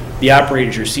the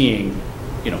operators you're seeing,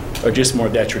 are just more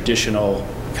of that traditional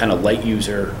kind of light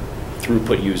user,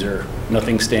 throughput user,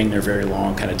 nothing staying there very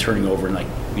long, kind of turning over in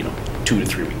 2 to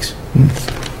 3 weeks.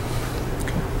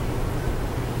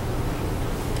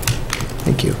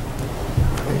 Thank you.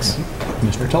 Thanks.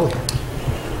 Commissioner Tully.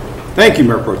 Thank you,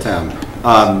 Mayor Pro Tem.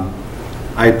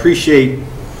 I appreciate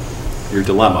your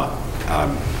dilemma.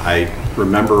 I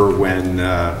remember when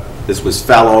this was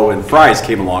Fallow and Fry's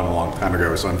came along a long time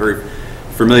ago, so I'm very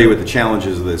familiar with the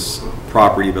challenges of this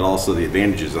property, but also the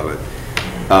advantages of it.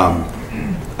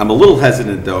 I'm a little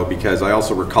hesitant, though, because I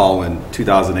also recall in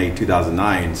 2008,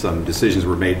 2009, some decisions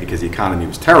were made because the economy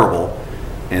was terrible,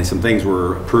 and some things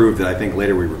were approved that I think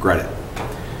later we regretted.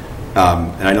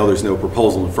 And I know there's no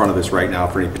proposal in front of us right now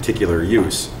for any particular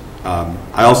use.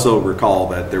 I also recall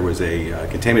that there was a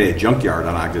contaminated junkyard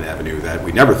on Ogden Avenue that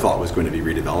we never thought was going to be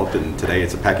redeveloped, and today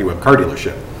it's a Packy Web car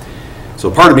dealership.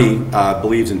 So part of me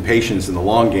believes in patience in the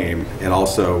long game, and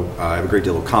also I have a great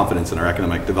deal of confidence in our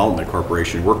Economic Development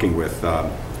Corporation working with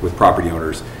property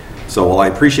owners. So while I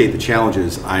appreciate the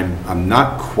challenges, I'm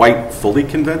not quite fully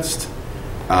convinced.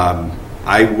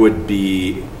 I would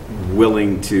be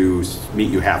willing to meet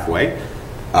you halfway.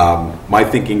 My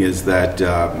thinking is that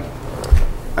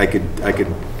I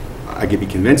could be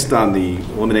convinced on the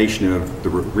elimination of the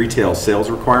retail sales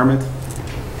requirement,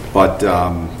 but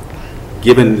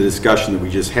given the discussion that we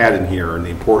just had in here and the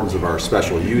importance of our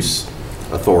special use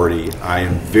authority, I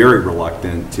am very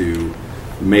reluctant to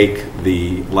make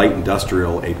the light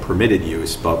industrial a permitted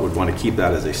use, but would want to keep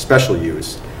that as a special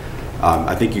use.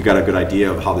 I think you've got a good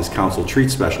idea of how this council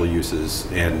treats special uses,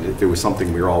 and if it was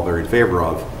something we were all very in favor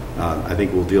of, I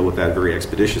think we'll deal with that very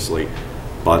expeditiously.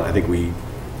 But I think we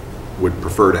would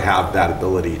prefer to have that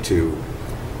ability to,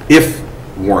 if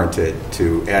warranted,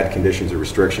 to add conditions or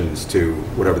restrictions to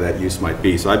whatever that use might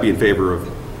be. So I'd be in favor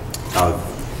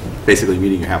of basically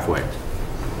meeting you halfway.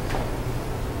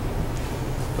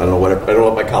 I don't know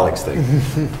what my colleagues think.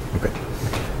 Okay.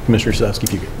 Commissioner Sadowski,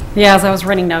 if you could. Yeah, as I was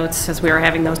writing notes as we were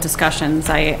having those discussions,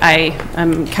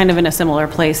 I'm kind of in a similar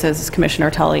place as Commissioner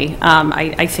Tully.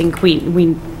 I think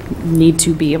we need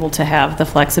to be able to have the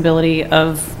flexibility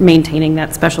of maintaining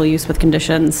that special use with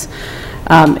conditions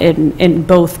in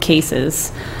both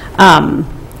cases.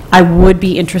 I would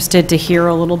be interested to hear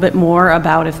a little bit more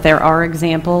about if there are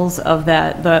examples of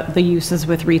that, the uses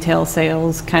with retail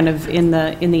sales kind of in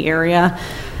the area.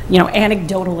 You know,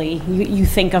 anecdotally, you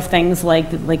think of things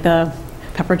like the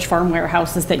Pepperidge Farm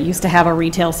warehouses that used to have a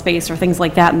retail space or things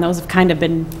like that, and those have kind of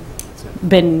been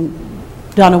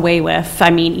done away with. I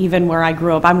mean, even where I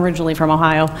grew up, I'm originally from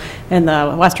Ohio, in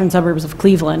the western suburbs of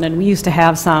Cleveland, and we used to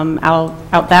have some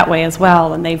out that way as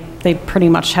well, and they pretty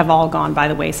much have all gone by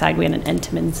the wayside. We had an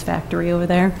Entenmann's factory over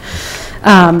there.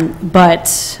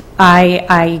 But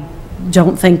I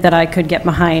don't think that I could get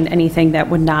behind anything that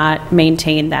would not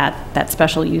maintain that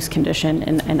special use condition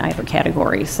in either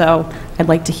category. So I'd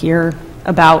like to hear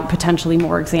about potentially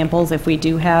more examples if we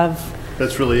do have.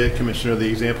 That's really it, Commissioner. The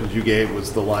examples you gave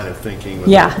was the line of thinking with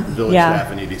Yeah, the village yeah.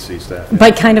 staff and EDC staff.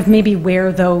 But kind of maybe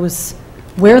where those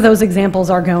examples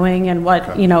are going and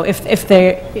what, you know,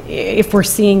 if we're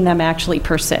seeing them actually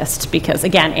persist, because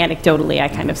again, anecdotally, I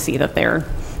kind of see that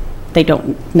they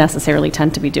don't necessarily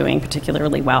tend to be doing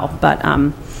particularly well. But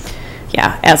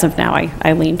yeah, as of now,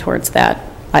 I lean towards that.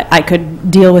 I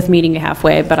could deal with meeting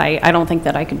halfway, but I don't think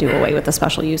that I could do away with the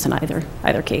special use in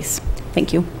either case.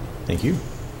 Thank you. Thank you.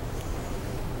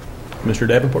 Mr.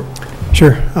 Davenport?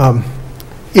 Sure.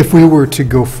 If we were to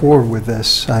go forward with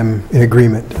this, I'm in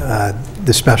agreement.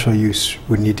 The special use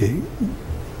would need to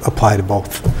apply to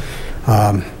both.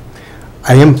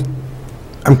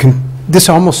 This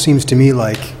almost seems to me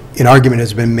like an argument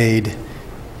has been made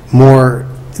more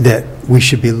that we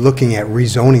should be looking at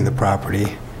rezoning the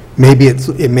property. Maybe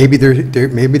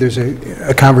there's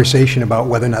a conversation about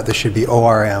whether or not this should be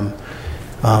ORM.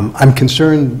 I'm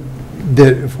concerned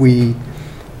that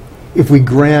if we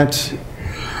grant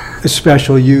a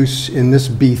special use in this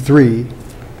B3,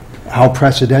 how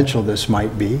precedential this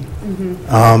might be,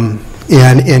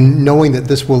 and knowing that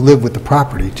this will live with the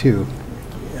property too.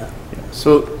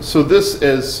 So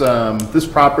this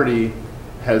property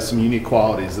has some unique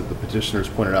qualities that the petitioners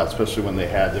pointed out, especially when they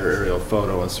had their aerial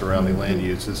photo and surrounding land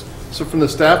uses. So from the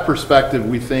staff perspective,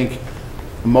 we think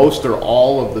most or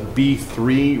all of the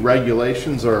B3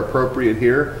 regulations are appropriate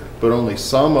here, but only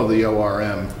some of the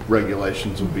ORM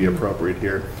regulations would be appropriate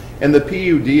here. And the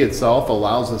PUD itself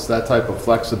allows us that type of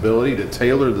flexibility to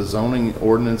tailor the zoning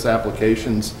ordinance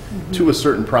applications to a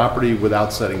certain property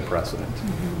without setting precedent.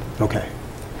 Okay.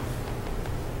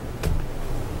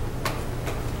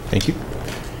 Thank you.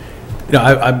 You know,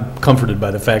 I'm comforted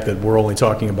by the fact that we're only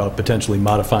talking about potentially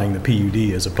modifying the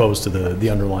PUD as opposed to the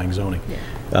underlying zoning,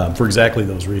 for exactly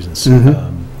those reasons.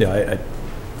 Yeah,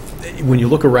 when you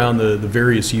look around the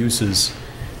various uses,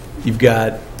 you've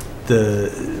got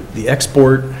the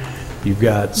export, you've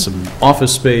got some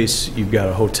office space, you've got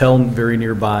a hotel very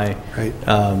nearby, right?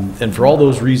 And for all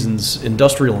those reasons,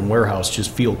 industrial and warehouse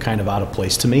just feel kind of out of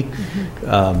place to me.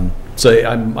 So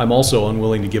I'm also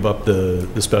unwilling to give up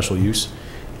the special use.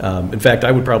 In fact,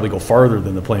 I would probably go farther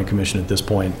than the Plan Commission at this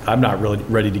point. I'm not really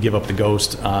ready to give up the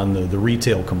ghost on the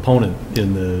retail component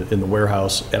in the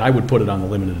warehouse, and I would put it on the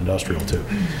limited industrial too.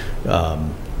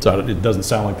 So it doesn't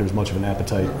sound like there's much of an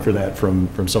appetite for that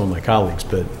from some of my colleagues,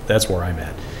 but that's where I'm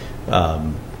at.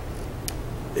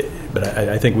 But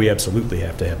I think we absolutely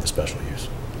have to have the special use.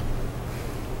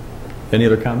 Any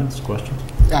other comments, questions?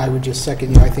 I would just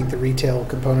second you. I think the retail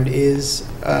component is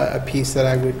a piece that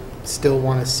I would still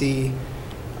want to see,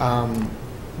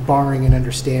 barring an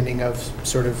understanding of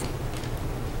sort of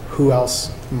who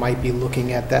else might be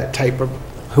looking at that type of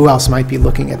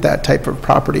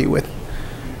property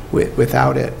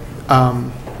without it.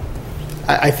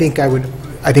 I think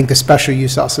the special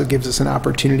use also gives us an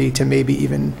opportunity to maybe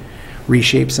even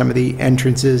reshape some of the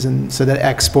entrances, and so that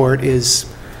export is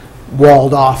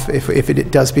walled off if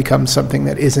it does become something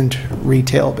that isn't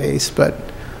retail based, but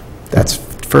that's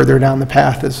further down the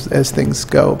path as things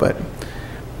go. But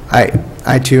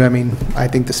I too, I mean, I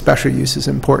think the special use is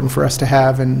important for us to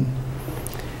have, and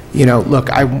you know, look,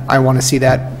 I want to see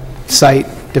that site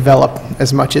develop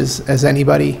as much as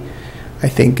anybody. I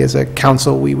think as a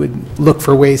council we would look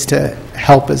for ways to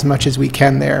help as much as we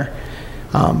can there.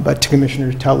 But to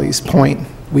Commissioner Tully's point,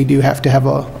 we do have to have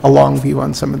a long view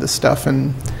on some of this stuff,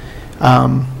 and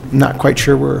I'm not quite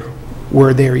sure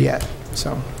we're there yet.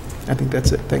 So I think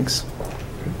that's it. Thanks.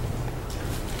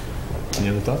 Any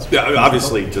other thoughts? Yeah,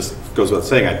 obviously, just goes without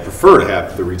saying, I'd prefer to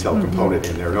have the retail component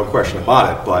in there, no question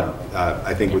about it. But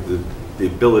I think with the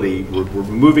ability, we're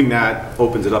removing that,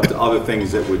 opens it up to other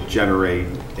things that would generate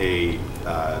a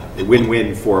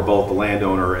win-win for both the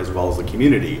landowner as well as the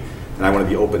community. And I want to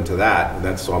be open to that, and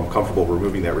that's so I'm comfortable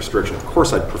removing that restriction. Of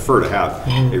course, I'd prefer to have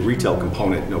a retail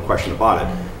component, no question about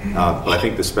it. But I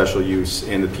think the special use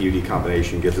and the PUD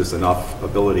combination gives us enough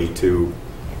ability to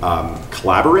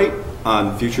collaborate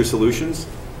on future solutions,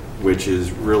 which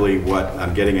is really what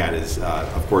I'm getting at is,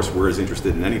 of course, we're as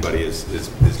interested in anybody is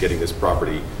getting this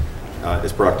property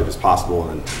as productive as possible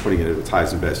and putting it at its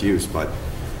highest and best use. But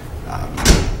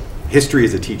history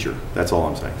is a teacher. That's all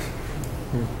I'm saying.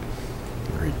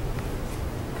 Agreed.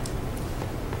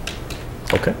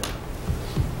 Okay.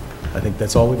 I think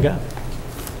that's all we've got.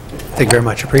 Thank you very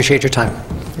much. Appreciate your time.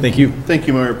 Thank you. Thank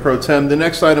you, Mayor Pro Tem. The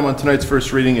next item on tonight's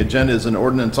first reading agenda is an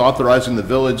ordinance authorizing the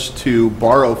village to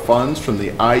borrow funds from the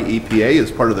IEPA as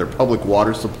part of their public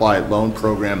water supply loan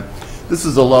program. This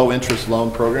is a low-interest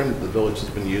loan program that the village has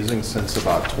been using since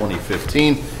about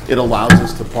 2015. It allows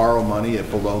us to borrow money at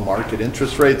below-market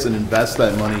interest rates and invest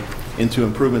that money into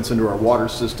improvements into our water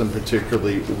system,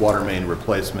 particularly water main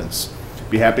replacements.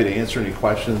 Be happy to answer any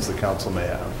questions the council may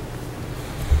have.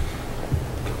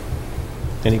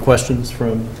 Any questions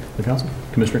from the council?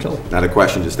 Commissioner Tiller. Not a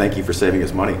question, just thank you for saving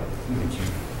us money. Thank you.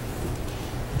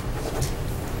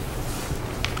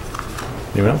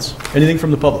 Anyone else? Anything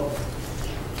from the public?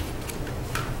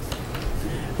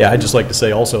 Yeah, I'd just like to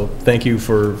say also, thank you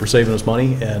for saving us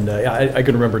money. And I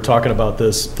can remember talking about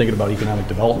this, thinking about economic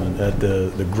development at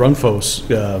the Grundfos.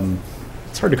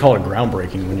 It's hard to call it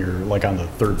groundbreaking when you're like on the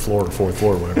third floor or fourth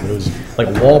floor or whatever. It was like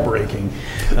wall breaking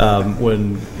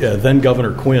when then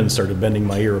Governor Quinn started bending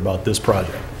my ear about this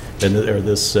project and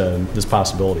this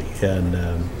possibility. And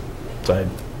so I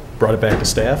brought it back to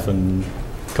staff, and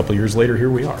a couple of years later,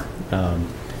 here we are. I'm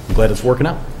glad it's working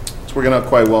out. It's working out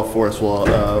quite well for us.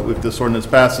 Well, if this ordinance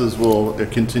passes, we'll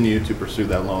continue to pursue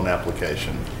that loan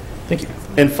application. Thank you.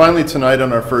 And finally, tonight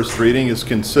on our first reading is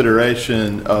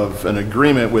consideration of an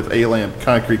agreement with A-Lamp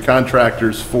Concrete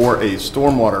Contractors for a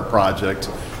stormwater project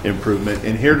improvement.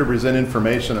 And here to present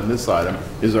information on this item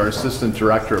is our Assistant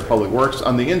Director of Public Works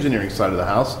on the engineering side of the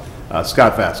house,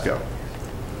 Scott Vasco.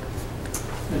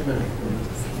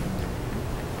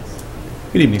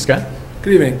 Good evening, Scott.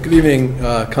 Good evening. Good evening,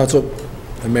 Council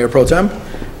and Mayor Pro Tem. Tonight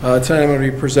I'm going to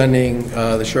be presenting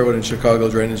the Sherwood and Chicago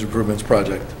Drainage Improvements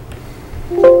Project.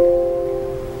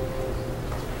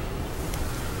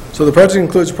 So the project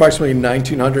includes approximately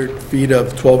 1,900 feet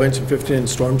of 12-inch and 15-inch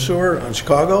storm sewer on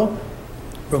Chicago,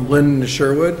 from Linden to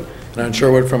Sherwood, and on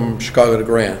Sherwood from Chicago to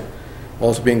Grant. We'll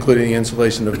also be including the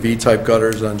installation of V-type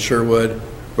gutters on Sherwood,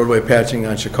 roadway patching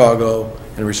on Chicago,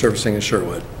 and resurfacing in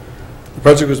Sherwood. The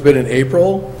project was bid in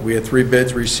April. We had 3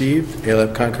 bids received.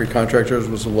 A-Lamp Concrete Contractors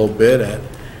was a low bid at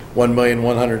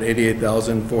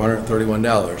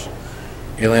 $1,188,431.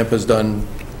 A-Lamp has done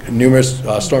numerous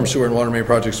storm sewer and water main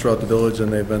projects throughout the village,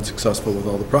 and they've been successful with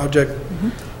all the project.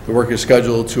 The work is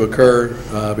scheduled to occur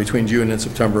between June and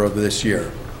September of this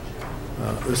year.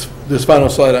 This final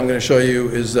slide I'm going to show you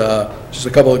is just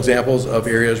a couple examples of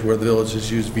areas where the village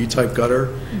has used V-type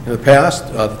gutter in the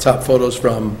past. The top photo is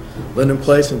from Linden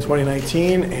Place in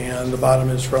 2019, and the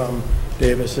bottom is from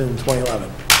Davis in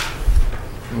 2011.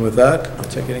 And with that, I'll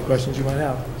take any questions you might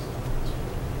have.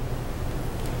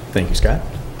 Thank you, Scott.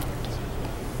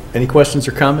 Any questions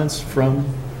or comments from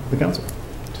the council?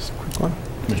 Just a quick one.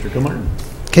 Commissioner Kilmartin.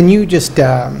 Can you just,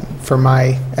 for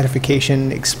my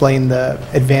edification, explain the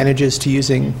advantages to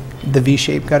using the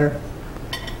V-shaped gutter?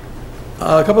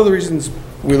 A couple of the reasons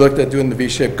we looked at doing the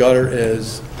V-shaped gutter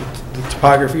is the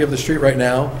topography of the street right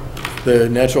now. The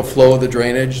natural flow of the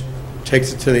drainage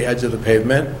takes it to the edge of the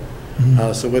pavement.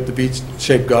 So with the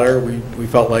V-shaped gutter, we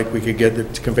felt like we could get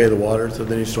it to convey the water to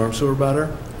the new storm sewer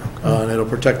better. And it'll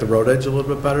protect the road edge a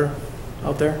little bit better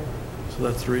out there. So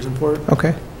that's the reason for it.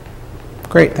 Okay.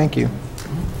 Great, thank you.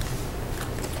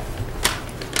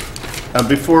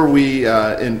 Before we,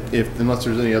 unless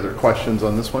there's any other questions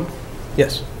on this one?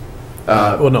 Yes.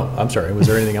 Well, no, I'm sorry. Was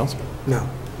there anything else? No.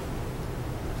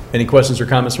 Any questions or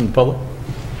comments from the public?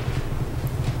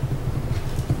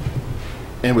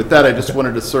 And with that, I just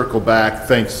wanted to circle back.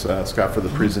 Thanks, Scott, for the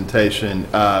presentation.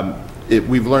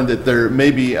 We've learned that there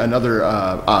may be another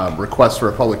request for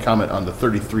a public comment on the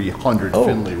 3300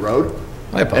 Finley Road.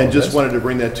 I apologize. And just wanted to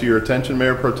bring that to your attention,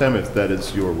 Mayor Pro Tem, if that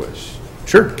is your wish.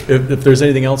 Sure. If there's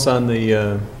anything else on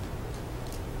the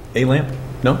A-Lamp?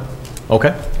 No?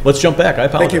 Okay. Let's jump back. I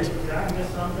apologize.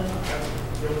 Thank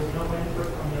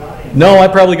you. No, I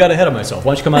probably got ahead of myself.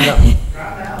 Why don't you come on down?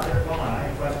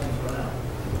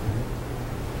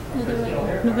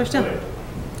 No, they're still.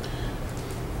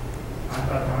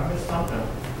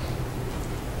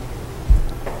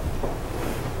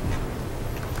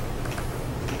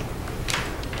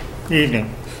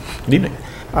 Evening. Good evening.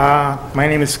 My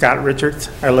name is Scott Richards.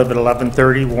 I live at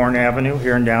 1130 Warren Avenue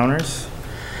here in Downers.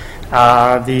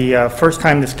 The first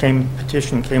time this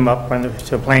petition came up to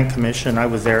the Plan Commission, I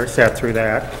was there, sat through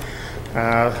that.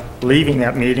 Leaving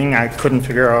that meeting, I couldn't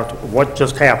figure out what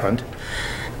just happened.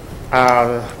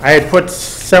 I had put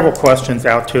several questions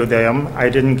out to them. I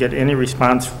didn't get any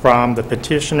response from the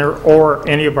petitioner or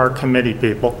any of our committee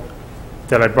people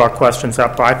that I brought questions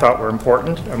up I thought were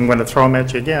important. I'm going to throw them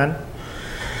at you again.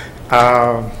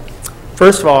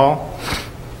 First of all,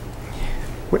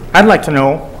 I'd like to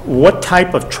know what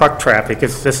type of truck traffic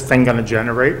is this thing going to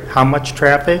generate? How much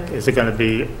traffic? Is it going to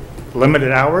be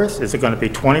limited hours? Is it going to be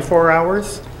 24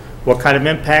 hours? What kind of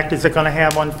impact is it going to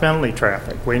have on Findlay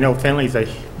traffic? We know Findlay's a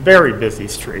very busy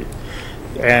street,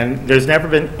 and there's never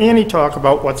been any talk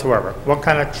about whatsoever. What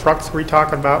kind of trucks are we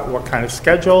talking about? What kind of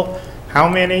schedule? How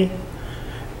many?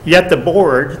 Yet the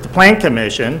board, the Plan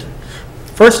Commission,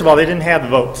 first of all, they didn't have the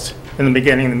votes in the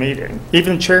beginning of the meeting.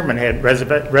 Even the chairman had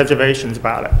reservations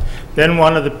about it. Then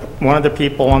one of the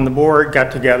people on the board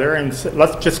got together and said,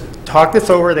 let's just talk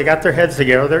this over. They got their heads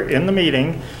together in the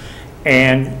meeting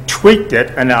and tweaked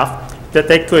it enough that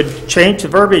they could change the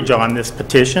verbiage on this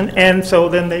petition, and so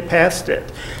then they passed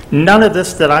it. None of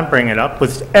this that I'm bringing up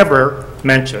was ever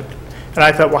mentioned. And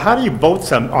I thought, well, how do you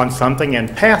vote on something and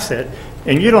pass it,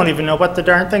 and you don't even know what the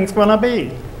darn thing's going to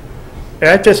be?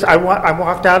 And I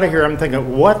walked out of here, I'm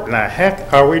thinking, what in the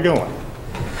heck are we doing?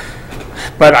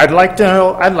 But I'd like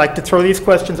to throw these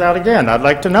questions out again. I'd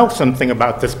like to know something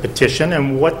about this petition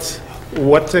and what's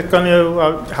it going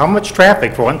to, how much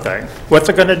traffic, for one thing. What's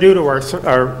it going to do to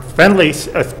our Findlay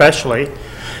especially?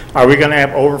 Are we going to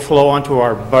have overflow onto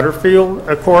our Butterfield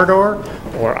corridor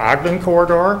or Ogden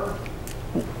corridor?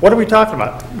 What are we talking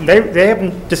about? They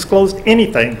haven't disclosed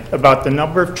anything about the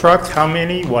number of trucks, how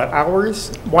many, what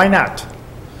hours. Why not?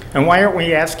 And why aren't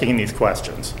we asking these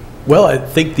questions? Well, I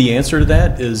think the answer to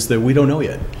that is that we don't know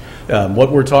yet.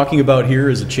 What we're talking about here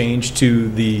is a change to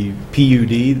the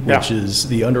PUD, which is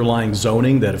the underlying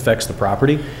zoning that affects the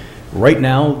property. Right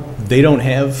now, they don't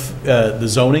have the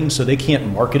zoning, so they can't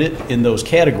market it in those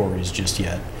categories just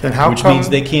yet. Then how which means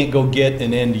they can't go get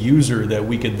an end user that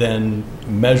we could then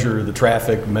measure the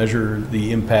traffic, measure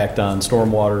the impact on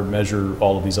stormwater, measure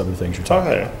all of these other things you're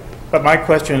talking about. But my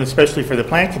question, especially for the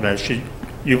Plan Commission,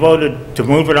 you voted to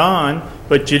move it on,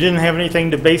 but you didn't have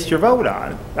anything to base your vote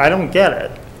on. I don't get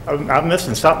it. I'm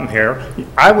missing something here.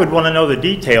 I would want to know the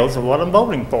details of what I'm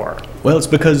voting for. Well, it's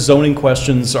because zoning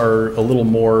questions are a little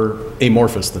more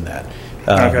amorphous than that.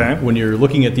 Okay. When you're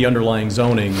looking at the underlying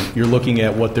zoning, you're looking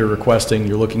at what they're requesting,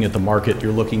 you're looking at the market,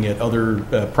 you're looking at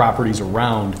other properties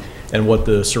around and what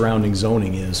the surrounding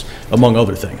zoning is, among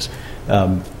other things.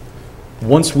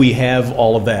 Once we have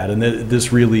all of that, and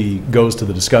this really goes to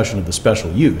the discussion of the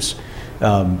special use,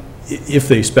 if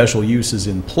the special use is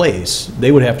in place,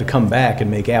 they would have to come back and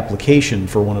make application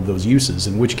for one of those uses,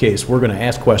 in which case we're going to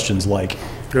ask questions like,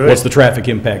 what's the traffic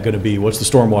impact going to be, what's the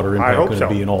stormwater impact going to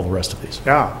be, and all the rest of these.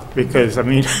 Yeah, because, I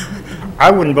mean,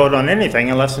 I wouldn't vote on anything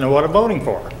unless I know what I'm voting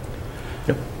for.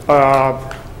 Yep.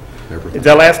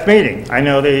 The last meeting, I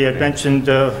know they had mentioned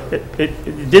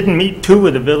it didn't meet 2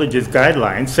 of the village's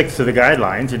guidelines, 6 of the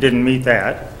guidelines, it didn't meet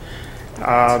that.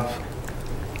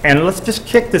 And let's just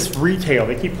kick this retail.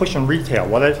 They keep pushing retail.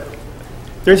 Well,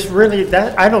 there's really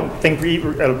that. I don't think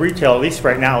retail, at least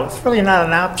right now, it's really not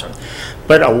an option.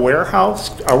 But a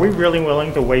warehouse, are we really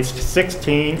willing to waste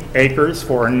 16 acres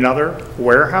for another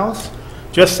warehouse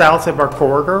just south of our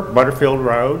corridor, Butterfield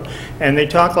Road? And they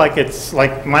talk like it's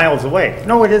like miles away.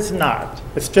 No, it is not.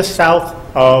 It's just south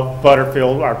of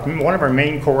Butterfield, one of our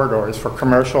main corridors for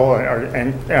commercial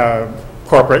and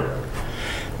corporate.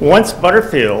 Once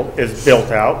Butterfield is built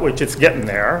out, which it's getting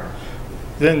there,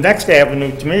 the next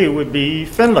avenue to me would be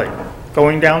Findlay.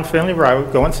 Going down Findlay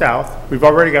Road, going south. We've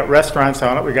already got restaurants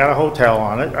on it. We got a hotel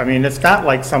on it. I mean, it's not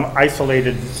like some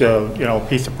isolated,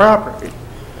 piece of property.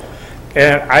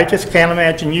 And I just can't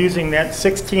imagine using that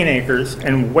 16 acres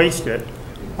and waste it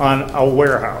on a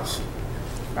warehouse.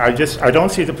 I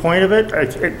don't see the point of it.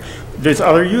 There's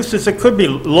other uses that could be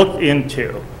looked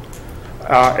into.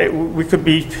 We could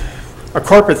be a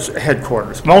corporate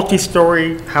headquarters,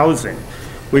 multi-story housing.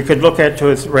 We could look at to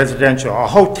as residential, a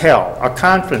hotel, a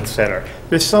conference center.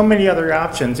 There's so many other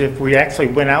options if we actually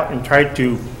went out and tried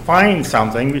to find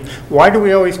something. Why do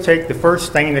we always take the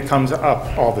first thing that comes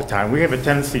up all the time? We have a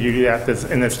tendency to do that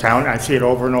in this town. I see it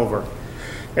over and over.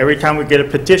 Every time we get a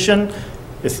petition,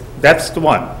 that's the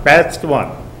one, that's the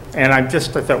one. And I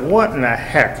thought, what in the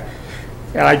heck?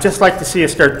 And I'd just like to see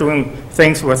us start doing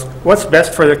things with what's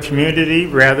best for the community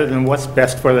rather than what's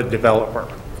best for the developer.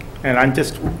 And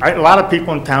a lot of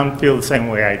people in town feel the same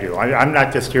way I do. I'm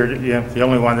not just here, the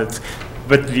only one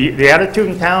but the attitude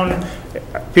in town,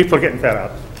 people are getting fed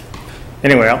up.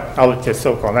 Anyway, I'll just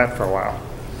soak on that for a while.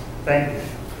 Thank you.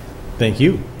 Thank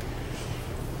you.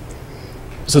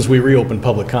 Since we reopened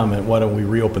public comment, why don't we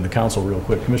reopen the council real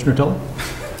quick? Commissioner Tiller?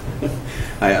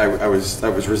 I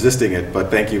was resisting it, but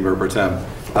thank you, Mayor Pro Tem.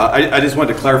 I just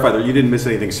wanted to clarify that you didn't miss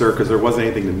anything, sir, because there wasn't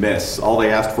anything to miss. All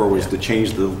they asked for was to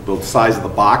change the size of the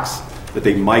box, that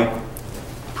they might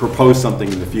propose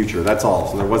something in the future. That's all.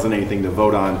 So there wasn't anything to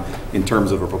vote on in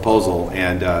terms of a proposal.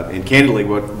 And candidly,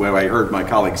 what I heard my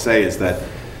colleagues say is that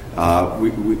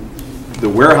the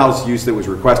warehouse use that was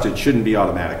requested shouldn't be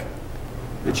automatic.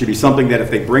 It should be something that if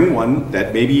they bring one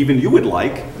that maybe even you would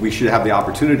like, we should have the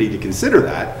opportunity to consider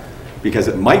that, because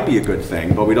it might be a good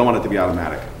thing, but we don't want it to be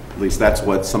automatic. At least that's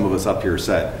what some of us up here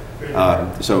said.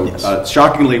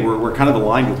 Shockingly, we're kind of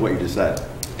aligned with what you just said.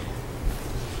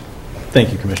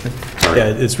 Thank you, Commissioner. Sorry. Yeah,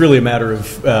 it's really a matter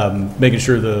of making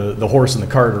sure the horse and the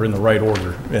cart are in the right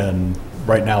order, and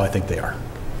right now I think they are.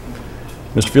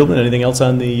 Mr. Fieldman, anything else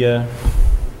on the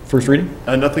first reading?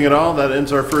 Nothing at all. That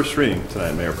ends our first reading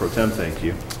tonight, Mayor Pro Tem. Thank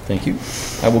you. Thank you.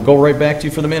 I will go right back to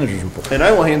you for the manager's report. And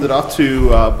I will hand it off to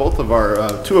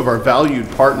two of our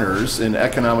valued partners in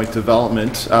economic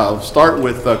development. I'll start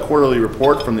with a quarterly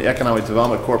report from the Economic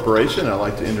Development Corporation. I'd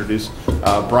like to introduce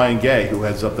Brian Gay, who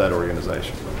heads up that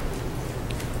organization.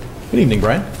 Good evening,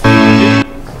 Brian.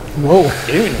 Whoa.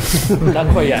 Good evening.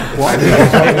 Not quite yet.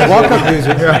 Welcome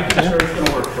music.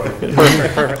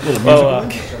 Perfect. Well,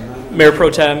 Mayor Pro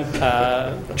Tem,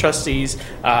 trustees,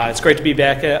 it's great to be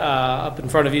back up in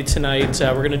front of you tonight.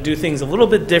 We're going to do things a little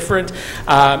bit different.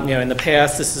 In the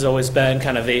past, this has always been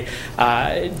kind of a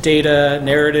data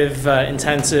narrative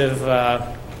intensive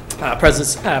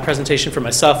presentation for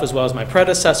myself as well as my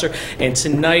predecessor. And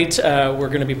tonight we're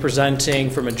going to be presenting,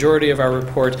 for majority of our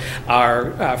report,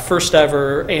 our first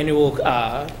ever annual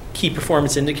Key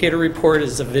Performance Indicator Report.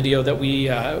 Is a video that we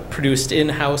produced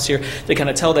in-house here to kind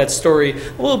of tell that story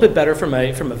a little bit better from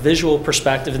a visual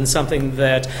perspective, and something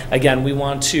that, again, we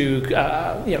want to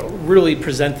really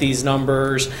present these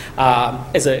numbers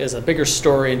as a bigger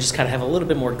story and just kind of have a little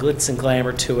bit more glitz and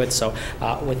glamour to it. So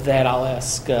with that, I'll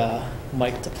ask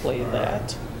Mike to play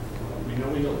that. We know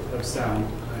we don't have sound.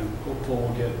 I'm hopeful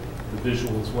we'll get the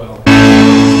visual as well.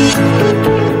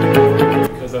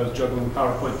 Because I was juggling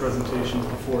PowerPoint presentations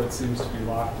before, it seems to be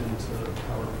locked into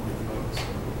PowerPoint mode. So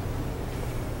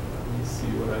let me see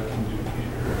what I can do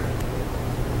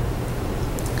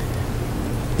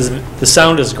here. The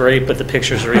sound is great, but the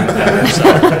pictures are even better. So.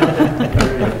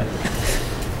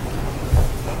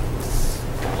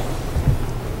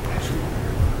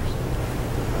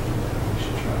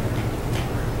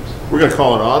 We're going to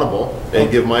call an audible and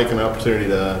give Mike an opportunity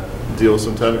to deal with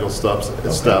some technical stuff.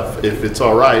 If it's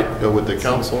all right with the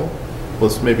council,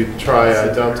 let's maybe try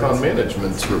downtown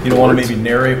management's report. You don't want to maybe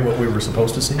narrate what we were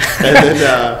supposed to see? And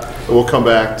then we'll come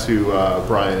back to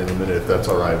Brian in a minute, if that's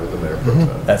all right with the Mayor Pro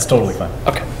Tem. That's totally fine.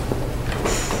 Okay.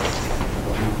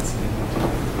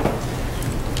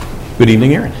 Good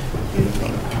evening, Aaron.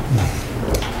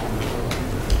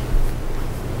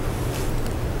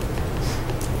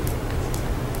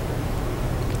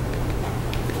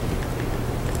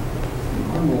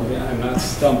 Normally, I'm not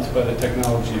stumped by the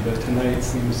technology, but tonight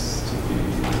seems to be...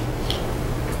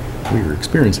 We are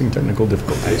experiencing technical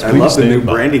difficulties. I love the new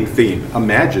branding theme,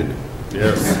 Imagine.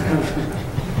 Yes.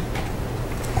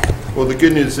 Well, the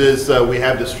good news is we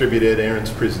have distributed Aaron's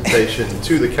presentation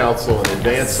to the council in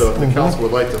advance, so if the council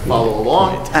would like to follow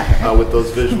along with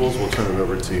those visuals, we'll turn it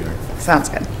over to you. Sounds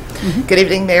good. Good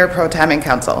evening, Mayor Pro Tem and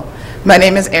Council. My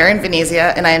name is Erin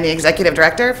Venezia, and I am the Executive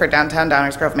Director for Downtown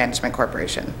Downers Grove Management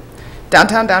Corporation.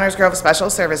 Downtown Downers Grove Special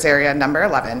Service Area number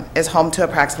 11 is home to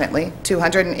approximately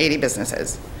 280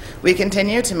 businesses. We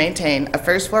continue to maintain a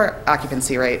first floor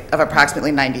occupancy rate of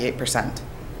approximately 98%.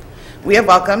 We have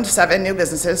welcomed 7 new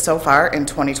businesses so far in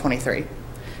 2023.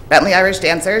 Bentley Irish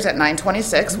Dancers at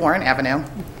 926 Warren Avenue,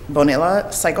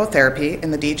 Bonilla Psychotherapy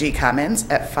in the DG Commons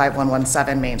at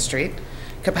 5117 Main Street,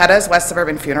 Capetta's West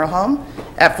Suburban Funeral Home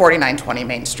at 4920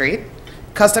 Main Street,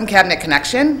 Custom Cabinet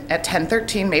Connection at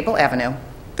 1013 Maple Avenue,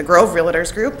 the Grove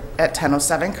Realtors Group at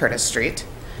 1007 Curtis Street,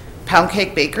 Pound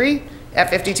Cake Bakery at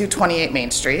 5228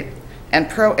 Main Street, and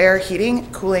Pro Air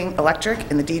Heating, Cooling, Electric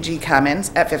in the DG Commons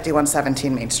at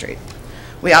 5117 Main Street.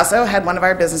 We also had one of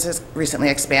our businesses recently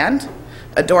expand.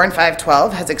 Adorn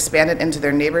 512 has expanded into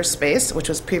their neighbor's space, which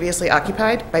was previously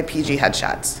occupied by PG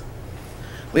Headshots.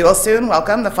 We will soon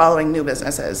welcome the following new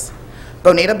businesses: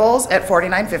 Bonita Bowls at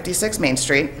 4956 Main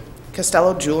Street,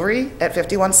 Costello Jewelry at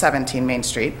 5117 Main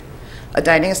Street, a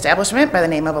dining establishment by the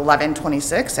name of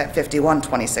 1126 at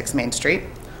 5126 Main Street,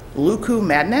 Luku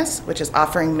Madness, which is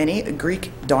offering mini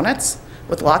Greek donuts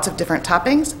with lots of different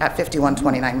toppings at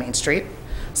 5129 Main Street,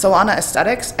 Solana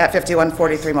Aesthetics at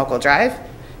 5143 Mokel Drive,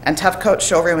 and Tough Coat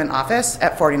Showroom and Office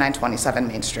at 4927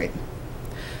 Main Street.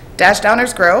 Dash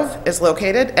Downers Grove is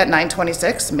located at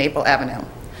 926 Maple Avenue.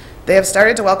 They have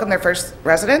started to welcome their first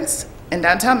residents, and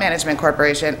Downtown Management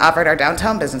Corporation offered our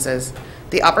downtown businesses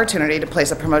the opportunity to place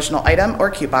a promotional item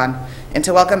or coupon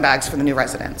into welcome bags for the new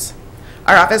residents.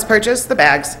 Our office purchased the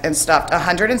bags and stuffed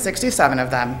 167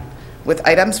 of them with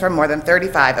items from more than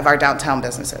 35 of our downtown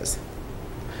businesses.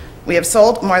 We have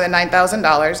sold more than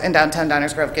 $9,000 in Downtown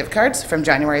Downers Grove gift cards from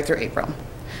January through April,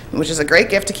 which is a great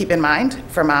gift to keep in mind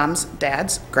for moms,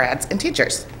 dads, grads, and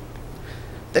teachers.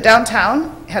 The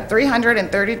downtown had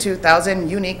 332,000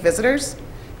 unique visitors,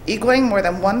 equaling more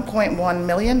than 1.1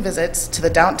 million visits to the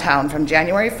downtown from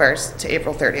January 1st to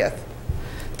April 30th.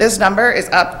 This number is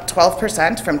up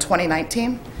 12% from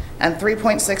 2019 and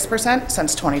 3.6%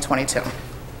 since 2022.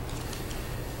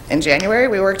 In January,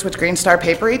 we worked with Green Star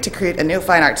Papery to create a new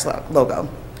Fine Arts logo.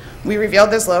 We revealed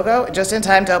this logo just in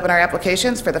time to open our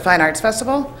applications for the Fine Arts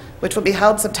Festival, which will be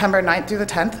held September 9th through the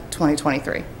 10th,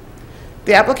 2023.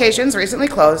 The applications recently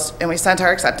closed, and we sent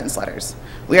our acceptance letters.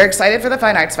 We are excited for the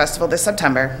Fine Arts Festival this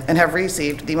September and have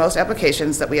received the most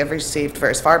applications that we have received for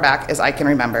as far back as I can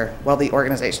remember while the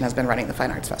organization has been running the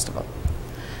Fine Arts Festival.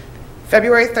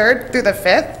 February 3rd through the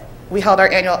 5th, we held our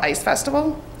annual Ice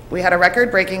Festival. We had a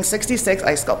record-breaking 66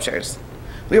 ice sculptures.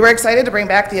 We were excited to bring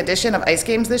back the addition of ice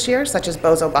games this year, such as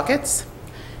Bozo Buckets.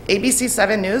 ABC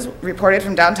 7 News reported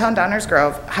from downtown Downers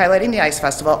Grove, highlighting the Ice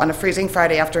Festival on a freezing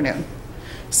Friday afternoon.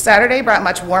 Saturday brought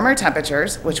much warmer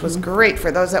temperatures, which was great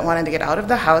for those that wanted to get out of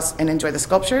the house and enjoy the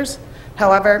sculptures.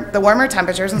 However, the warmer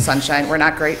temperatures and sunshine were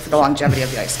not great for the longevity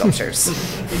of the ice sculptures.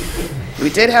 We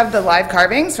did have the live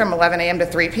carvings from 11 a.m. to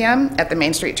 3 p.m. at the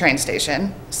Main Street train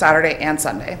station, Saturday and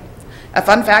Sunday. A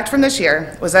fun fact from this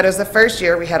year was that it was the first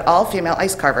year we had all female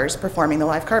ice carvers performing the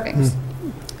live carvings.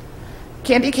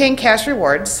 Candy Cane Cash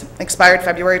Rewards expired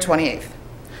February 28th.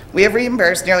 We have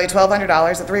reimbursed nearly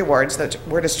 $1,200 of the rewards that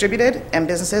were distributed, and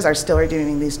businesses are still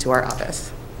redeeming these to our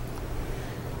office.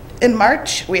 In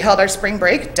March, we held our spring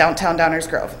break downtown Downers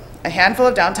Grove. A handful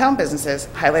of downtown businesses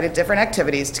highlighted different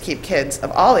activities to keep kids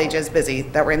of all ages busy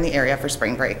that were in the area for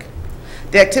spring break.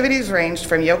 The activities ranged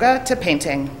from yoga to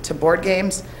painting to board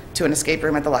games to an escape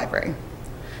room at the library.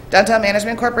 Downtown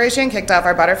Management Corporation kicked off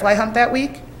our butterfly hunt that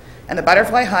week, and the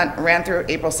butterfly hunt ran through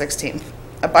April 16th.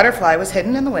 A butterfly was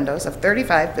hidden in the windows of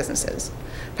 35 businesses.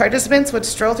 Participants would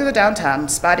stroll through the downtown,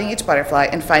 spotting each butterfly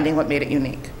and finding what made it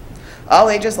unique. All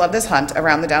ages love this hunt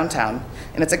around the downtown,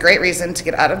 and it's a great reason to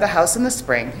get out of the house in the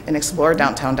spring and explore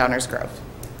downtown Downers Grove.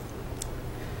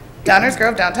 Downers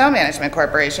Grove Downtown Management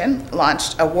Corporation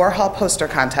launched a Warhol poster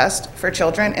contest for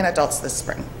children and adults this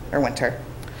spring or winter.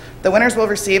 The winners will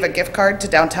receive a gift card to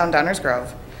downtown Downers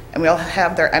Grove, and we'll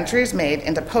have their entries made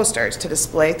into posters to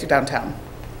display through downtown.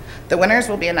 The winners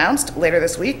will be announced later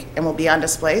this week and will be on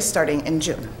display starting in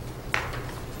June.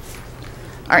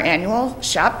 Our annual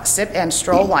Shop, Sip, and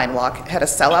Stroll Wine Walk had a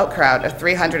sellout crowd of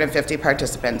 350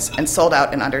 participants and sold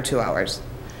out in under 2 hours.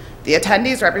 The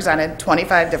attendees represented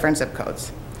 25 different zip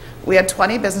codes. We had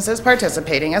 20 businesses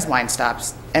participating as wine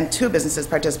stops and 2 businesses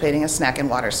participating as snack and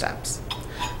water stops.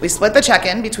 We split the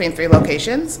check-in between 3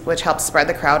 locations, which helped spread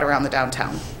the crowd around the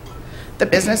downtown. The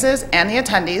businesses and the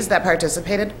attendees that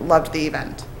participated loved the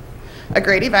event. A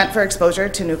great event for exposure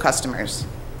to new customers.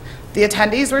 The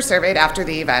attendees were surveyed after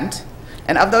the event,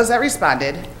 and of those that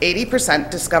responded,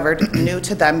 80% discovered new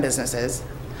to them businesses,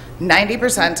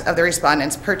 90% of the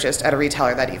respondents purchased at a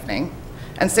retailer that evening,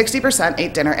 and 60%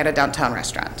 ate dinner at a downtown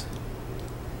restaurant.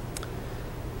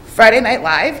 Friday Night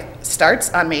Live starts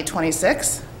on May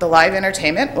 26th. The live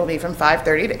entertainment will be from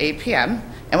 5:30 to 8 p.m.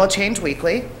 and will change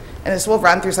weekly, and this will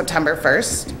run through September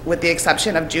 1st, with the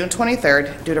exception of June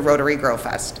 23rd due to Rotary Grove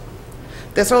Fest.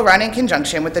 This will run in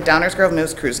conjunction with the Downers Grove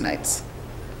Moose Cruise Nights.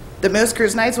 The Moose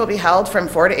Cruise Nights will be held from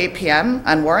 4 to 8 p.m.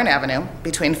 on Warren Avenue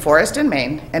between Forest and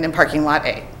Main and in Parking Lot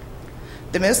A.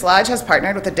 The Moose Lodge has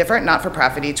partnered with a different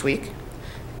not-for-profit each week,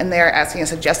 and they are asking a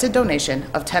suggested donation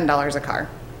of $10 a car.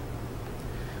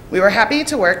 We were happy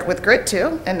to work with Grit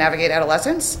 2 and Navigate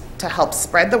Adolescence to help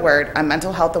spread the word on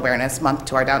Mental Health Awareness Month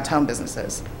to our downtown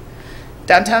businesses.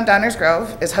 Downtown Downers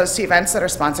Grove is host to events that are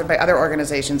sponsored by other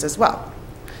organizations as well,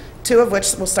 2 of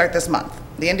which will start this month.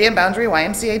 The Indian Boundary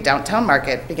YMCA Downtown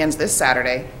Market begins this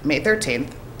Saturday, May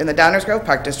 13th, and the Downers Grove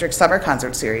Park District Summer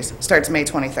Concert Series starts May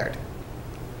 23rd.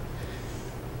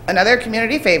 Another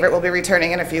community favorite will be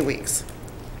returning in a few weeks.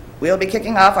 We will be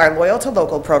kicking off our Loyal to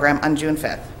Local program on June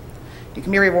 5th. You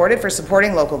can be rewarded for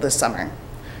supporting local this summer.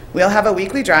 We'll have a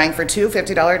weekly drawing for 2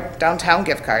 $50 downtown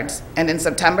gift cards, and in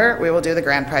September, we will do the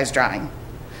grand prize drawing.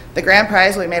 The grand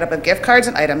prize will be made up of gift cards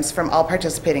and items from all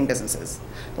participating businesses.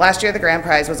 Last year, the grand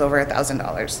prize was over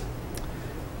 $1,000.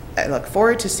 I look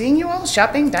forward to seeing you all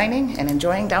shopping, dining, and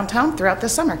enjoying downtown throughout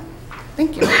this summer.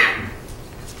 Thank you.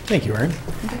 Thank you, Erin.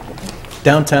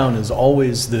 Downtown is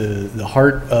always the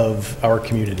heart of our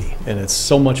community, and it's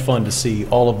so much fun to see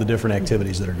all of the different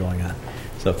activities that are going on.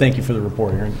 So thank you for the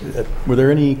report, Erin. Were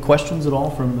there any questions at all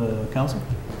from the council?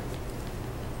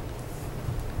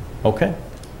 Okay.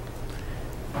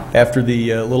 After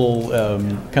the little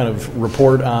kind of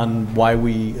report on why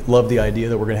we love the idea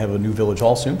that we're going to have a new village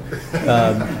hall soon,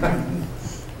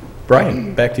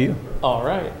 Brian, back to you. All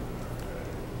right.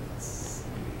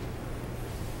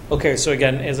 Okay, so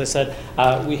again, as I said,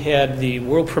 we had the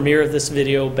world premiere of this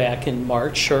video back in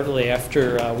March, shortly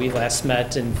after we last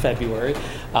met in February.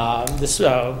 This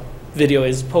video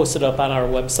is posted up on our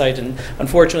website, and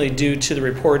unfortunately, due to the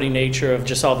reporting nature of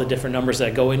just all the different numbers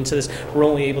that go into this, we're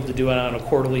only able to do it on a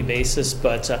quarterly basis,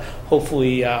 but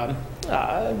hopefully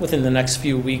within the next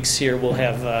few weeks here, we'll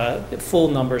have full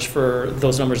numbers for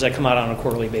those numbers that come out on a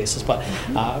quarterly basis. But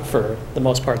for the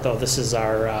most part, though, this is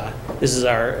our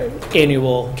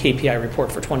annual KPI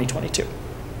report for 2022.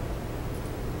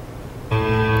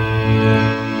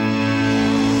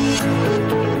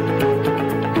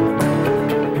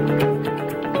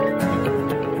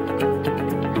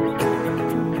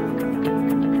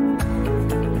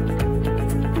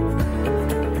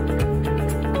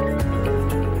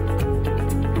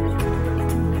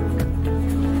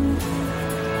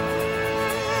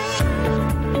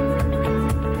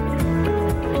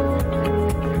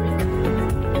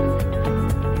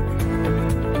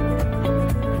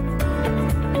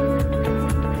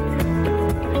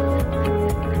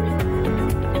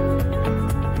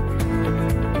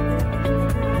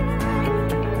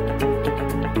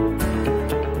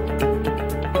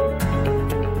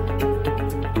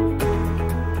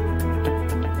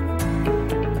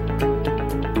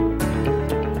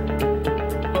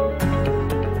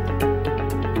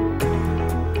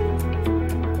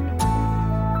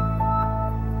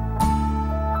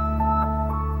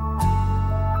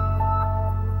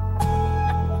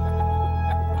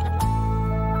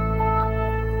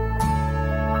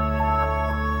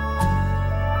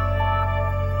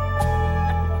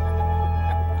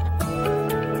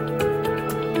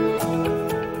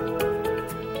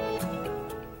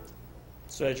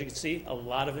 So as you can see, a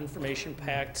lot of information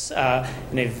packed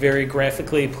in a very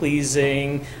graphically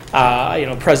pleasing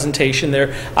presentation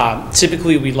there.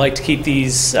 Typically, we'd like to keep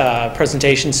these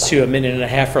presentations to a minute and a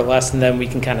half or less, and then we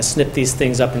can kind of snip these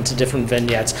things up into different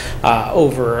vignettes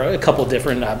over a couple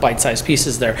different bite-sized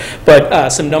pieces there. But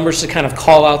some numbers to kind of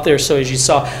call out there. So as you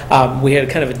saw, we had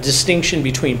kind of a distinction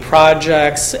between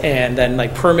projects and then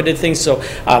like permitted things. So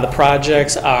the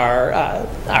projects are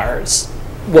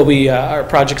what our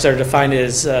projects are defined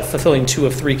as fulfilling 2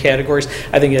 of 3 categories.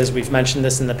 I think as we've mentioned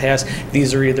this in the past,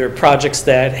 these are either projects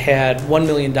that had $1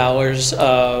 million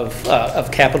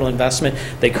of capital investment,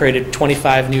 they created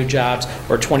 25 new jobs,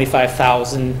 or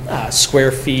 25,000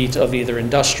 square feet of either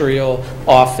industrial,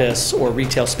 office, or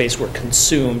retail space were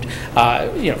consumed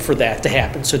for that to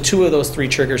happen. So 2 of those 3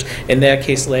 triggers. In that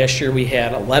case, last year we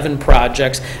had 11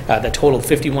 projects that totaled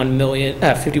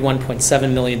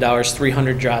 $51.7 million,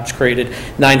 300 jobs created,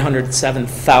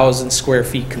 907,000 square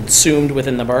feet consumed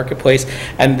within the marketplace.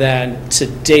 And then to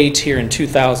date here in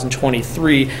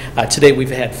 2023, to date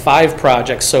we've had 5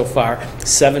 projects so far,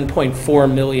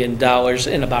 $7.4 million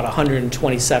and about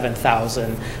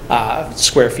 127,000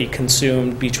 square feet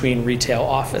consumed between retail,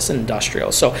 office, and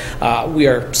industrial. So we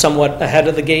are somewhat ahead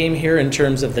of the game here in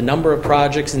terms of the number of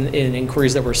projects and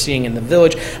inquiries that we're seeing in the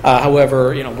village.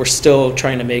 However, we're still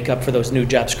trying to make up for those new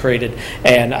jobs created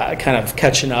and kind of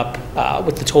catching up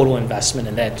with the total investment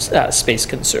in that space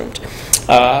consumed.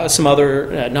 Some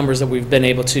other numbers that we've been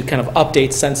able to kind of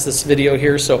update since this video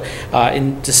here. So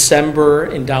in December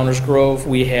in Downers Grove,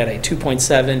 we had a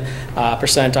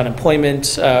 2.7%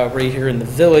 unemployment rate here in the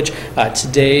village.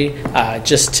 Today,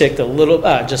 just ticked a little,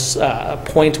 just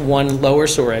 0.1 lower,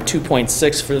 so we're at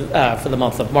 2.6 for the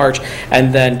month of March.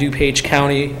 And then DuPage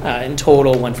County in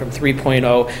total went from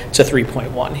 3.0 to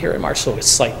 3.1 here in March, so a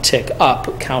slight tick up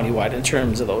countywide in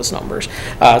terms of those numbers.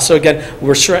 So again,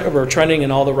 we're trending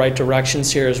in all the right directions.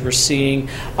 projections here is we're seeing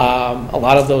a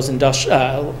lot of those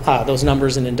those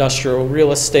numbers in industrial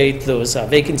real estate, those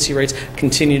vacancy rates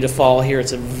continue to fall here.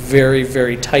 It's a very,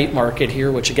 very tight market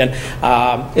here, which again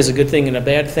is a good thing and a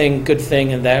bad thing. Good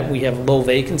thing in that we have low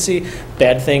vacancy.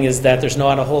 Bad thing is that there's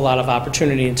not a whole lot of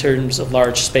opportunity in terms of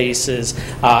large spaces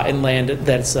and land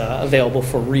that's available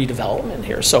for redevelopment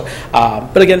here. So,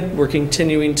 but again, we're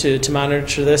continuing to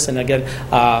monitor this, and again,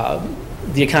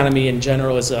 the economy in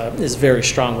general is very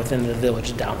strong within the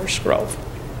village of Downers Grove.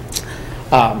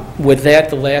 With that,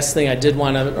 the last thing I did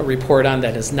want to report on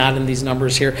that is not in these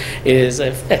numbers here is,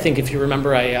 I think if you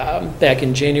remember, back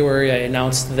in January I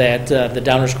announced that the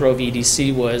Downers Grove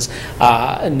EDC was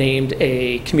named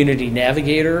a community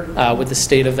navigator with the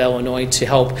state of Illinois to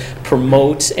help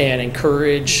promote and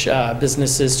encourage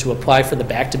businesses to apply for the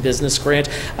Back to Business grant.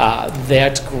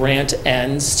 That grant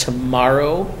ends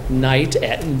tomorrow night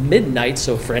at midnight,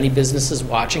 so for any businesses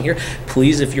watching here,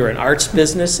 please, if you're an arts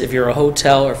business, if you're a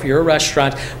hotel, or if you're a restaurant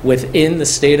within the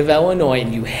state of Illinois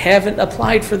and you haven't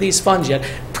applied for these funds yet,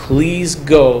 please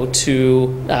go to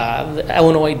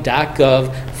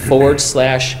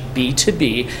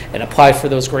illinois.gov/B2B and apply for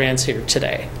those grants here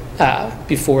today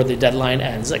before the deadline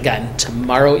ends, again,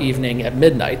 tomorrow evening at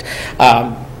midnight.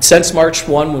 Since March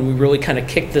 1, when we really kind of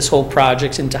kicked this whole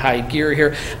project into high gear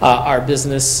here, our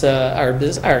business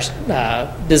navigator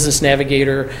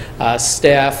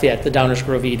staff at the Downers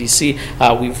Grove EDC,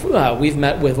 we've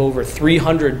met with over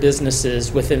 300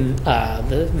 businesses within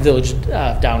the village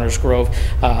of Downers Grove.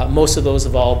 Most of those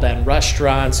have all been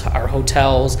restaurants, our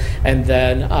hotels, and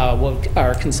then what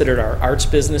are considered our arts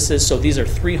businesses. So these are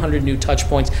 300 new touch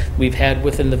points we've had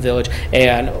within the village,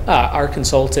 and our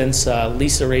consultants,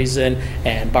 Lisa Raisin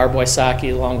and Barb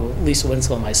Wysocki, along with Lisa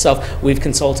Winslow and myself, we've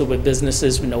consulted with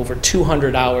businesses in over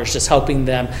 200 hours, just helping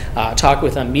them, talk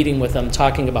with them, meeting with them,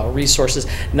 talking about resources,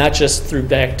 not just through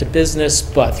Back to Business,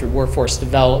 but through workforce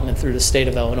development, through the state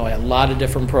of Illinois, a lot of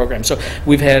different programs. So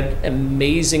we've had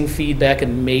amazing feedback,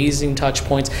 amazing touch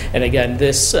points, and again,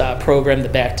 this program, the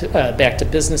Back to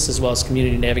Business, as well as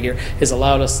Community Navigator, has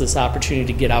allowed us this opportunity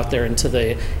to get out there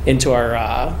into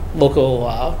our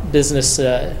local business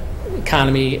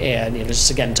economy, and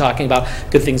just again talking about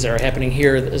good things that are happening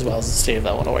here as well as the state of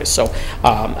Illinois. So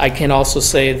I can also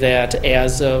say that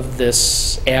as of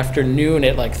this afternoon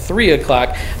at like 3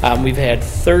 o'clock, we've had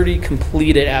 30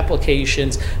 completed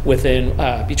applications within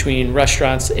between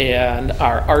restaurants and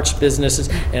our arts businesses,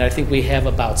 and I think we have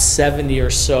about 70 or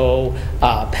so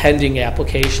pending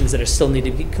applications that are still need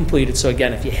to be completed. So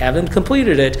again, if you haven't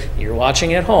completed it, you're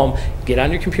watching at home, get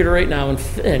on your computer right now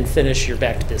and finish your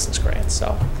Back to Business grant.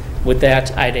 So with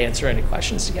that, I'd answer any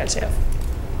questions you guys have.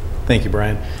 Thank you,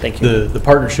 Brian. Thank you. The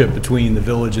partnership between the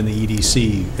village and the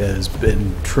EDC has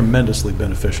been tremendously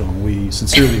beneficial, and we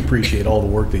sincerely appreciate all the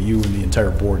work that you and the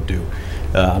entire board do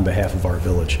on behalf of our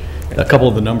village. A couple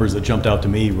of the numbers that jumped out to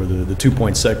me were the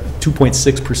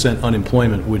 2.6%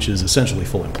 unemployment, which is essentially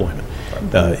full employment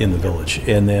in the village,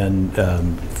 and then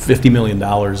 $50 million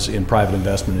in private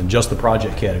investment in just the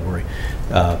project category.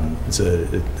 That's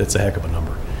a heck of a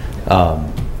number.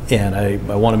 And I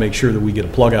want to make sure that we get a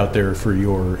plug out there for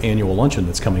your annual luncheon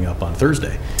that's coming up on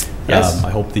Thursday. Yes. I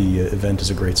hope the event is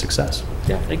a great success.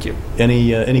 Yeah, thank you.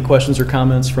 Any questions or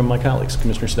comments from my colleagues?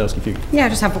 Commissioner Sadowski, if you could. Yeah, I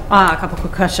just have a couple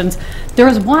quick questions. There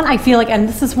was one, I feel like, and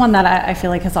this is one that I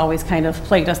feel like has always kind of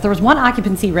plagued us. There was one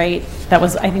occupancy rate that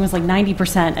was, I think it was like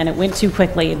 90%, and it went too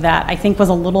quickly, that I think was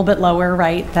a little bit lower,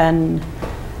 right, than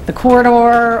the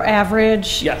corridor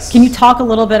average. Yes. Can you talk a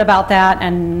little bit about that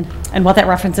and what that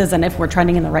references, and if we're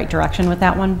trending in the right direction with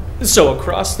that one? So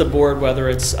across the board, whether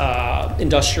it's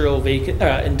industrial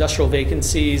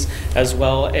vacancies as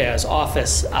well as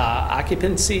office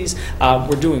occupancies,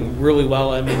 we're doing really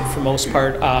well. I mean, for most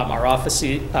part, our office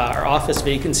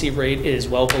vacancy rate is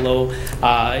well below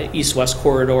east-west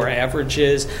corridor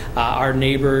averages. Our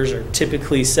neighbors are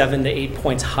typically 7 to 8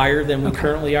 points higher than we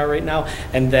currently are right now,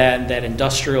 and then that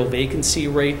industrial vacancy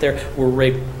rate there, we're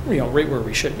right where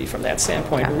we should be from that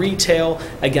standpoint. Retail,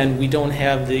 again, we don't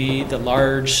have the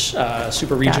large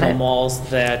super regional malls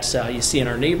that you see in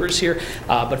our neighbors here,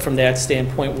 but from that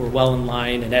standpoint, we're well in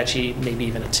line, and actually maybe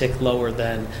even a tick lower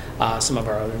than some of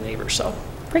our other neighbors. So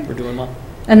we're doing well.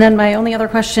 And then my only other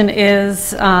question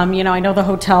is, I know the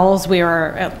hotels, we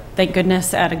were, thank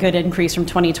goodness, at a good increase from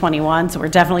 2021, so we're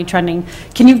definitely trending.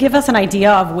 Can you give us an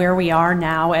idea of where we are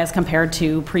now as compared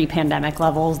to pre-pandemic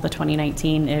levels, the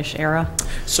 2019-ish era?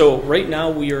 So right now,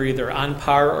 we are either on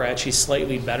par or actually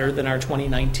slightly better than our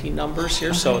 2019 numbers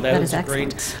here, so that is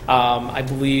great. I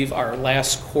believe our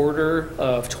last quarter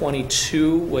of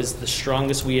 22 was the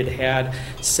strongest we had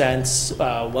since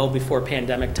well before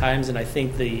pandemic times, and I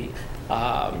think the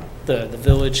the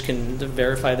village can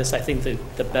verify this. I think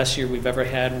that the best year we've ever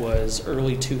had was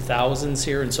early 2000s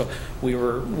here, and so we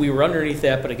were underneath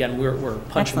that, but again, we're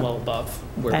punching Excellent. well above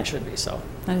where we should be. So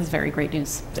that is very great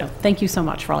news. So Yeah. thank you so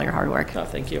much for all your hard work.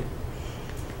 thank you.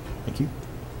 Thank you.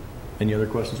 Any other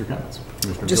questions or comments?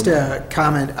 Commissioner Just Gilmore? a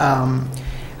comment.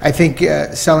 I think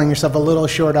selling yourself a little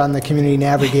short on the community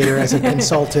navigator as a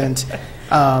consultant.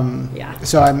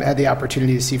 So I had the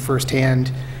opportunity to see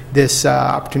firsthand this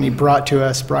opportunity brought to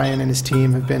us. Brian and his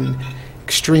team have been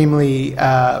extremely,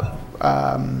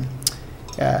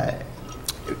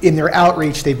 in their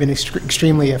outreach, they've been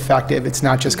extremely effective. It's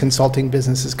not just consulting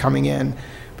businesses coming in,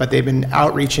 but they've been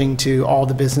outreaching to all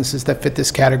the businesses that fit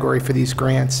this category for these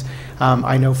grants.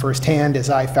 I know firsthand, as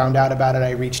I found out about it,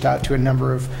 I reached out to a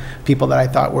number of people that I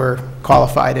thought were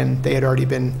qualified, and they had already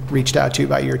been reached out to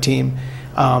by your team.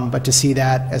 But to see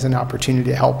that as an opportunity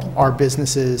to help our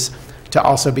businesses, to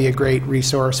also be a great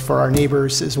resource for our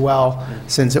neighbors as well,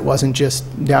 since it wasn't just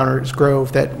Downers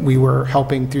Grove that we were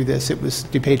helping through this, it was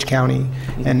DuPage County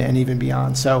and even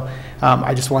beyond. So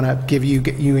I just want to give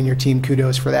you and your team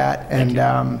kudos for that.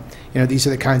 And these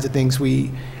are the kinds of things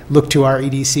we look to our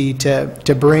EDC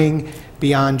to bring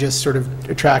beyond just sort of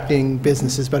attracting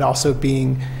businesses, but also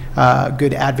being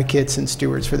good advocates and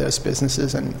stewards for those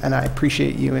businesses. And I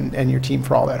appreciate you and your team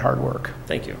for all that hard work.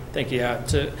 Thank you. Thank you.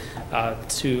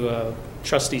 To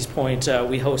trustee's point,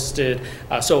 we hosted,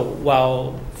 so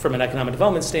while from an economic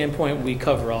development standpoint, we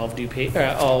cover all of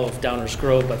Downers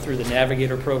Grove, but through the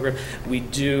Navigator program, we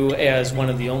do, as one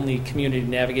of the only community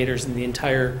navigators in the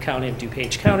entire county of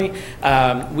DuPage County,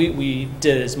 we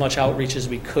did as much outreach as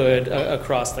we could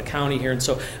across the county here. And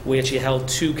so we actually held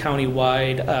 2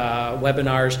 county-wide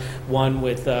webinars, one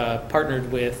with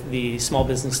partnered with the Small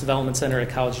Business Development Center at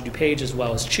College of DuPage, as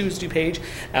well as Choose DuPage,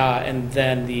 and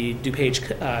then the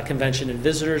DuPage Convention and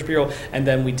Visitors Bureau, and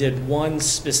then we did one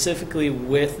specifically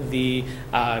with the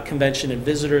Convention and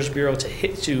Visitors Bureau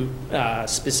to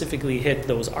specifically hit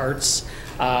those arts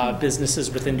businesses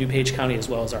within DuPage County, as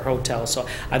well as our hotels. So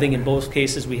I think in both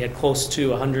cases we had close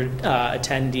to 100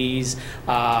 attendees.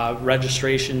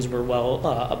 Registrations were well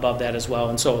above that as well,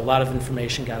 and so a lot of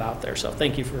information got out there. So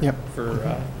thank you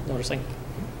for noticing.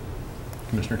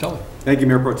 Commissioner Tully. Thank you,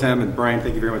 Mayor Pro Tem, and Brian,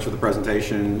 thank you very much for the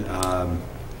presentation.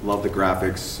 Love the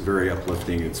graphics, very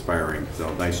uplifting, inspiring,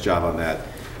 so nice job on that.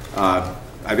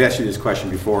 I've asked you this question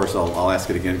before, so I'll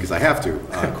ask it again because I have to.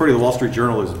 According to the Wall Street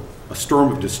Journal, there's a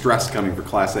storm of distress coming for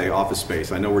Class A office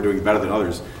space. I know we're doing better than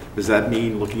others. Does that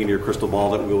mean, looking into your crystal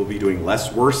ball, that we will be doing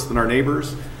less worse than our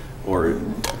neighbors? Or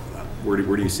where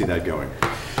do you see that going?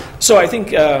 So I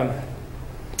think,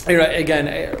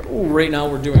 again, right now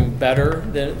we're doing better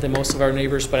than most of our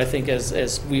neighbors, but I think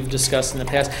as we've discussed in the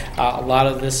past, a lot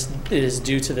of this is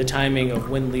due to the timing of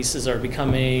when leases are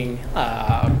becoming,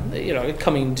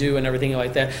 coming due and everything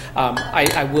like that.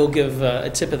 I will give a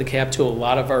tip of the cap to a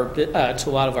lot of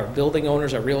our building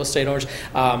owners, our real estate owners.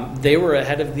 They were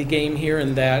ahead of the game here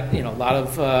in that, a lot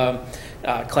of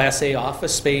Class A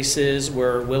office spaces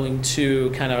were willing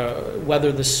to kind of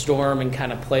weather the storm and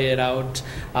kind of play it out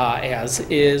as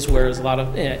is, whereas a lot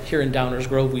of here in Downers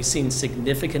Grove, we've seen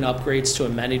significant upgrades to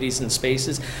amenities and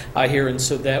spaces here, and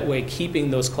so that way keeping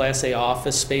those Class A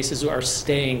office spaces are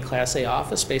staying Class A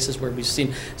office spaces, where we've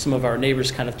seen some of our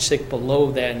neighbors kind of tick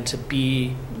below that into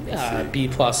B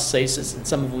plus spaces, and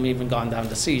some of them even gone down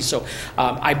to C. So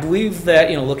I believe that,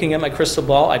 looking at my crystal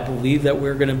ball, I believe that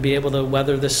we're going to be able to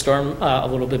weather this storm a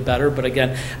little bit better. But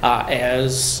again,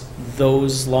 as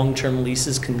those long-term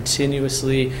leases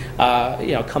continuously,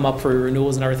 come up for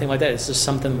renewals and everything like that, it's just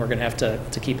something we're going to have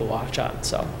to keep a watch on.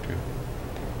 So,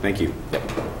 thank you. Yep.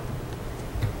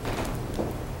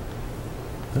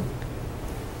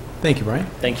 Thank you, Brian.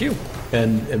 Thank you.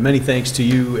 And many thanks to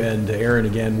you and to Aaron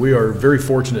again. We are very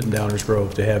fortunate in Downers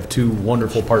Grove to have 2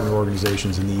 wonderful partner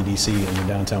organizations in the EDC and the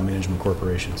Downtown Management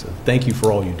Corporation. So thank you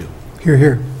for all you do. Hear,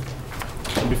 hear.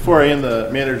 And before I end the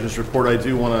manager's report, I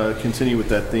do want to continue with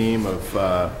that theme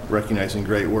of recognizing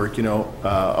great work.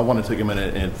 I want to take a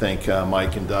minute and thank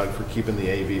Mike and Doug for keeping the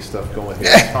AV stuff going here.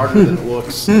 It's harder than it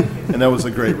looks, and that was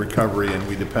a great recovery, and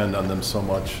we depend on them so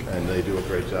much, and they do a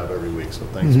great job every week. So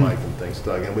thanks, Mike, and thanks,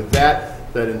 Doug. And with that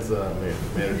ends the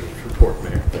manager's report,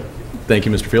 Mayor. Thank you. Thank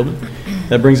you, Mr. Fieldman.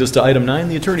 That brings us to item 9,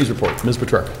 the attorney's report. Ms.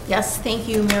 Petrarca. Yes, thank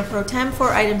you, Mayor Pro Tem.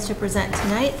 4 items to present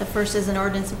tonight. The first is an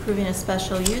ordinance approving a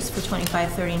special use for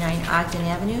 2539 Ogden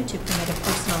Avenue to permit a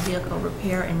personal vehicle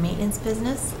repair and maintenance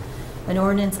business. An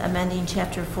ordinance amending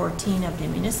Chapter 14 of the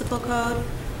Municipal Code.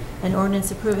 An ordinance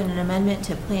approving an amendment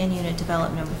to Plan Unit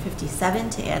Development Number 57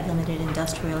 to add limited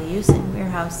industrial use and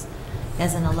warehouse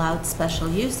as an allowed special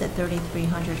use at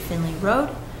 3300 Finley Road.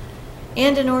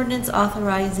 and an ordinance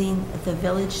authorizing the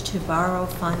village to borrow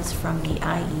funds from the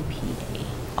IEPA,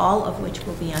 all of which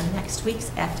will be on next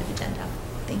week's active agenda.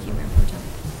 Thank you, Mayor Pro Tem.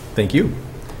 Thank you.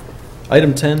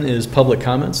 Item 10 is public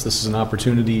comments. This is an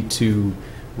opportunity to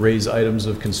raise items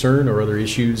of concern or other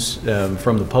issues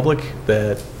from the public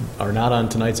that are not on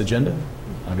tonight's agenda.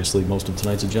 Obviously, most of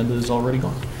tonight's agenda is already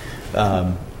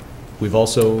gone. We've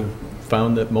also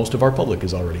found that most of our public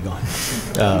is already gone.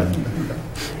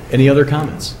 Any other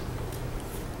comments?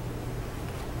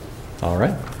 All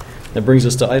right. That brings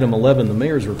us to item 11, the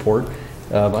mayor's report.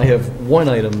 I have one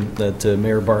item that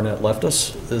Mayor Barnett left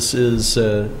us. This is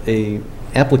a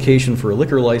application for a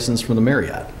liquor license from the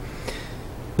Marriott.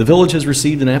 The village has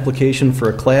received an application for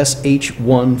a Class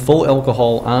H1 full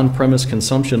alcohol on-premise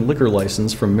consumption liquor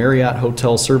license from Marriott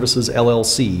Hotel Services,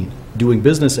 LLC, doing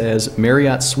business as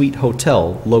Marriott Suite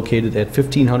Hotel, located at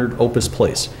 1500 Opus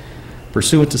Place.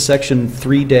 Pursuant to Section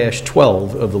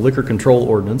 3-12 of the Liquor Control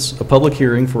Ordinance, a public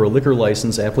hearing for a liquor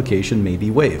license application may be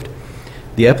waived.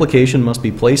 The application must be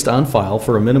placed on file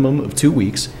for a minimum of 2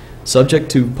 weeks,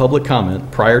 subject to public comment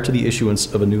prior to the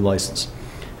issuance of a new license.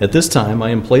 At this time, I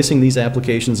am placing these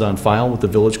applications on file with the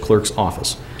village clerk's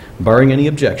office. Barring any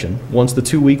objection, once the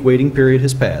 2-week waiting period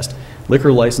has passed,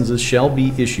 liquor licenses shall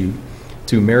be issued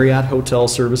to Marriott Hotel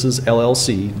Services,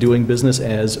 LLC, doing business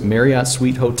as Marriott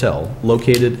Suite Hotel,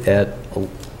 located at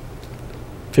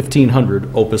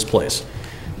 1500 Opus Place.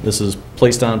 This is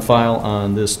placed on file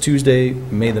on this Tuesday,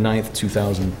 May the 9th,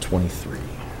 2023.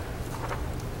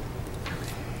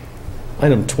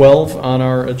 Item 12 on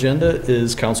our agenda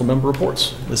is council member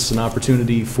reports. This is an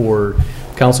opportunity for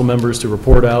council members to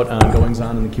report out on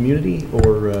goings-on in the community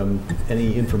or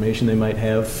any information they might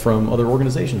have from other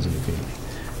organizations in the community.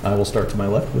 I will start to my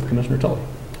left with Commissioner Tully.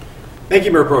 Thank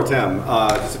you, Mayor Pro Tem.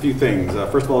 Just a few things.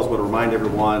 First of all, I just want to remind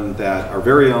everyone that our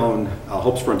very own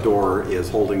Hope's Front Door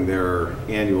is holding their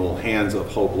annual Hands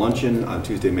of Hope Luncheon on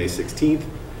Tuesday, May 16th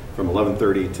from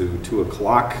 11:30 to 2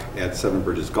 o'clock at Seven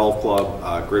Bridges Golf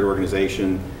Club. Great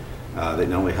organization. They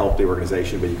not only help the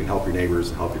organization, but you can help your neighbors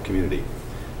and help your community.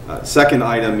 Second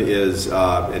item is,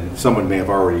 and someone may have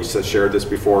already shared this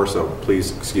before, so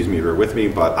please excuse me if you're with me,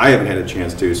 but I haven't had a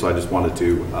chance to, so I just wanted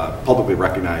to publicly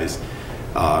recognize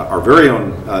our very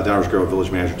own Downers Grove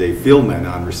Village Manager Dave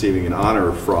Fieldman on receiving an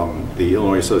honor from the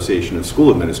Illinois Association of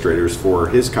School Administrators for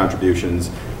his contributions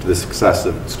to the success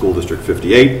of School District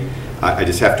 58. I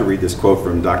just have to read this quote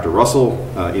from Dr. Russell.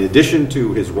 In addition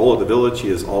to his role at the village, he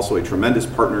is also a tremendous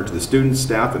partner to the students,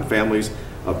 staff, and families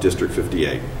of District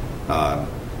 58.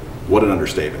 What an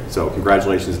understatement. So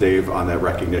congratulations, Dave, on that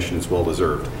recognition. It's well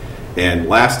deserved. And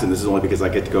last, and this is only because I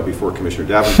get to go before Commissioner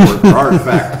Davenport, there are in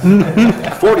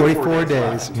fact 44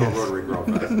 days until Rotary Grove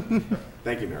Fest.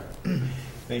 Thank you, Mayor.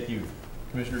 Thank you.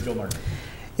 Commissioner Gilmartin.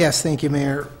 Yes, thank you,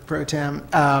 Mayor Pro Tem.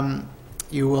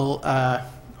 You will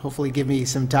hopefully give me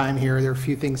some time here. There are a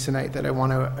few things tonight that I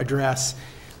want to address.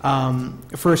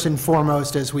 First and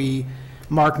foremost, as we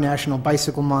mark National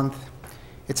Bicycle Month,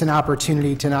 it's an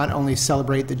opportunity to not only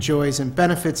celebrate the joys and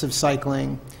benefits of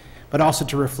cycling, but also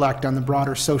to reflect on the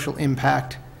broader social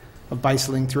impact of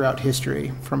bicycling throughout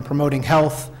history, from promoting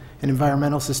health and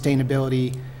environmental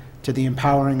sustainability to the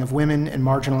empowering of women and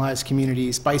marginalized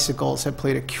communities. Bicycles have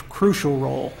played a crucial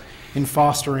role in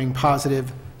fostering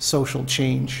positive social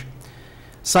change.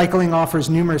 Cycling offers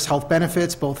numerous health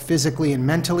benefits, both physically and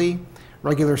mentally.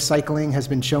 Regular cycling has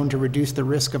been shown to reduce the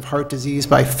risk of heart disease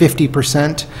by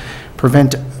 50%,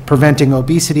 preventing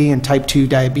obesity and type 2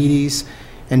 diabetes,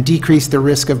 and decrease the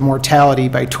risk of mortality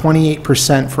by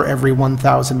 28% for every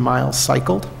 1,000 miles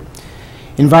cycled.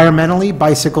 Environmentally,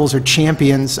 bicycles are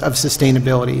champions of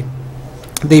sustainability.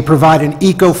 They provide an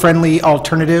eco-friendly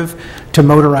alternative to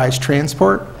motorized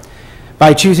transport.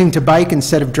 By choosing to bike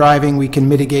instead of driving, we can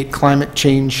mitigate climate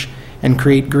change and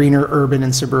create greener urban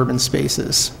and suburban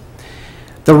spaces.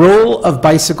 The role of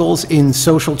bicycles in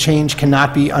social change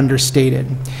cannot be understated.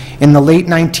 In the late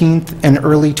 19th and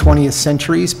early 20th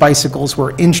centuries, bicycles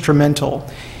were instrumental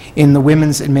in the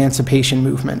women's emancipation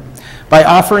movement. By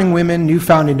offering women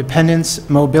newfound independence,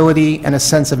 mobility, and a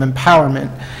sense of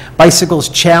empowerment, bicycles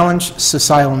challenged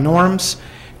societal norms,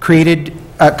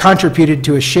 contributed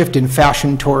to a shift in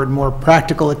fashion toward more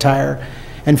practical attire,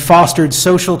 and fostered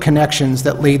social connections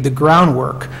that laid the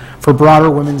groundwork for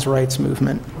broader women's rights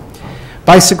movement.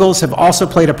 Bicycles have also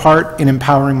played a part in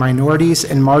empowering minorities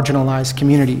and marginalized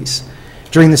communities.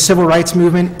 During the civil rights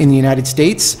movement in the United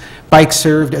States, bikes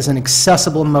served as an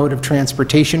accessible mode of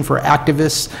transportation for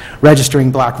activists registering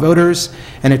black voters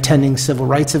and attending civil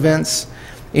rights events.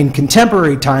 In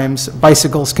contemporary times,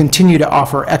 bicycles continue to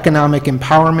offer economic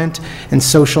empowerment and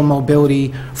social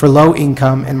mobility for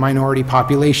low-income and minority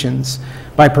populations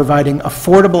by providing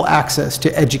affordable access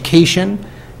to education,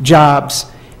 jobs,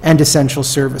 and essential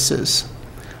services.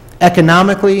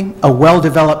 Economically, a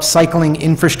well-developed cycling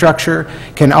infrastructure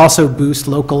can also boost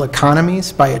local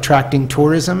economies by attracting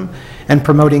tourism and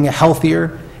promoting a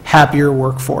healthier, happier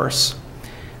workforce.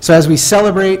 So as we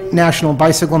celebrate National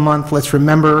Bicycle Month, let's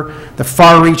remember the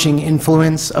far-reaching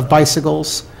influence of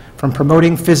bicycles, from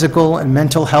promoting physical and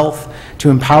mental health to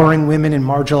empowering women in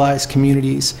marginalized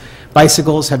communities.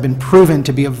 Bicycles have been proven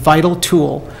to be a vital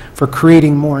tool for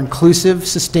creating more inclusive,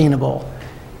 sustainable,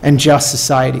 and just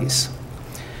societies.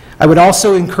 I would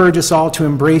also encourage us all to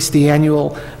embrace the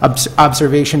annual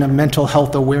observation of Mental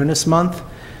Health Awareness Month,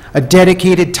 a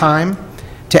dedicated time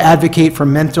to advocate for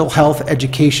mental health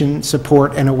education,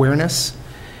 support, and awareness.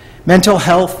 Mental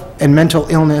health and mental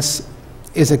illness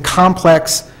is a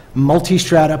complex,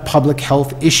 multi-strata public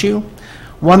health issue,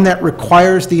 one that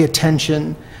requires the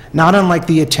attention, not unlike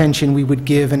the attention we would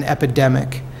give an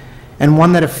epidemic, and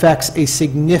one that affects a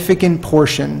significant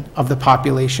portion of the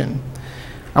population.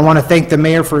 I want to thank the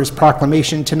mayor for his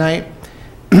proclamation tonight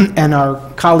and our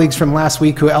colleagues from last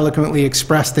week who eloquently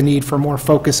expressed the need for more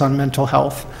focus on mental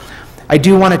health. I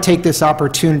do want to take this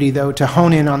opportunity, though, to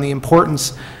hone in on the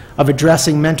importance of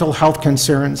addressing mental health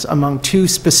concerns among two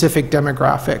specific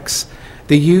demographics: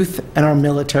 the youth and our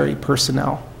military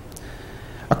personnel.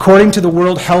 According to the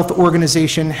World Health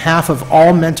Organization, half of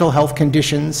all mental health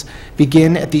conditions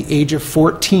begin at the age of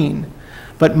 14,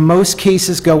 but most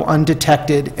cases go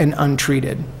undetected and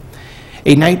untreated.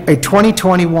 A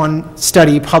 2021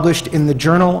 study published in the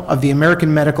Journal of the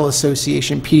American Medical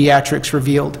Association Pediatrics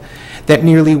revealed that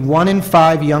nearly 1 in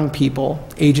 5 young people,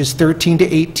 ages 13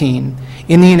 to 18,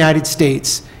 in the United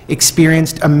States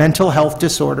experienced a mental health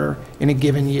disorder in a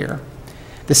given year.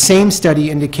 The same study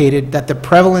indicated that the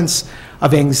prevalence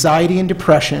of anxiety and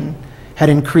depression had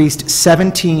increased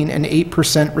 17% and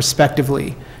 8%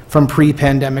 respectively from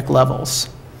pre-pandemic levels.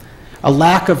 A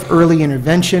lack of early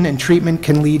intervention and treatment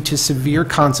can lead to severe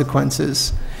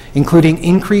consequences, including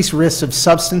increased risks of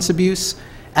substance abuse,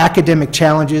 academic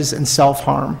challenges, and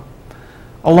self-harm.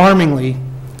 Alarmingly,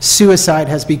 suicide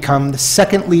has become the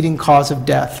second leading cause of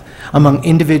death among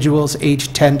individuals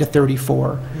aged 10 to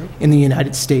 34 in the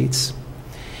United States.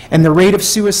 And the rate of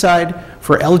suicide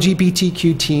for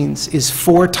LGBTQ teens is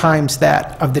 4 times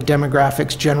that of the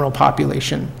demographic's general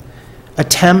population.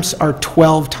 Attempts are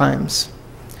 12 times.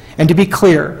 And to be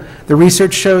clear, the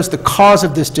research shows the cause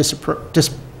of this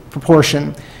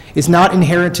disproportion is not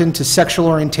inherent to sexual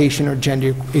orientation or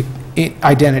gender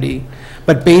identity,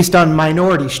 but based on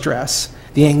minority stress,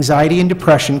 the anxiety and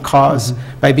depression caused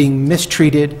by being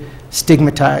mistreated,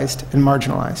 stigmatized, and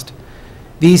marginalized.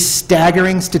 These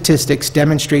staggering statistics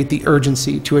demonstrate the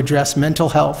urgency to address mental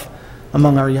health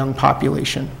among our young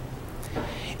population.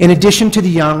 In addition to the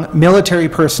young, military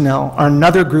personnel are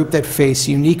another group that face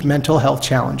unique mental health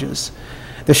challenges.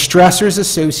 The stressors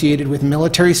associated with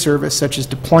military service, such as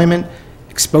deployment,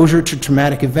 exposure to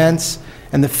traumatic events,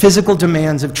 and the physical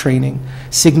demands of training,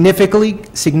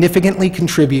 significantly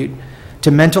contribute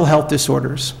to mental health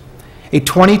disorders. A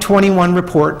 2021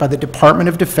 report by the Department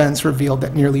of Defense revealed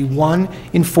that nearly 1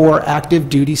 in 4 active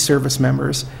duty service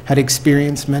members had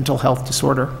experienced mental health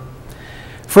disorder.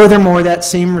 Furthermore, that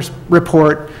same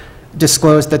report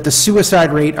disclosed that the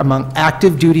suicide rate among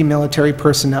active duty military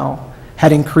personnel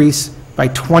had increased by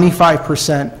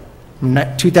 25% from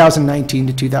 2019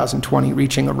 to 2020,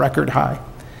 reaching a record high.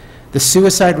 The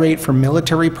suicide rate for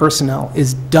military personnel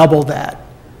is double that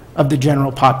of the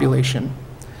general population.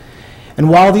 And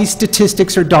while these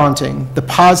statistics are daunting, the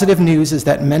positive news is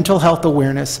that mental health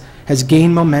awareness has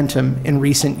gained momentum in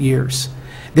recent years.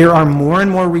 There are more and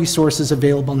more resources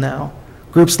available now.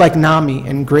 Groups like NAMI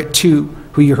and Grit2,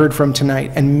 who you heard from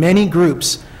tonight, and many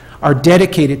groups are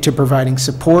dedicated to providing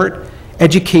support,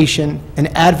 education, and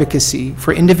advocacy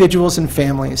for individuals and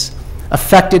families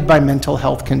affected by mental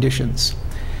health conditions.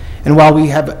 And while we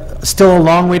have still a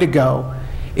long way to go,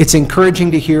 it's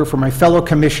encouraging to hear from my fellow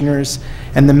commissioners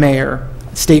and the mayor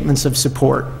statements of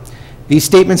support. These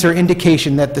statements are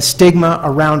indication that the stigma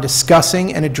around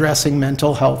discussing and addressing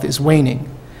mental health is waning.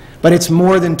 But it's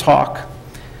more than talk.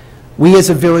 We as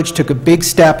a village took a big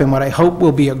step in what I hope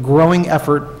will be a growing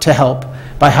effort to help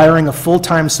by hiring a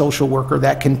full-time social worker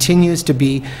that continues to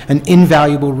be an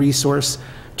invaluable resource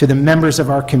to the members of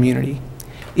our community.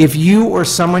 If you or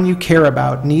someone you care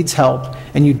about needs help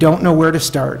and you don't know where to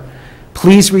start,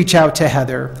 please reach out to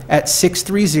Heather at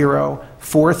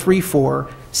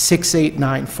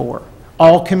 630-434-6894.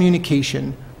 All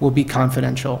communication will be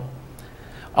confidential.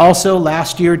 Also,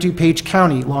 last year, DuPage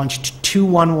County launched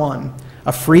 211,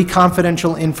 a free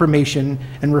confidential information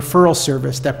and referral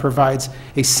service that provides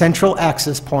a central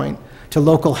access point to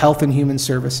local health and human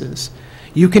services.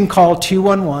 You can call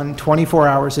 211 24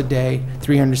 hours a day,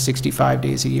 365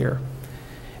 days a year.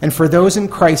 And for those in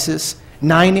crisis,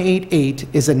 988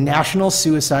 is a national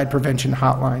suicide prevention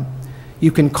hotline.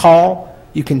 You can call,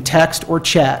 you can text or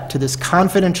chat to this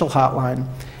confidential hotline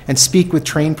and speak with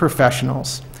trained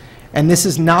professionals. And this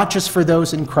is not just for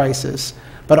those in crisis,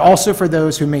 but also for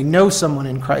those who may know someone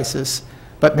in crisis,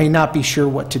 but may not be sure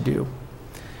what to do.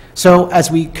 So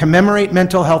as we commemorate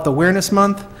Mental Health Awareness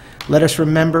Month, let us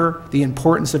remember the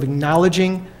importance of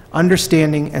acknowledging,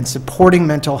 understanding, and supporting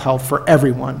mental health for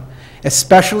everyone,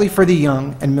 especially for the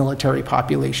young and military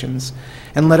populations.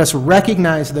 And let us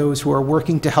recognize those who are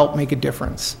working to help make a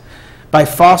difference. By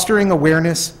fostering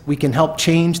awareness, we can help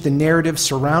change the narrative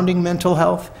surrounding mental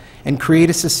health and create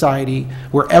a society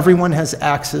where everyone has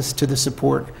access to the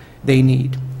support they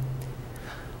need.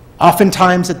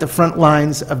 Oftentimes at the front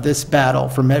lines of this battle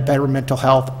for better mental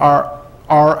health are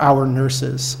our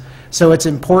nurses. So it's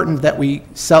important that we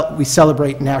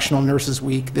celebrate National Nurses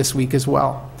Week this week as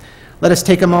well. Let us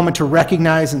take a moment to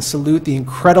recognize and salute the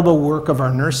incredible work of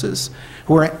our nurses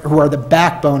who are the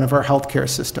backbone of our healthcare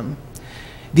system.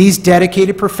 These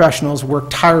dedicated professionals work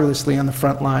tirelessly on the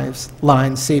front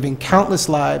lines, saving countless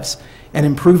lives and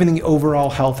improving the overall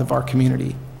health of our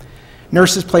community.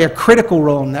 Nurses play a critical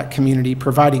role in that community,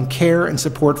 providing care and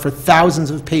support for thousands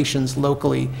of patients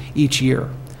locally each year.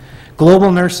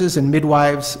 Global nurses and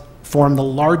midwives form the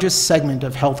largest segment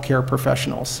of healthcare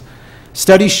professionals.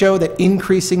 Studies show that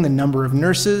increasing the number of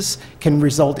nurses can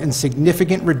result in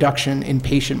significant reduction in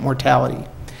patient mortality.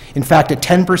 In fact, a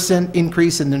 10%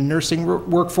 increase in the nursing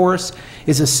workforce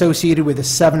is associated with a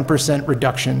 7%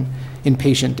 reduction in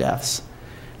patient deaths.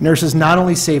 Nurses not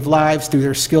only save lives through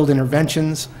their skilled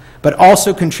interventions, but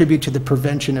also contribute to the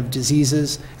prevention of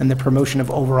diseases and the promotion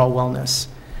of overall wellness.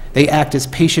 They act as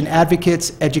patient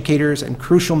advocates, educators, and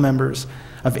crucial members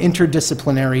of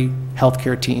interdisciplinary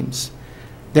healthcare teams.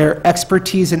 Their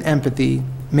expertise and empathy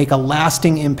make a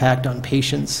lasting impact on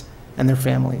patients and their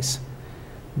families.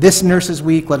 This Nurses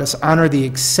Week, let us honor the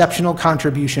exceptional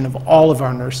contribution of all of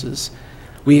our nurses.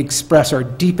 We express our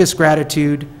deepest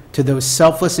gratitude to those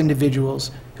selfless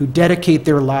individuals who dedicate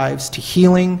their lives to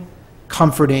healing,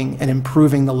 comforting, and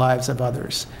improving the lives of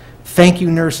others. Thank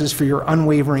you, nurses, for your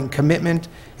unwavering commitment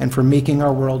and for making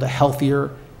our world a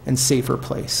healthier and safer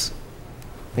place.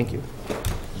 Thank you.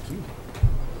 Thank you.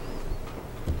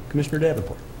 Commissioner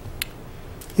Davenport.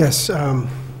 Yes.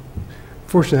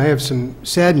 Fortunately, I have some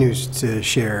sad news to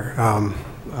share.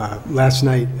 Last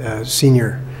night, a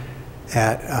senior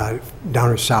at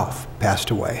Downers South passed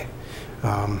away,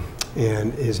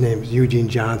 and his name is Eugene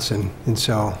Johnson, and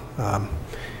so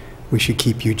we should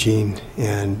keep Eugene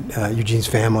and Eugene's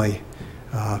family,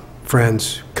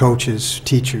 friends, coaches,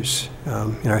 teachers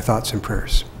in our thoughts and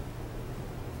prayers.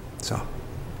 So.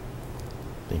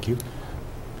 Thank you.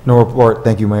 No report.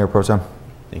 Thank you, Mayor Pro Tem.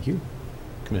 Thank you.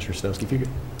 Commissioner Stowski, if you could.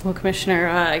 Well,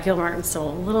 Commissioner Gilmartin stole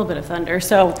a little bit of thunder.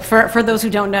 So for those who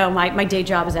don't know, my day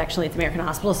job is actually at the American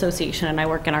Hospital Association, and I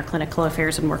work in our Clinical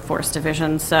Affairs and Workforce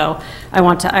Division. So I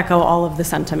want to echo all of the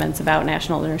sentiments about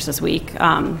National Nurses Week.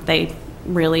 They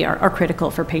really are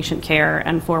critical for patient care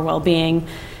and for well-being,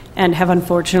 and have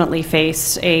unfortunately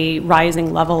faced a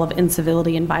rising level of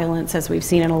incivility and violence, as we've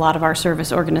seen in a lot of our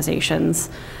service organizations.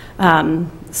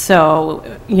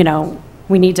 So, you know,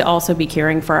 we need to also be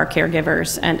caring for our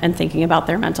caregivers and thinking about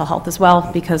their mental health as well,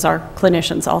 because our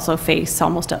clinicians also face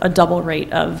almost a double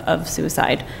rate of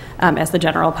suicide as the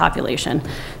general population.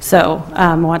 So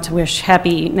I want to wish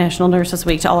happy National Nurses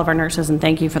Week to all of our nurses, and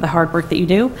thank you for the hard work that you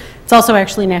do. It's also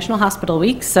actually National Hospital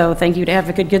Week, so thank you to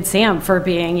Advocate Good Sam for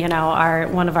being, you know,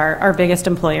 one of our biggest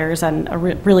employers and a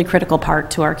really critical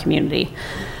part to our community.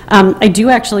 I do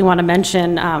actually want to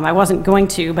mention, I wasn't going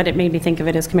to, but it made me think of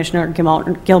it as Commissioner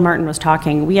Gilmartin was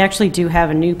talking. We actually do have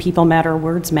a new People Matter,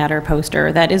 Words Matter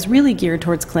poster that is really geared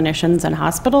towards clinicians and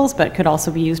hospitals, but could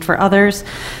also be used for others,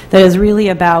 that is really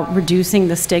about reducing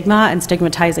the stigma and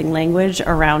stigmatizing language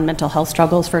around mental health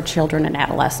struggles for children and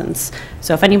adolescents.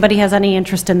 So if anybody has any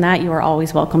interest in that, you are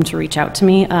always welcome to reach out to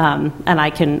me, and I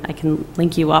can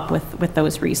link you up with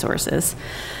those resources.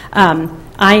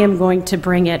 I am going to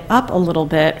bring it up a little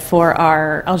bit for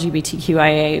our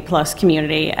LGBTQIA plus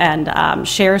community and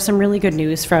share some really good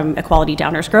news from Equality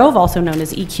Downers Grove, also known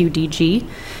as EQDG.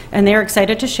 And they're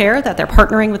excited to share that they're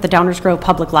partnering with the Downers Grove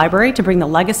Public Library to bring the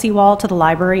Legacy Wall to the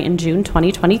library in June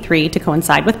 2023 to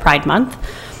coincide with Pride Month.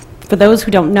 For those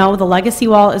who don't know, the Legacy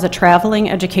Wall is a traveling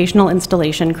educational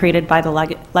installation created by the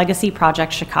Legacy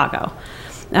Project Chicago.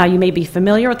 You may be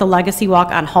familiar with the Legacy Walk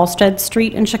on Halsted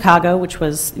Street in Chicago, which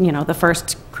was, you know, the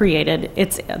first created.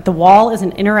 The wall is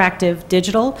an interactive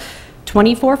digital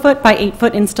 24-foot by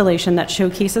 8-foot installation that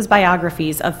showcases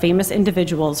biographies of famous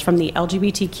individuals from the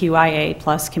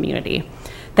LGBTQIA+ community.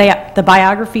 The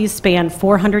biographies span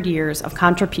 400 years of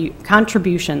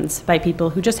contributions by people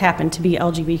who just happen to be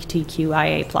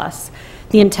LGBTQIA+.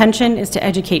 The intention is to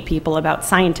educate people about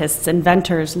scientists,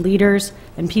 inventors, leaders,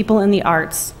 and people in the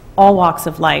arts, all walks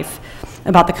of life,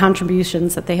 about the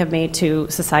contributions that they have made to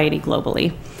society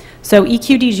globally. So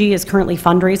EQDG is currently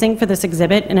fundraising for this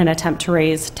exhibit in an attempt to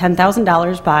raise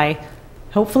 $10,000 by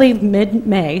hopefully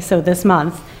mid-May, so this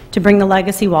month, to bring the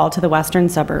legacy wall to the western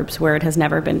suburbs where it has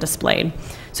never been displayed.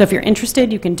 So if you're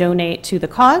interested, you can donate to the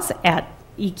cause at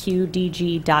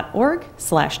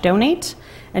eqdg.org/donate.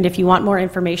 And if you want more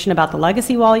information about the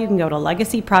legacy wall, you can go to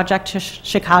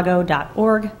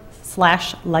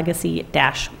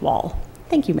legacyprojectchicago.org/legacy-wall.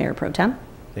 Thank you, Mayor Pro Tem.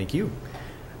 Thank you.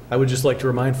 I would just like to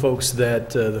remind folks that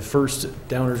the first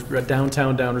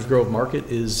downtown Downers Grove Market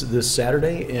is this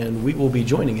Saturday, and we will be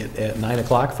joining it at 9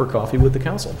 o'clock for Coffee with the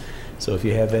Council. So if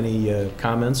you have any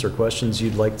comments or questions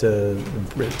you'd like to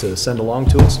send along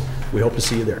to us, we hope to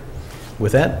see you there.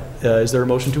 With that, is there a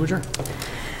motion to adjourn?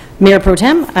 Mayor Pro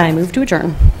Tem, I move to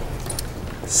adjourn.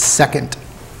 Second.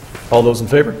 All those in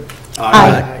favor?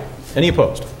 Aye. Any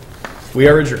opposed? We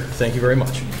are adjourned. Thank you very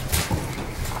much.